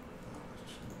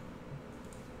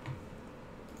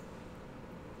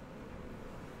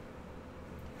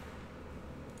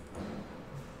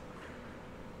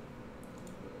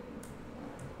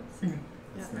 Yeah,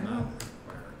 It's I not. know.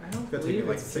 I don't It's gonna take believe you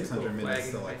like it's 600 people minutes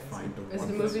to flagging like find the Is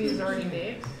one. the movie is already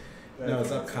made? No,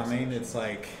 it's upcoming. It's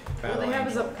like What Battle they have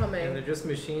is Angel. And they're upcoming. just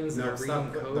machines No, that are it's reading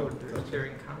not- no, code. no. They're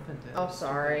incompetent. Oh,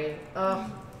 sorry.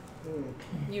 Ugh.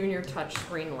 You and your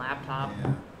touchscreen laptop.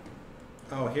 Yeah.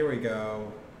 Oh, here we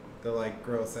go. The like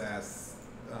gross ass.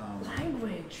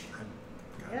 Language. God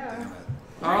Yeah. damn it.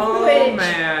 Oh Language.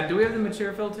 man, do we have the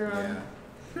mature filter on? Yeah.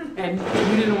 And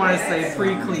we didn't want to say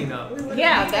free cleanup.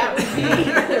 Yeah, that would be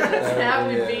that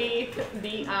would would be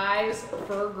be the eyes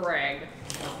for Greg.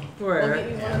 We'll Where?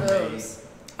 get you one of those.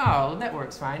 Oh, that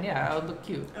works fine. Yeah, I'll look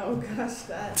cute. Oh gosh,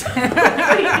 that.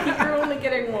 You're only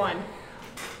getting one.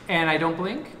 And I don't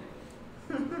blink?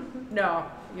 No,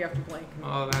 you have to blink.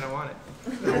 Oh, then I don't want it.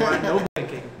 I want no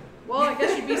blinking. Well, I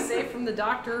guess you'd be safe from the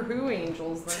Doctor Who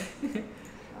angels then.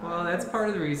 Well, that's part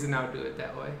of the reason I'll do it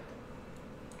that way.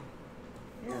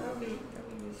 Yeah, that'd be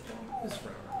useful. This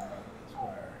forever. I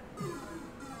swear.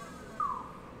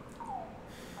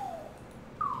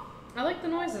 I like the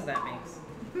noises that makes.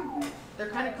 They're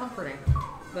kind of comforting.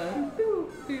 The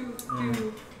doo doo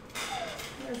doo.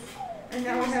 Yes. And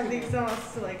now we have the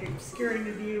exhaust like obscuring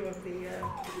the view of the.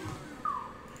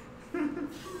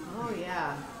 Oh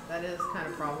yeah, that is kind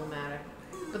of problematic.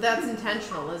 But that's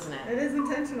intentional, isn't It it? is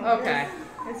intentional. Okay. Yes.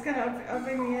 It's kind of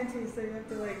upping the ante, so you have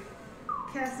to like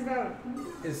cast about.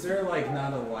 Is there like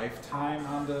not a lifetime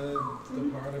on the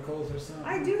particles or something?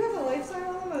 I do have a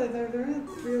lifestyle on them, but they're not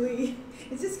really.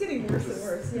 It's just getting worse and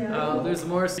worse. Yeah. There's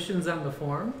more submissions on the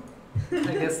forum.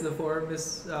 I guess the forum is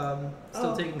still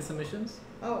Oh. taking submissions.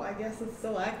 Oh, I guess it's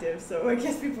still active, so I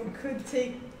guess people could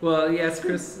take. Well, yes,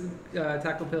 Chris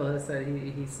Taco Pill has said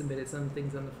he submitted some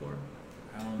things on the forum.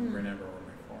 I don't remember where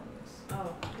my form is.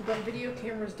 Oh. But video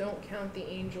cameras don't count the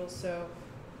angels, so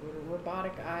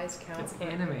robotic eyes count. It's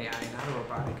anime eye, not a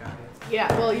robotic eye.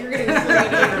 Yeah, well, you're getting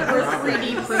 3D. We're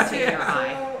 3D printing your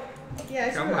eye. So, yeah, I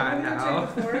should Come on now.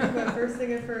 check the form, but first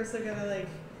thing at first, I gotta like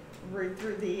read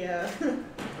through the.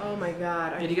 Oh my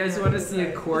god. Hey, do you guys want to see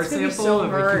a core It's gonna be sample so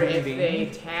of a hard human if being? they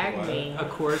tag What? me. A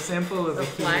core sample of Or a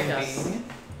flag human us. being.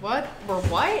 What? Or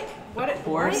what? What?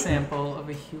 Core what? sample of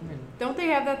a human. Don't they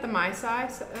have that at the My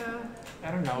Size?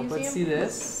 I don't know, but Museum? see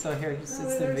this. So here, it's Oh,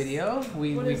 the there's- video.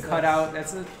 We what is cut this? out.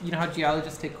 That's a, you know how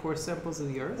geologists take core samples of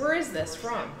the Earth. Where is this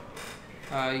from?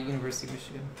 University of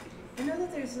Michigan. I know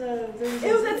that there's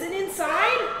Ew, that's an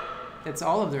inside? It's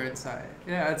all of their inside.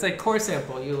 Yeah, it's like core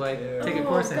sample. You like Yeah. take a Oh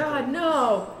core sample. god,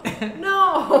 no.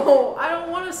 No! I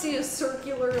don't want to see a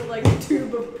circular, like,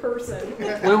 tube of person.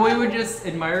 Well, we were just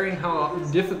admiring how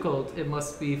difficult it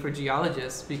must be for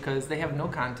geologists because they have no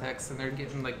context and they're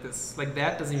getting like this. Like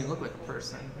that doesn't even look like a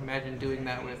person. Imagine doing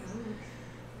that with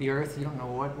the Earth. You don't know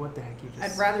what the heck you just.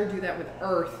 I'd rather do that with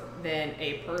Earth than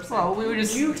a person. Well, we were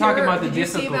just Did you talking about the did you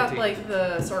difficulty. see about like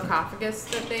the sarcophagus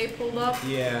that they pulled up?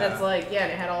 Yeah. That's like it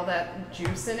had all that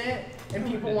juice in it, and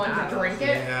people wanted to drink it.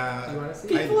 Yeah. Do you want to see?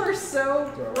 People are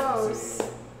so gross.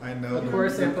 I know Of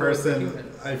course, the they're full of person.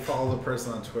 humans. I follow the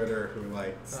person on Twitter who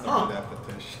like started that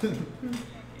petition.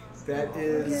 That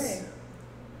is. Okay.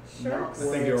 Sharks. I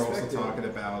think they were also talking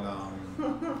about.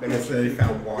 I guess they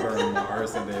found water on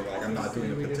Mars, and they're like, "I'm not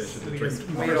doing a We petition just- to we drink just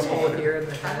made Mars a hole water." here in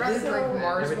the I'd head. rather drink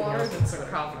Mars Everything water else than is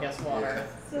sarcophagus water.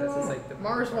 This is like the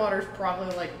Mars water's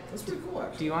probably like That's pretty cool, Do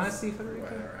actually. you want to see Federica?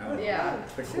 Whatever, I don't know. yeah.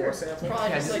 The Sure. core sample. Probably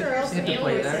Yeah, just just like hit the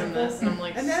play aliens there. in this, and I'm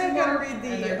like, And then I've gotta read the-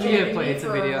 and they're You gotta taking play, me it's a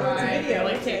for video. ride. It's a video, They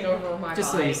like okay. take over my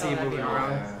Just so body. you see Oh, that'd be moving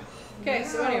awesome. around. Okay,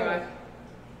 so Wow. anyway,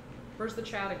 where's the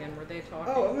chat again? Were they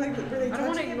talking? Oh, I'm like, were they I don't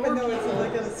wanna touching it? ignore But no, it's people.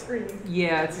 like on the screen.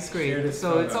 Yeah, it's a Share screen. this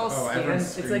So it's all photo. Oh, scanned.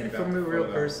 everyone's It's like screaming from a about the real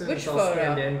photo. person. Which it's all photo?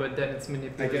 scanned in, but then it's I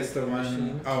manipulated. guess the by one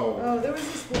machine. Oh, there was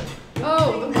this one.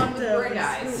 Oh, thing the one with that, gray was-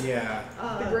 guys. Yeah.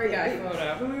 The gray guy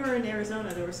photo. When we were in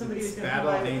Arizona, there was somebody who was going to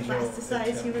Battle provide Angel.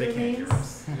 plasticized human they can't hear remains.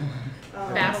 us.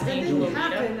 Battle that Angel didn't Alita.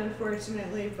 happen,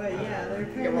 unfortunately, but yeah, they're Yeah, we're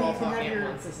apparently all you can talking have at your,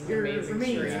 once. This is your amazing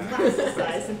remains stream.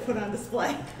 plasticized and put on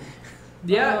display.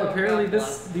 Yeah, Oh, apparently God this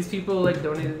bless. these people like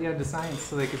donated to science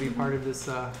so they could be part of this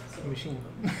machine.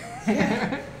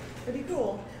 Yeah, pretty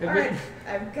cool. If All it- right,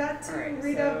 I've got to Alright,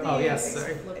 read so- out the, Oh, yes,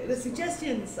 sorry. the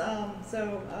suggestions.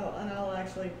 And I'll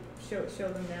actually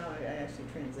show them now. I actually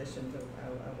transitioned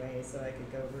away so I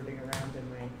could go rooting around in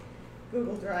my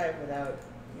Google Drive without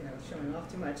showing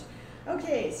off too much.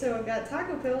 Okay, so I've got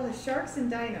Taco Pill has sharks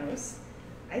and dinos.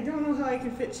 I don't know how I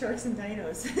can fit sharks and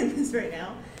dinos in this right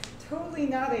now. Totally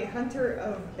not a hunter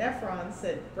of Nephron,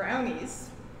 said brownies,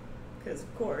 because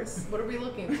of course. What are we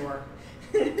looking for?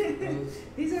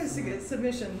 These are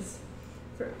submissions.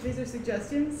 These are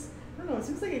suggestions. I don't know. It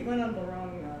seems like it went on the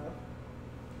wrong.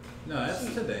 No, that's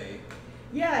today.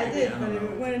 Yeah, it Maybe, did, I but don't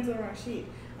it know. went into the wrong sheet.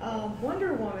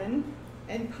 Wonder Woman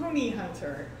and Pony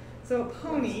Hunter. So a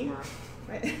pony.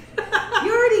 Right.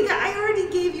 I already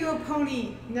gave you a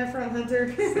pony, Nephron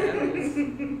Hunter.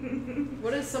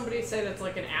 What does somebody say that's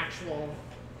like an actual?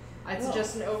 I'd Well-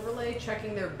 suggest an overlay,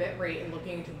 checking their bit rate and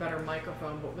looking into better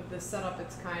microphone. But with this setup,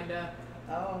 it's kind of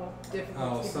Oh. difficult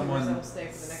Oh, to keep someone- themselves stay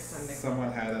for the next time they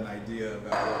Someone had an idea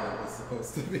about what it was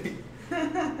supposed to be.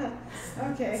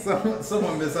 Okay.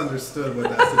 Someone misunderstood what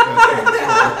that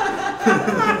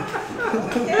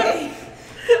suggestion Okay.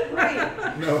 Right.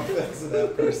 was for. No offense to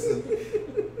that person.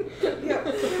 Yeah,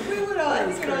 we would all, I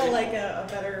think we'd all like a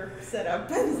better setup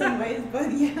in some ways,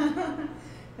 but yeah,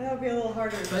 that would be a little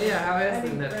harder. But yeah, how I has the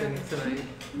think net been brownies- tonight?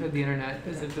 With the internet,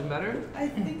 has it been better? I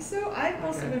think so. I've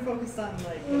also Okay. been focused on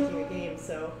like making a game,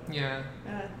 so Yeah.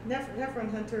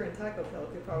 Nephron Hunter and Taco Pill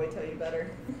could probably tell you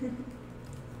better.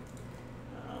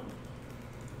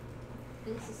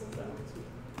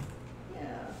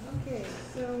 Yeah. Okay.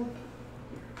 So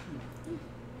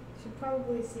should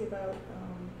probably see about.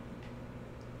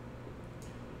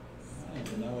 I don't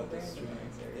even know what this stream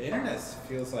is. The internet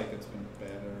feels like it's been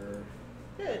better.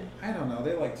 Good. I don't know.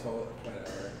 They like told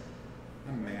whatever.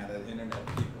 I'm mad at internet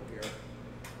people here.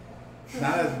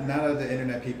 Not at the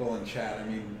internet people in chat. I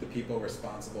mean the people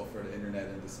responsible for the internet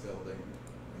in this building.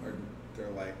 Or they're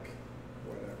like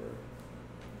whatever.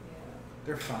 Yeah.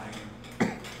 They're fine.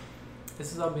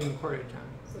 This is all being recorded, John.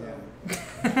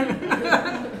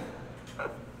 Yeah.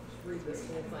 read this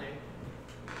whole thing.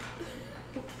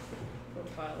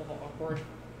 Profile of awkward.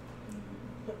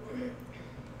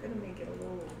 Gonna make it a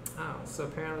little. Oh, so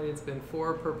apparently it's been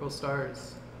 4 purple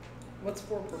stars. What's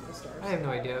 4 purple stars? I have no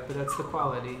idea, but that's the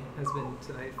quality has been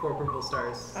tonight. 4 purple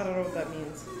stars. I don't know what that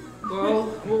means.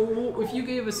 Well, if you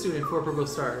gave a student 4 purple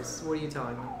stars, what are you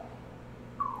telling them?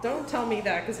 Don't tell me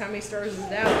that, because how many stars is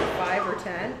that? 5 or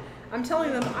 10? I'm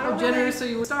telling them I How don't generous wanna,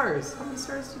 are you with stars? How many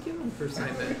stars do you give them per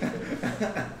assignment?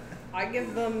 I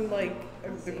give them like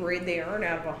the grade they earn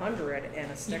out of 100 and a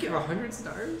You sticker. give 100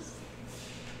 stars?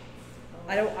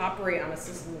 I don't operate on a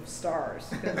system of stars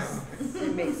because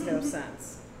it makes no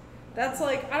sense. That's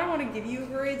like I don't want to give you a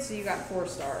grade, so you got 4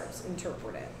 stars.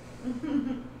 Interpret it,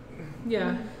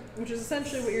 Yeah. which is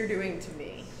essentially what you're doing to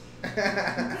me.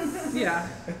 Yeah.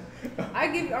 I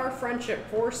give our friendship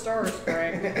 4 stars,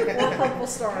 Greg. 4 purple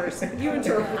stars. You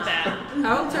interpret that.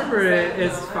 I'll interpret it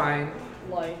as fine.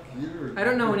 Like I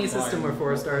don't know any system where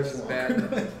 4 stars is bad.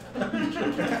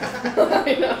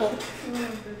 I know.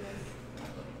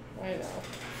 I know.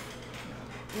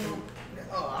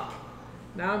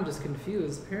 Now I'm just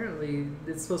confused. Apparently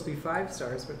it's supposed to be 5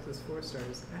 stars, but there's 4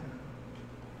 stars. I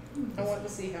don't know. I want to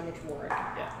see how much more I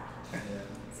can get. Yeah.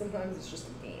 Sometimes it's just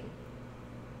a game.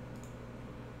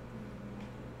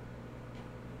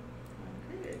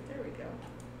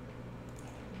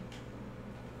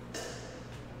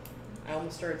 mom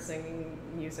started singing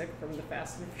music from the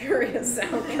Fast and Furious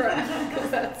soundtrack because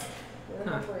that's where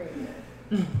my brain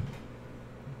went.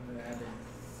 That is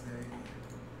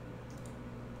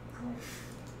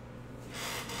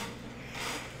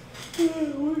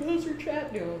How's your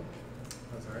chat doing?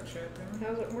 What's our chat doing?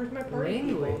 How's it? Where's my party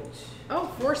Language. people? Oh,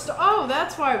 4 stars. Oh,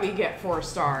 that's why we get 4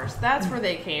 stars. That's where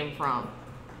they came from.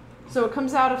 So it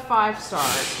comes out of 5 stars.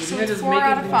 So We're it's just 4 making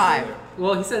out of things 5. up.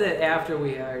 Well, he said it after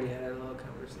we already had a little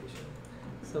conversation,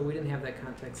 so we didn't have that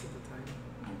context at the time.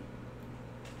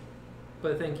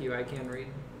 But thank you. I can read.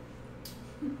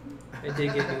 I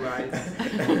did get new eyes.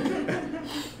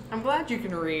 I'm glad you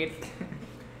can read.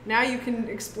 Now you can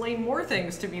explain more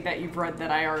things to me that you've read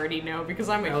that I already know because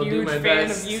I'm a I'll do huge my fan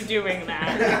best. of you doing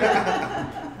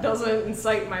that. Doesn't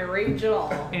incite my rage at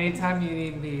all. Anytime you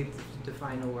need me to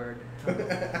define a word,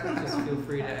 just feel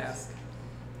free to ask.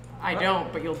 I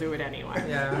don't, but you'll do it anyway.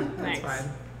 Yeah, that's Thanks.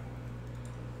 fine.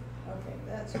 Okay,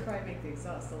 that should probably make the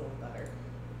exhaust a little better.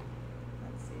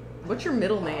 Let's see. What's your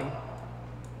middle name?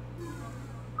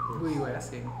 Who are you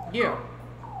asking? You.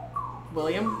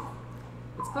 William?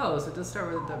 It's close. It does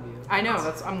start with a W. I know,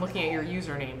 I'm looking at your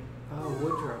username. Oh,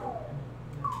 Woodrow.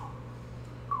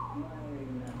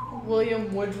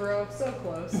 William Woodrow, so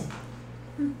close.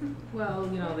 Well,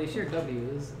 you know, they share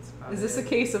W's. It's about Is this it. a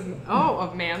case of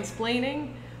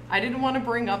mansplaining? I didn't want to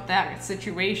bring up that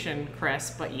situation,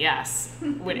 Chris, but yes.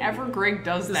 Whenever Greg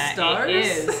does The that, stars? it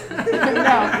is.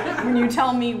 No, when you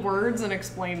tell me words and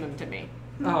explain them to me.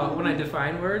 Oh, when I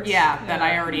define words? Yeah, that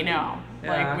I already know.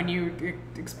 Yeah. Like when you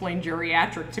explain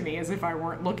geriatric to me as if I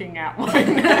weren't looking at one. Well,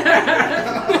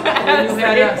 As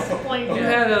they explained you it.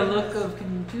 had a look of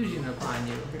confusion upon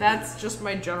you. That's just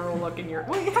my general look in your.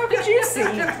 Wait, how could you see?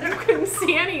 You couldn't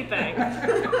see anything. You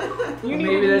Well, needed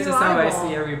maybe a that's new just how I eyeball.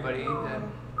 see everybody.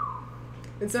 Then.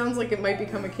 It sounds like it might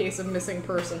become a case of missing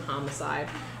person homicide.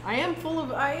 I am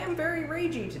very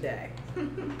ragey today.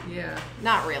 Yeah.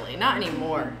 Not really, not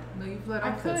anymore. No, you've let I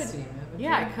off that could. steam, haven't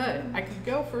Yeah, I you? could. I could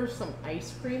go for some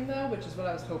ice cream though, which is what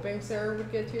I was hoping Sarah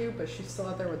would get to, but she's still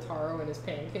out there with Taro and his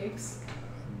pancakes.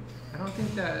 I don't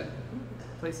think that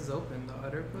place is open, the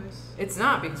other place. It's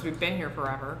not because we've been here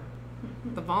forever.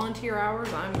 The volunteer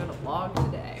hours I'm gonna log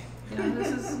today. Yeah,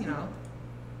 this is, you know.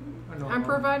 a normal I'm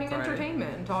providing Friday.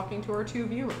 entertainment and talking to our 2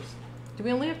 viewers. Do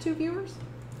we only have 2 viewers?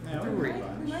 Yeah, We we might- have a We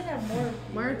bunch. might have more.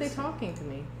 Why aren't they viewers. talking to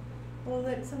me? Well,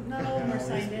 not all of them are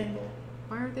signed in.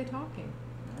 Why aren't they talking?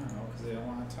 I don't know, because they don't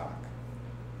want to talk.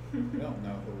 They don't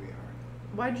know who we are.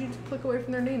 Why did you click away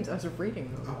from their names as of reading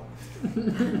them?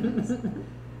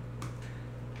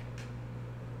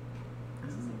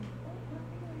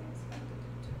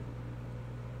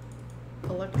 Oh.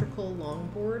 Electrical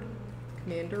longboard,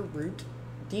 Commander Root,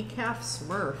 Decaf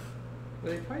Smurf.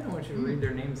 But they probably don't want you to read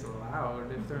their names aloud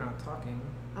if they're not talking.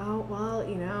 Oh, well,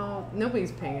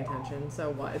 nobody's paying attention, so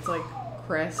what? It's like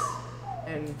Chris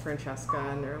and Francesca,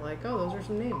 and they're like, oh, those are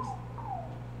some names.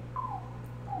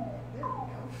 There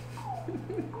we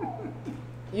go.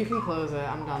 You can close it.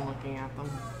 I'm done looking at them.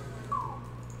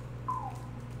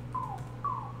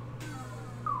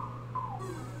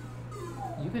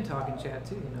 You can talk in chat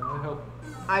too, you know. I hope.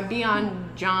 I'd be on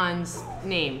John's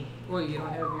name. Well, you don't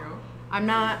have your own. I'm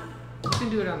not. You can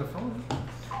do it on the phone.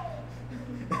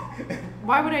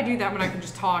 Why would I do that when I can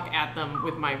just talk at them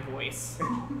with my voice?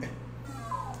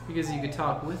 Because you could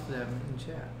talk with them in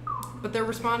chat. But they're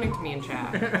responding to me in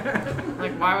chat.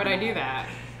 Like, why would I do that?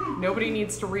 Nobody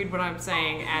needs to read what I'm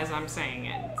saying as I'm saying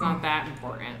it. It's not that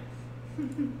important.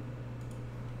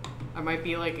 I might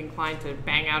be like inclined to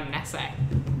bang out an essay.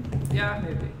 Yeah,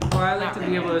 maybe. Or I like Not to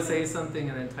really. be able to say something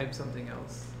and then type something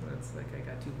else. That's like I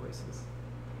got 2 voices.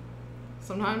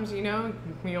 Sometimes, you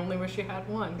only wish you had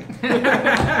one. It's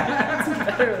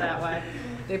better that way.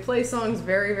 They play songs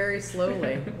very, very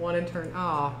slowly. One in turn.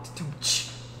 Oh.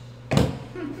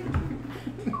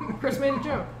 Chris made a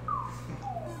joke.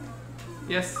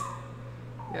 Yes.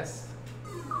 Yes.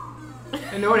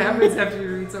 I know what happens after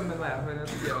you read something and laugh, and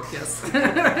that's a joke, yes.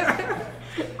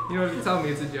 You don't have to tell me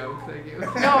it's a joke, thank you.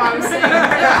 No, I was saying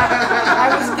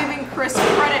I was giving Chris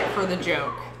credit for the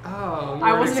joke. Oh, you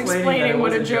I weren't wasn't that explaining it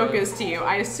what was a joke is to you.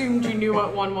 I assumed you knew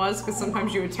what one was because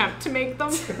sometimes you attempt to make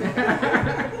them.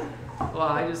 Well,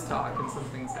 I just talk and some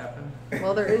things happen.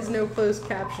 Well, there is no closed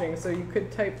captioning, so you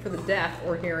could type for the deaf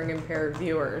or hearing impaired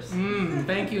viewers.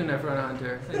 Thank you, Nephron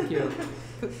Hunter. Thank you.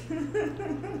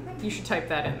 You should type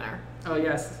that in there. Oh,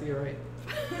 yes, you're right.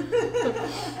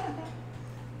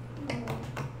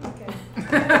 Okay.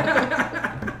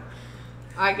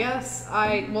 I guess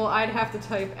I'd have to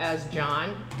type as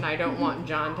John, and I don't want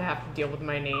John to have to deal with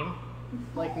my name.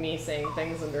 Like me saying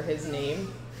things under his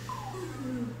name.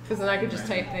 Because then I could just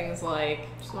type things like,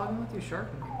 Just log in with your shark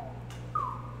name.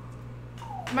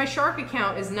 my shark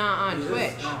account is not on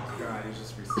Twitch. Oh god, you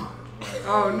just reset it.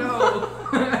 Oh no!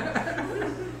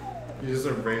 You just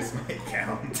erased my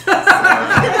account.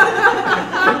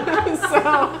 So,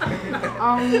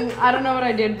 I don't know what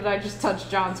I did, but I just touched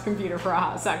John's computer for a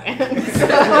hot second. So,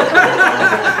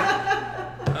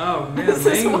 Oh man, this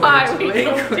is why we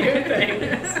don't do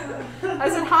language. things. I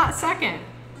said hot second.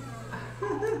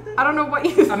 I don't know what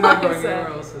you thought I'm not I going said.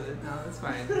 anywhere else with it. No, that's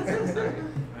fine. I'm sorry.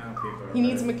 Now people are He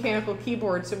needs a right. mechanical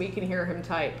keyboard so we can hear him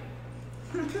type.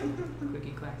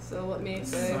 Quickie class. So let me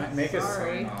say Make a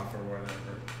sorry. sign off or whatever.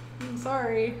 I'm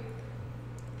sorry.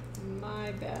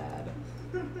 My bad.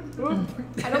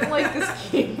 I don't like this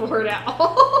keyboard at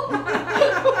all.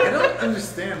 I don't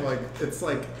understand. Like it's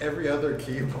like every other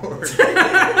keyboard.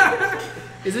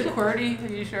 Is it QWERTY?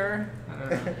 Are you sure? I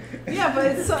don't know. Yeah, but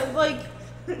it's like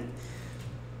She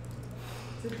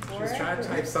was trying to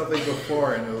type something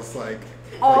before, and it was like.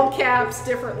 all caps,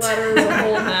 different letters, a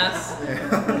whole mess.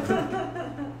 Yeah.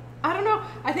 I don't know.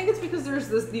 I think it's because there's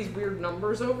these weird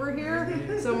numbers over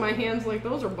here. So my hand's like,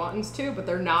 those are buttons too, but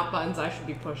they're not buttons I should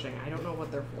be pushing. I don't know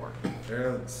what they're for.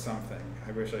 There's something.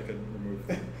 I wish I could remove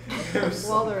them.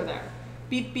 Well, they're there.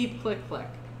 Beep, beep, click, click.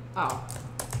 Oh.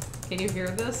 Can you hear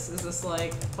this? Is this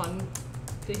like fun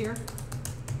to hear?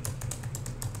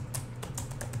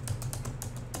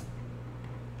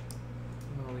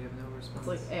 Oh, we have no response.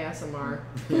 It's like ASMR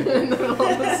in the middle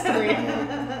of the screen.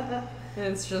 And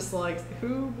it's just like,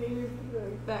 who gave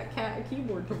that cat a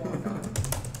keyboard to walk on?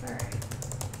 Alright.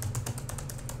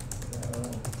 So,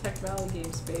 Tech Valley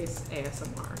Game Space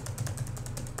ASMR.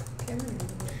 okay, I'm gonna do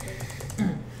this real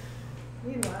quick.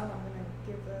 Meanwhile, I'm gonna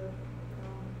give the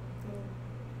little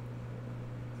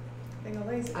thing a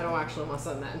laser. I don't actually want to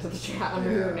send that into the chat under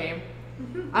your name.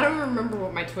 I don't remember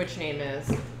what my Twitch name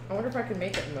is. I wonder if I can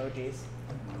make it emojis.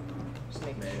 Just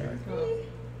making sure.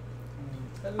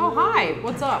 Oh, hi.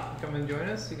 What's up? Come and join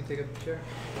us. You can take a picture.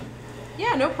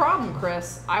 Yeah, no problem,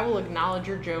 Chris. I will acknowledge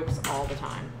your jokes all the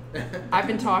time. I've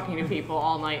been talking to people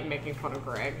all night and making fun of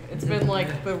Greg. It's been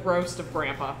like the roast of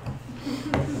Grandpa.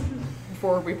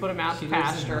 Before we put him out to She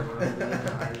lives in pasture.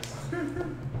 her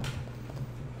world.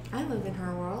 I live in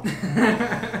her world.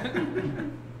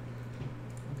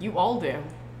 You all do.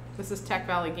 This is Tech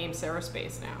Valley Game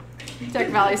Saraspace now. Tech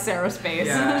Valley Saraspace.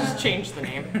 Yeah. Just change the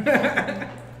name.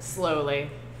 Slowly.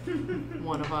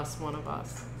 One of us, one of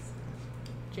us.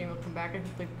 Jamie will come back and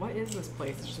he's like, what is this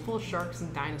place? It's just full of sharks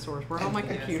and dinosaurs. Where all my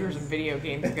computers and video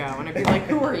games go? And I'd be like,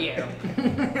 who are you?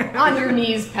 On your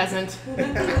knees, peasant.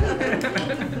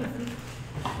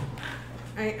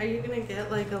 Are you gonna get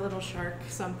like a little shark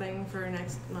something for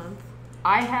next month?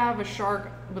 I have a shark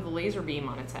with a laser beam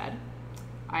on its head.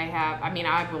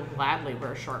 I will gladly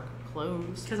wear shark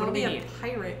clothes. Because What I'll do be we a need?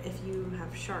 pirate if you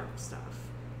have shark stuff.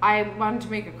 I wanted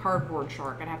to make a cardboard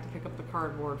shark. I'd have to pick up the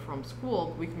cardboard from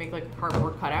school. We can make like a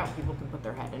cardboard cutout. People can put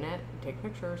their head in it and take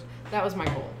pictures. That was my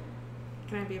goal.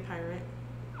 Can I be a pirate?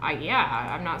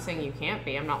 I'm not saying you can't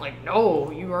be. I'm not like,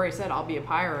 no, you already said I'll be a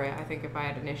pirate. I think if I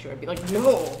had an issue, I'd be like,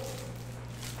 no.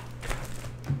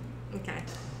 Okay.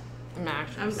 I'm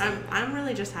actually I'm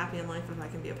really just happy in life if I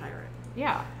can be a pirate.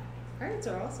 yeah. Pirates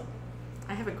are awesome.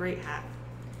 I have a great hat.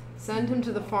 Send him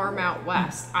to the farm out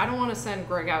west. I don't want to send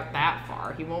Greg out that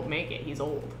far. He won't make it. He's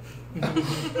old.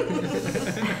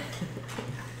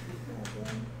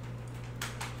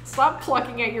 Stop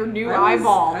plucking at your new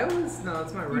eyeball. No,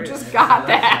 it's my right. You just eye. got So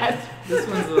that. This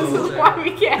one's a This little is why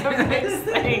we can't have nice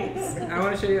things. I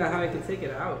want to show you how I can take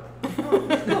it out.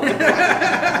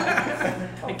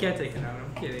 I can't take it out.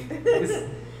 I'm kidding.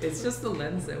 It's just the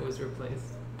lens that was replaced.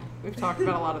 We've talked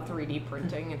about a lot of 3D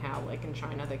printing and how, like, in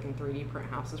China, they can 3D print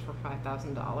houses for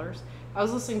 $5,000. I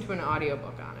was listening to an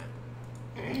audiobook on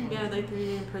it. Yeah, they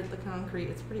 3D print the concrete.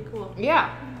 It's pretty cool.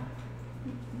 Yeah.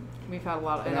 We've had a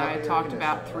lot of, and Now I you're talked gonna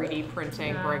about say, 3D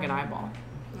printing Yeah. Greg and Eyeball.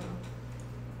 Oh.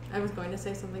 I was going to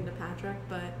say something to Patrick,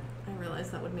 but I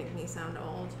realized that would make me sound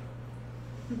old.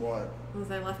 What?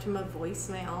 Was I left him a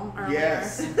voicemail earlier?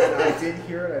 Yes, and I did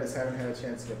hear it. I just haven't had a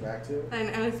chance to get back to it.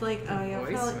 And I was like, oh yeah,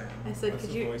 probably. Voicemail. I said, What's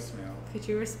could a you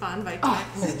voicemail? respond by Oh,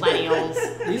 text? millennials.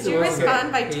 These Could you are ones that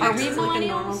respond by hate text Are we like a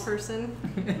normal millennials? person?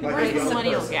 Like Where's a the young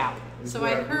millennial person gal? is So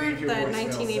what I believe heard your that voicemail said.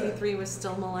 1983 was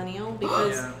still millennial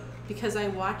Yeah. because I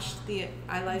watched the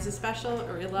Eliza special,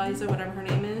 or Eliza, whatever her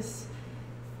name is,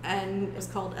 and it was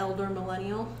called Elder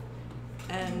Millennial,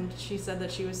 and she said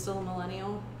that she was still a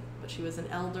millennial, but she was an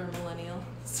elder millennial.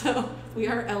 So we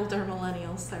are elder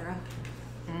millennials, Sarah.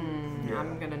 Yeah.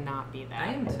 I'm gonna not be I that.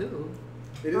 am too.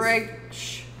 It is- Greg,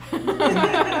 shh.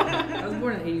 I was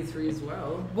born in '83 as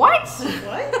well. What?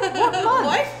 What? What month?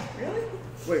 What? Really?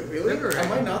 Wait, really? February.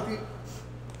 Am I not the?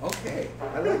 Okay,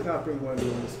 I like not being one of the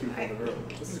oldest people in the room.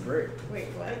 This is great. Wait,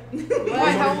 what?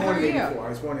 Why? How old born are in you? 84. I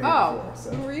was born in Oh, 84, so.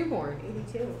 when were you born?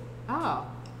 82. Oh,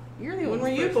 you're the When oldest were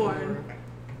you person born? in the room.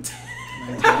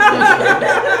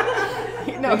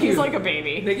 No, Thank he's you. like a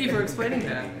baby. Thank you for explaining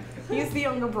that. He's the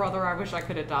younger brother I wish I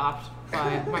could adopt,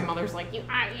 but my mother's like,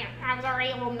 I was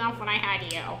already old enough when I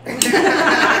had you.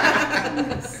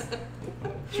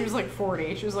 She was like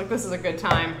 40. She was like, this is a good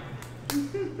time.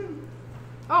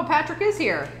 Oh, Patrick is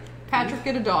here. Patrick,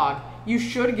 get a dog. You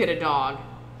should get a dog.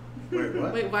 Wait,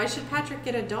 what? Wait, why should Patrick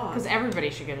get a dog? Because everybody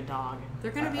should get a dog.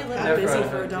 They're gonna be a little Never busy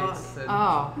heard for a of dog. Jake said,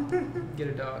 Oh. Get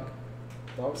a dog.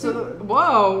 Dogs So, are good.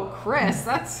 whoa, Chris,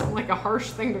 that's like a harsh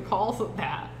thing to call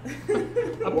that. A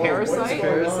Whoa, parasite? What is going on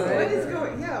Parasite. What right is there?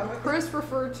 going? Yeah. What, Chris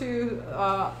referred to,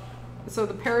 so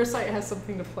the parasite has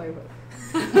something to play with.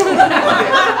 Just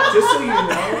so you know,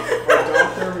 our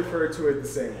doctor referred to it the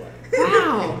same way.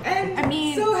 Wow. and I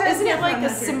mean, so has isn't it like a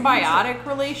Nephron, symbiotic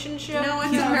relationship? No,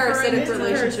 it's No, a parasitic it's a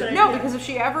relationship. parasite. No, because if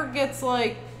she ever gets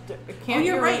like, Oh, can't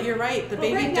you're your- right. You're right. The Well,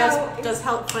 baby right does now, does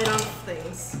help fight off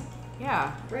things.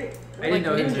 Yeah. right. I didn't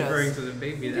know he was ninjas. referring to the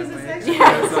baby that Because it's way. actually-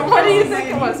 Yeah. So what do you Immune think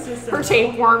it was? system. Her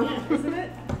tapeworm. Isn't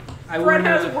it? I Fred wouldn't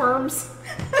has have- worms.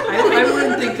 I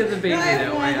wouldn't think of the baby I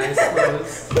have that way, I one.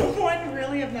 suppose. One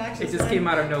really obnoxious. It just came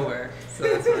out of nowhere, so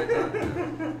that's what I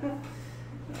thought.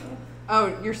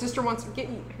 Oh, your sister wants to get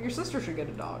your sister should get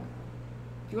a dog.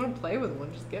 If you want to play with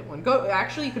one, just get one. Go.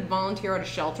 Actually, you could volunteer at a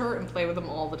shelter and play with them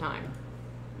all the time.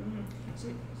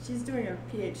 She's doing a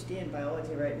PhD in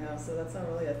biology right now, so that's not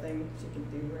really a thing she can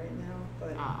do right now.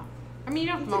 But I mean, you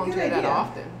don't have to It's a good volunteer that idea.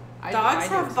 often. Dogs I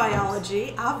do have sometimes.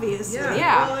 biology, obviously.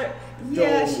 Yeah. Well,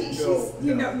 yeah, No, she's no,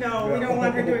 you no, know, we no. don't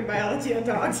want her doing biology on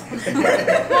dogs.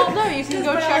 Well, no, you She can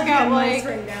does go check biology out on mice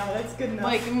like right now. That's good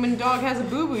enough. when dog has a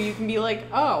boo boo, you can be like,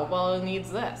 oh, well, it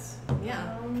needs this.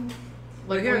 Yeah.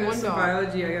 Like, when here, one this is dog.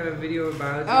 biology. I got a video of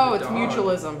biology. Oh, of a it's dog.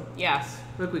 mutualism. Yes,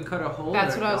 Look, we cut a hole.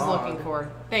 that's in what a I was dog, looking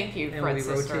for. Thank you, And Fred's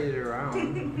we sister. rotated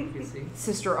around. You see.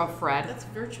 Sister of Fred. That's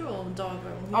virtual dog.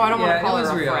 Oh, I don't want Yeah, to call it was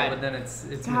her a real, Fred. but then it's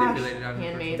Gosh, manipulated on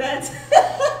handmade. that's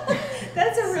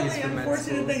that's a really Cease from med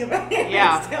unfortunate schools. thing about Handmaid's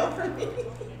Yeah. Tale for me.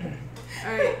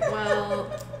 All right. Well,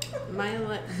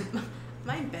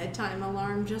 my bedtime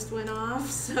alarm just went off,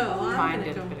 so I'm Mine gonna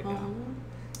did go a bit ago. home.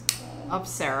 Of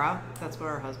Sarah. That's what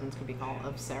our husbands could be called.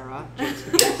 Of Sarah. James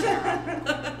could be of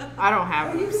Sarah. I don't have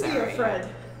Oh, an you of could be Sarah. a Fred.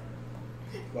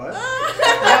 What?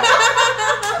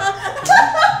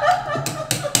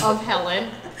 Of Helen.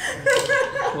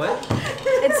 What?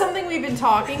 It's something we've been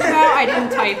talking about. I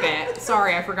didn't type it.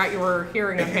 Sorry, I forgot you were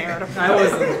hearing impaired. I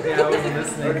wasn't. Yeah, I wasn't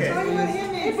listening. Okay. Talking about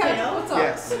Handmaid's Tale. What's up?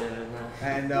 Yes.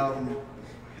 And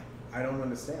I don't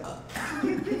understand.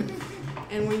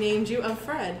 And we named you of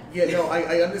Fred. Yeah, no,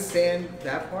 I understand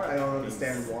that part. I don't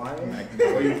understand why.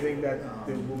 Or you think that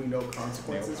there will be no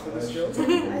consequences for this joke?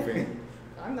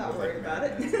 I'm not worried about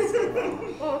it.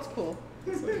 Oh, that's cool.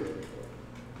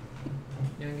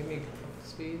 You wanna give me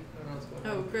speed? I don't know what's going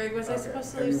on. Oh, Greg, was I Okay.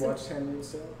 supposed to Have leave you some? watched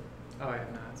Handmaid's Tale? Oh, I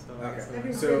have not. So.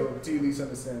 Okay. So, do you at least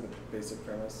understand the basic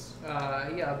premise?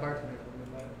 Yeah, bartender told me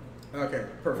about it. Okay,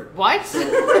 perfect. What?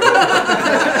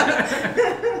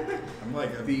 I'm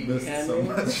like, I've The missed so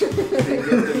handmaid, much. they get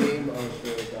the name of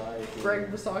the guy who,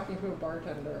 Greg was talking to a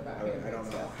bartender about I don't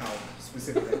know how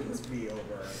specific that can be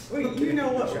over. Wait, you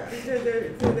know what? Chat. They're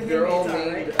the They're all handmaids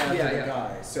are, named right? after Yeah, the yeah.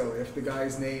 guy. So if the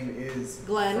guy's name is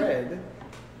Glenn. Fred,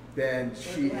 then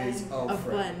she Glenn. is of Of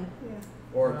Fred. Glenn.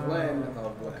 Or Oh, Glenn of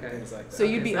Glenn, okay. things like that. So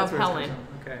you'd be that's of where it's Helen. coming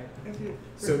from. Okay. If you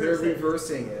So they're reverse it.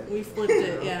 reversing it. We flipped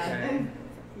it, yeah. Okay. And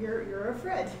you're a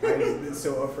Fred.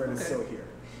 So of Fred is Okay. still here.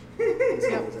 He's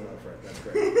Yep. always an of Fred. That's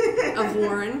great. Of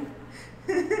Warren.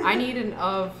 I need an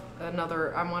of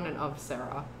another. I want an of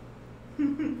Sarah. You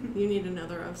need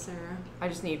another of Sarah. I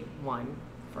just need one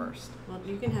first. Well,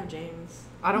 you can have James.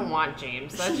 I don't want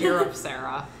James. That's your of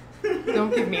Sarah.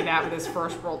 Don't give me that with his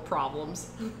first world problems.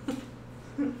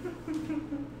 My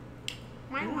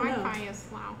I don't know. Wi-Fi is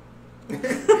slow.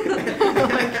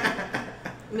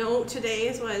 No,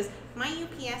 today's was my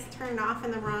UPS turned off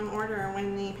in the wrong order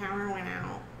when the power went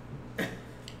out.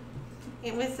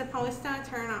 It was supposed to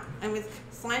turn off.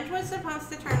 Sludge was supposed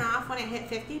to turn off when it hit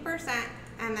 50%,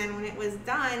 and then when it was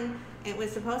done, it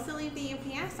was supposed to leave the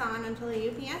UPS on until the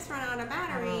UPS ran out of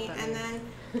battery, that and then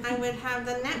I would have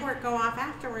the network go off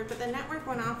afterward. But the network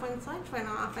went off when Sludge went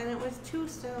off, and it was too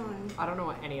soon. I don't know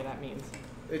what any of that means.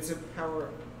 It's a power.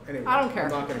 Anyway, I don't care.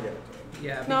 I'm not gonna get into it.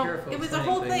 Yeah, be No, careful. It was a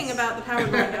explaining whole thing things. about the power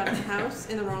going out of the house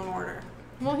in the wrong order.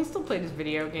 Well, he still played his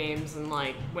video games and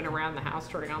like went around the house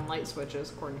turning on light switches,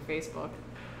 according to Facebook.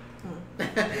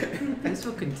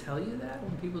 Facebook can tell you that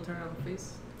when people turn on the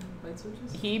face. light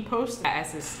switches? He posted that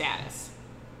as his status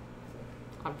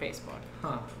on Facebook.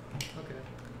 Huh. Okay.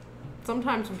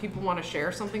 Sometimes when people want to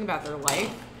share something about their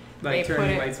life, Like they put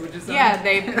turning it, light switches on? yeah,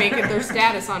 they make it their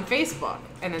status on Facebook,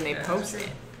 and then they Yeah, post that's it.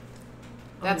 true.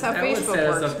 That's how That what Facebook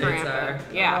status works, updates Grandpa. are.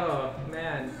 Yeah. Oh,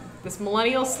 man. This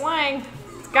millennial slang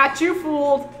got you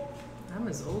fooled. I'm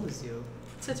as old as you.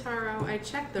 Totaro, I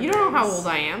checked the You don't know how rings, old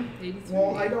I am. 83.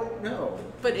 Well, I don't know.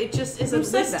 but it just is a Who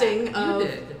said that? listing You of.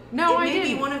 did. No, It I may be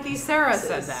didn't. one of these Sarah places.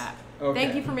 said that. Okay.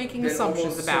 Thank you for making Then assumptions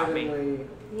almost about me. certainly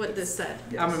What this said.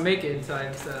 yes. I'm gonna make it until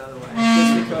I said otherwise.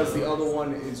 Just because the other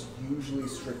one is usually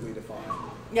strictly defined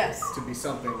Yes. to be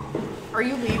something Are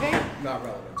you leaving? not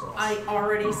relevant to us. I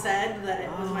already said that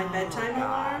it was my bedtime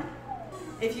alarm.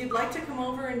 If you'd like to come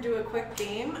over and do a quick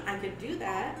game, I could do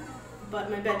that. But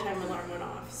my bedtime alarm went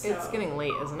off. So It's getting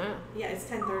late, isn't it? yeah, it's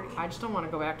 10:30. I just don't want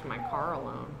to go back to my car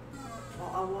alone.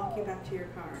 Well, I'll walk you back to your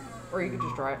car. Or you could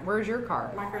just drive. Where's your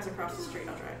car? My car's across the street.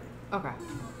 I'll drive it. Okay.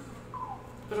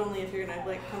 But only if you're gonna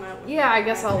like come out. With Yeah, me. I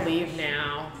guess I'll leave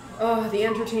now. Oh, the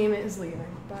entertainment is leaving.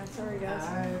 Bye. Sorry, guys.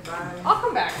 Bye. I'll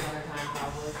come back another time,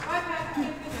 probably. Bye, Patrick.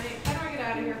 Good night. How do I get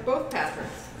out of here? Both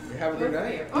Patricks. You have a good Both of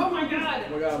night. you. Oh my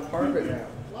God. We got a part of it now.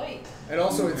 Light. And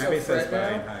also it's Abby a says Fred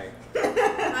bye. now. Hi.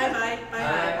 Bye bye. Bye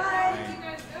bye. Where did you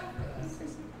guys go for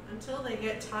this? Until they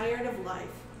get tired of life.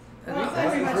 Well, it's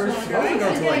not very much First- longer. well, we I go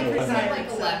can to get like retired, 11.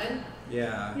 so- 11?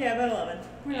 Yeah. Yeah, about 11.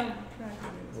 Yeah. Yeah.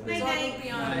 So I'll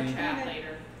be on the chat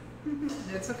later.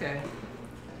 It's okay.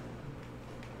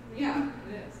 Yeah,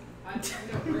 it is. I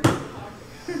know we're talking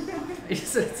about. You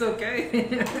said it's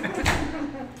okay.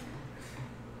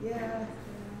 Yeah.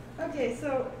 Okay,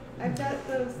 so I've got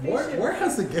the spaceship. Where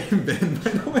has the game been,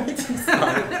 by the way?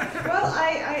 Well,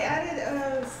 I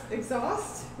added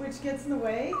exhaust, which gets in the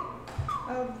way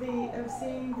of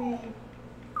seeing the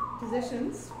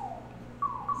positions.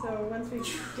 So once we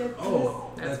get to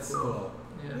Oh, That's that's cool. cool.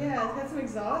 yeah, it's got some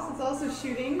exhaust. It's also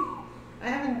shooting. I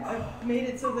haven't made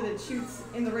it so that it shoots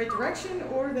in the right direction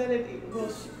or that it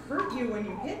will hurt you when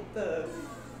you hit the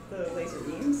laser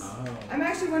beams. Oh. I'm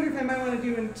actually wondering if I might want to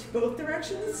do in both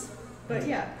directions, but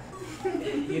yeah.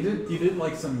 You did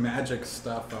like some magic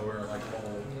stuff that were like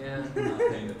all Yeah. not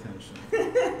paying attention.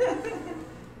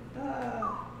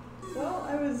 Well,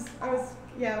 I was,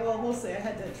 yeah, well, mostly I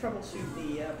had to troubleshoot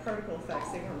the particle effects.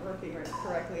 They weren't working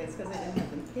correctly. It's because I didn't have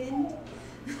them pinned.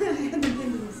 I had them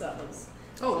pinned themselves.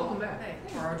 Oh, welcome back. Hey,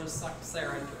 Taro just sucked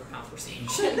Sarah into a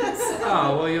conversation.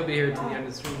 Oh, well, you'll be here till the end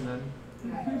of the stream then.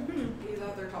 He's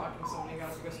out there talking to somebody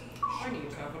else. He goes, I need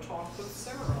to have a talk with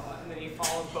Sarah. And then he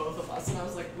followed both of us, and I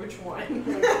was like, which one?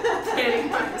 Can't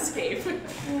even escape.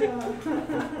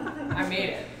 I made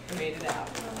it. I made it out.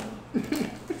 I'm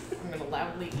going to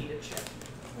loudly eat a chip.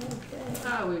 Okay.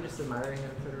 Ah, we were just admiring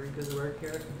Frederika's work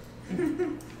here.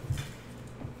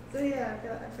 So yeah,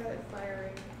 I've got it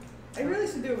firing. I really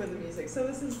should do it with the music. So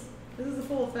this is the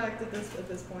full effect at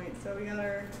this point. So we got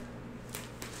our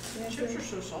Chips are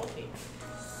so salty.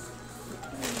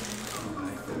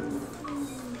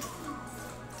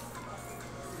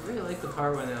 I really like the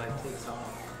part when it like takes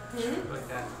off. Like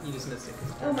that. You just missed it. 'cause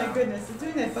it Oh turned my off. goodness, it's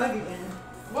doing that bug again.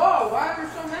 Whoa, why are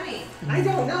there so many? I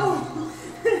don't know.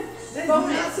 That's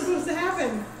Bonus. not supposed to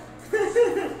happen.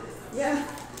 Yeah,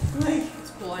 like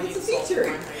It's cool, I it's need a salt in feature.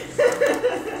 my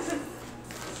face.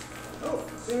 Oh,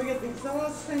 then we get the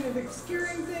exhaust kind of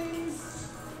obscuring things.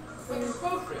 But you're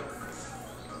supposed to.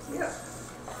 Yep.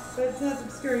 But it's not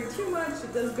obscuring too much.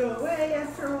 It does go away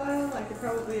after a while. I could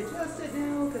probably adjust it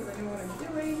now because I know what I'm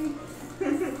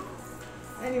doing.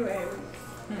 Anyway,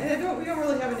 and we don't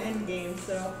really have an end game,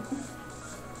 so.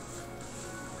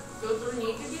 Does there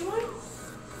need to be one?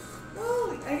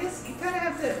 Well, I guess you kind of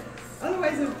have to.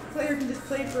 Otherwise, a player can just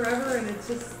play forever, and it's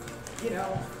just, you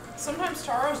know. Sometimes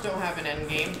Taros don't have an end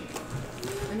game.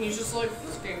 And he's just like,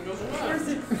 this game doesn't Of course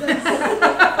matter. it does.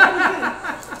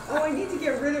 Oh, I need to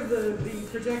get rid of the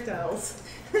projectiles.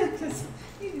 Because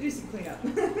I need to do some cleanup.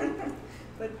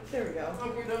 But there we go.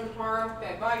 Hope you're done, Taro.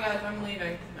 Okay, bye guys, I'm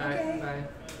leaving. Alright, Okay. bye.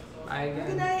 Bye again.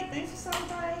 Good night. Thanks for stopping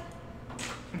by.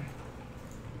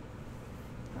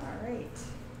 Alright.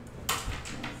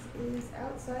 This is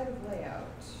outside of layout.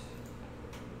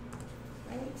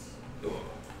 Right?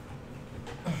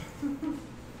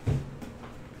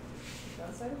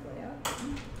 Outside of layout.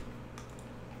 And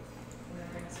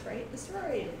then sprite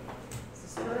destroyed.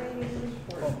 Destroying is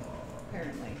important,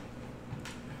 apparently.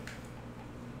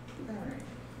 Alright.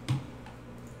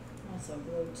 Also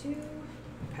Glow 2.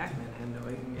 Pac-Man had no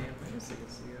in game. I guess I can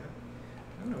see that.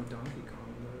 I don't know if Donkey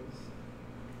Kong does.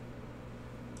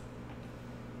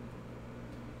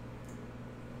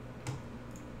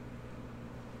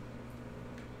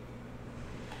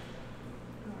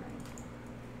 Alright.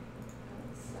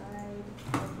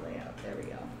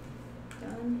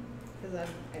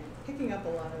 picking up a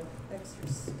lot of extra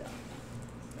stuff.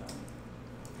 So,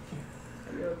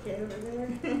 are you okay over there?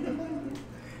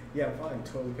 Yeah, I'm fine.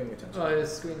 Totally paying attention. Oh, the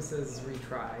screen says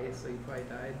retry, so you probably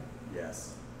died.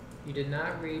 Yes. You did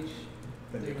not reach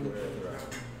The nuclear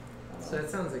threat. So that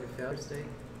sounds like a failure state.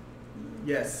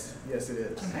 Yes. Yes, it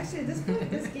is. Actually, at this point in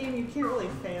this game, you can't really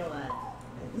fail at.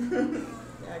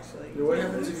 Actually, Now, what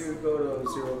happens if you go to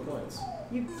 0 points?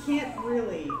 You can't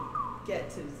really get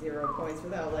to 0 points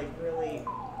without like really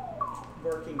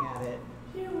working at it.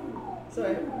 So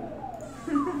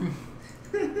I'm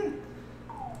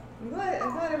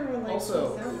glad everyone likes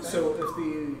Also, the sound so if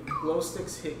the glow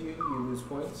sticks hit you, you lose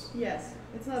points. yes,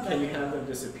 it's not that. Can you bad. have them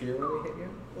disappear when they hit you?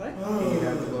 What? Can you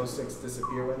have the glow sticks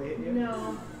disappear when they hit you?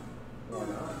 No. Why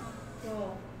not?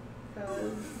 Well,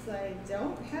 because I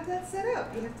don't have that set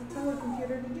up. You have to tell a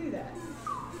computer to do that.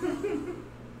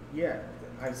 Yeah,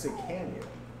 I said can you?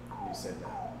 You said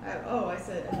that. I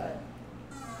said,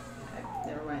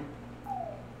 never mind.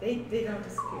 They don't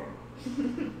disappear.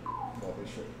 Well, they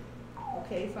should.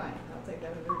 Okay, fine. I'll take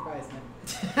that as advisement.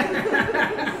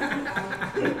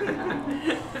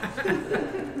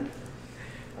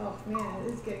 Oh man,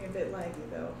 it is getting a bit laggy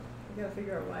though. I gotta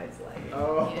figure out why it's laggy.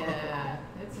 Oh. Yeah,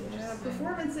 it's Yeah, interesting.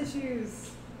 performance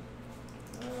issues.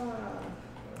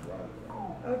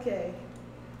 Okay.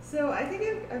 So I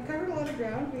think I've covered a lot of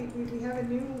ground. We have a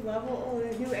new level,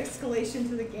 a new escalation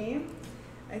to the game.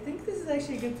 I think this is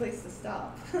actually a good place to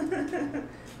stop.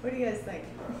 What do you guys think?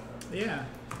 Yeah.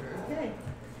 Okay.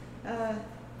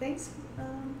 Thanks,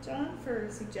 John, for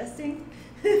suggesting.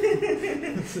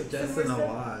 Suggesting a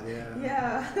lot, yeah.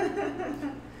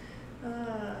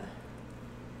 Yeah.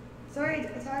 Sorry,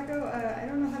 Taco. I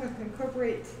don't know how to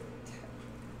incorporate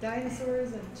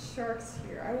dinosaurs and sharks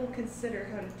here. I will consider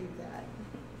how to do that.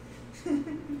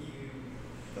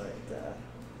 But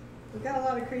we've got a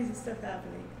lot of crazy stuff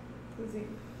happening.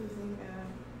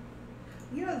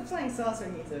 You know, the flying saucer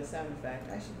needs a sound effect.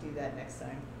 I should do that next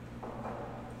time.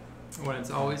 When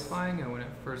it's always flying, or when it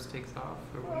first takes off,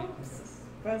 or when Well, it,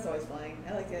 but it's always flying.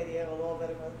 I like the idea of a little bit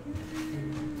of a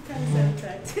kind of sound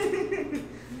effect.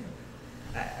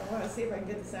 I want to see if I can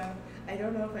get the sound. I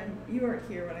don't know if you weren't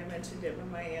here when I mentioned it. When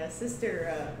my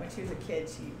sister, when she was a kid,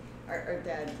 our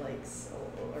dad likes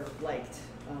or liked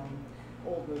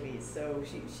old movies, so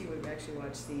she would actually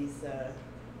watch these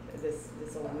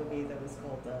this old movie that was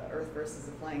called Earth versus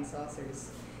the Flying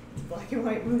Saucers. It's a black and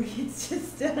white movie. It's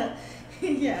just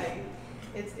yeah,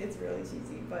 it's really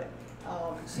cheesy, but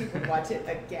she would watch it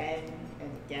again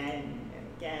and again and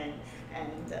again.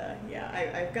 And yeah,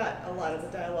 I've got a lot of the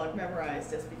dialogue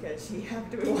memorized just because she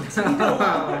happened to be watching it a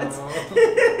lot.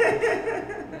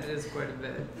 that is quite a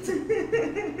bit.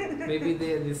 Maybe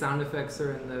the sound effects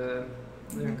are in the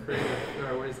creative,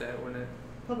 or what is that when it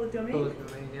Public domain? public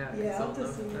domain? Yeah. Yeah, I'll consult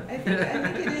just see. them. I think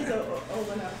it is old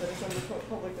enough that it's under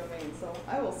public domain, so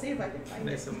I will see if I can find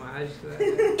Nice it. homage to that.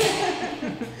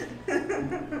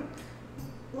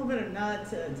 A little bit of nod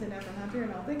to Never Hunter,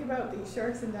 and I'll think about the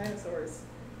sharks and dinosaurs.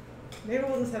 Maybe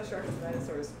we'll just have sharks and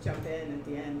dinosaurs jump in at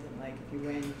the end, and like if you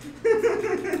win.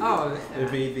 Oh,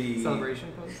 It'd be the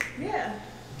celebration pose. Yeah.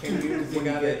 Can you You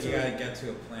gotta get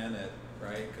to a planet,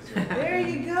 right? Because you're There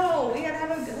you go. We gotta have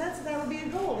that would be a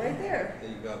goal right there.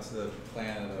 You go to the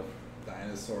planet of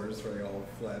dinosaurs where they all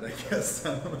fled, I guess.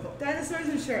 I don't know. Dinosaurs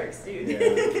and sharks, dude. Yeah.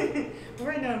 Well,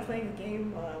 right now I'm playing a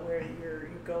game where you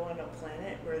go on a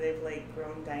planet where they've like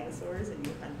grown dinosaurs and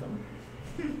you hunt them.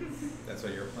 That's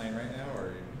what you're playing right now,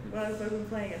 or? Well, I've been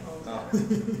playing at home. Oh.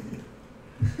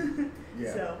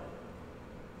 Yeah. So,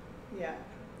 yeah.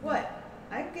 What?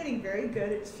 I'm getting very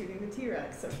good at shooting the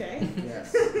T-Rex, okay?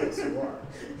 Yes, yes you are.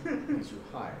 Because you're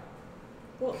high.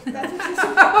 Well, that's what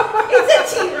you're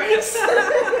It's a T-Rex!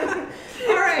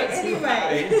 Alright,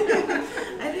 anyway.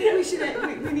 I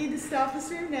think we need to stop the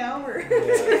stream now. Or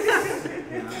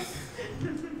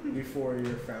Before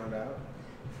you're found out.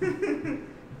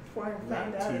 Before I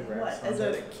found out T-Rex what? As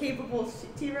a capable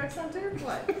T-Rex hunter?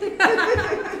 What?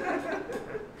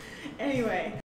 Anyway.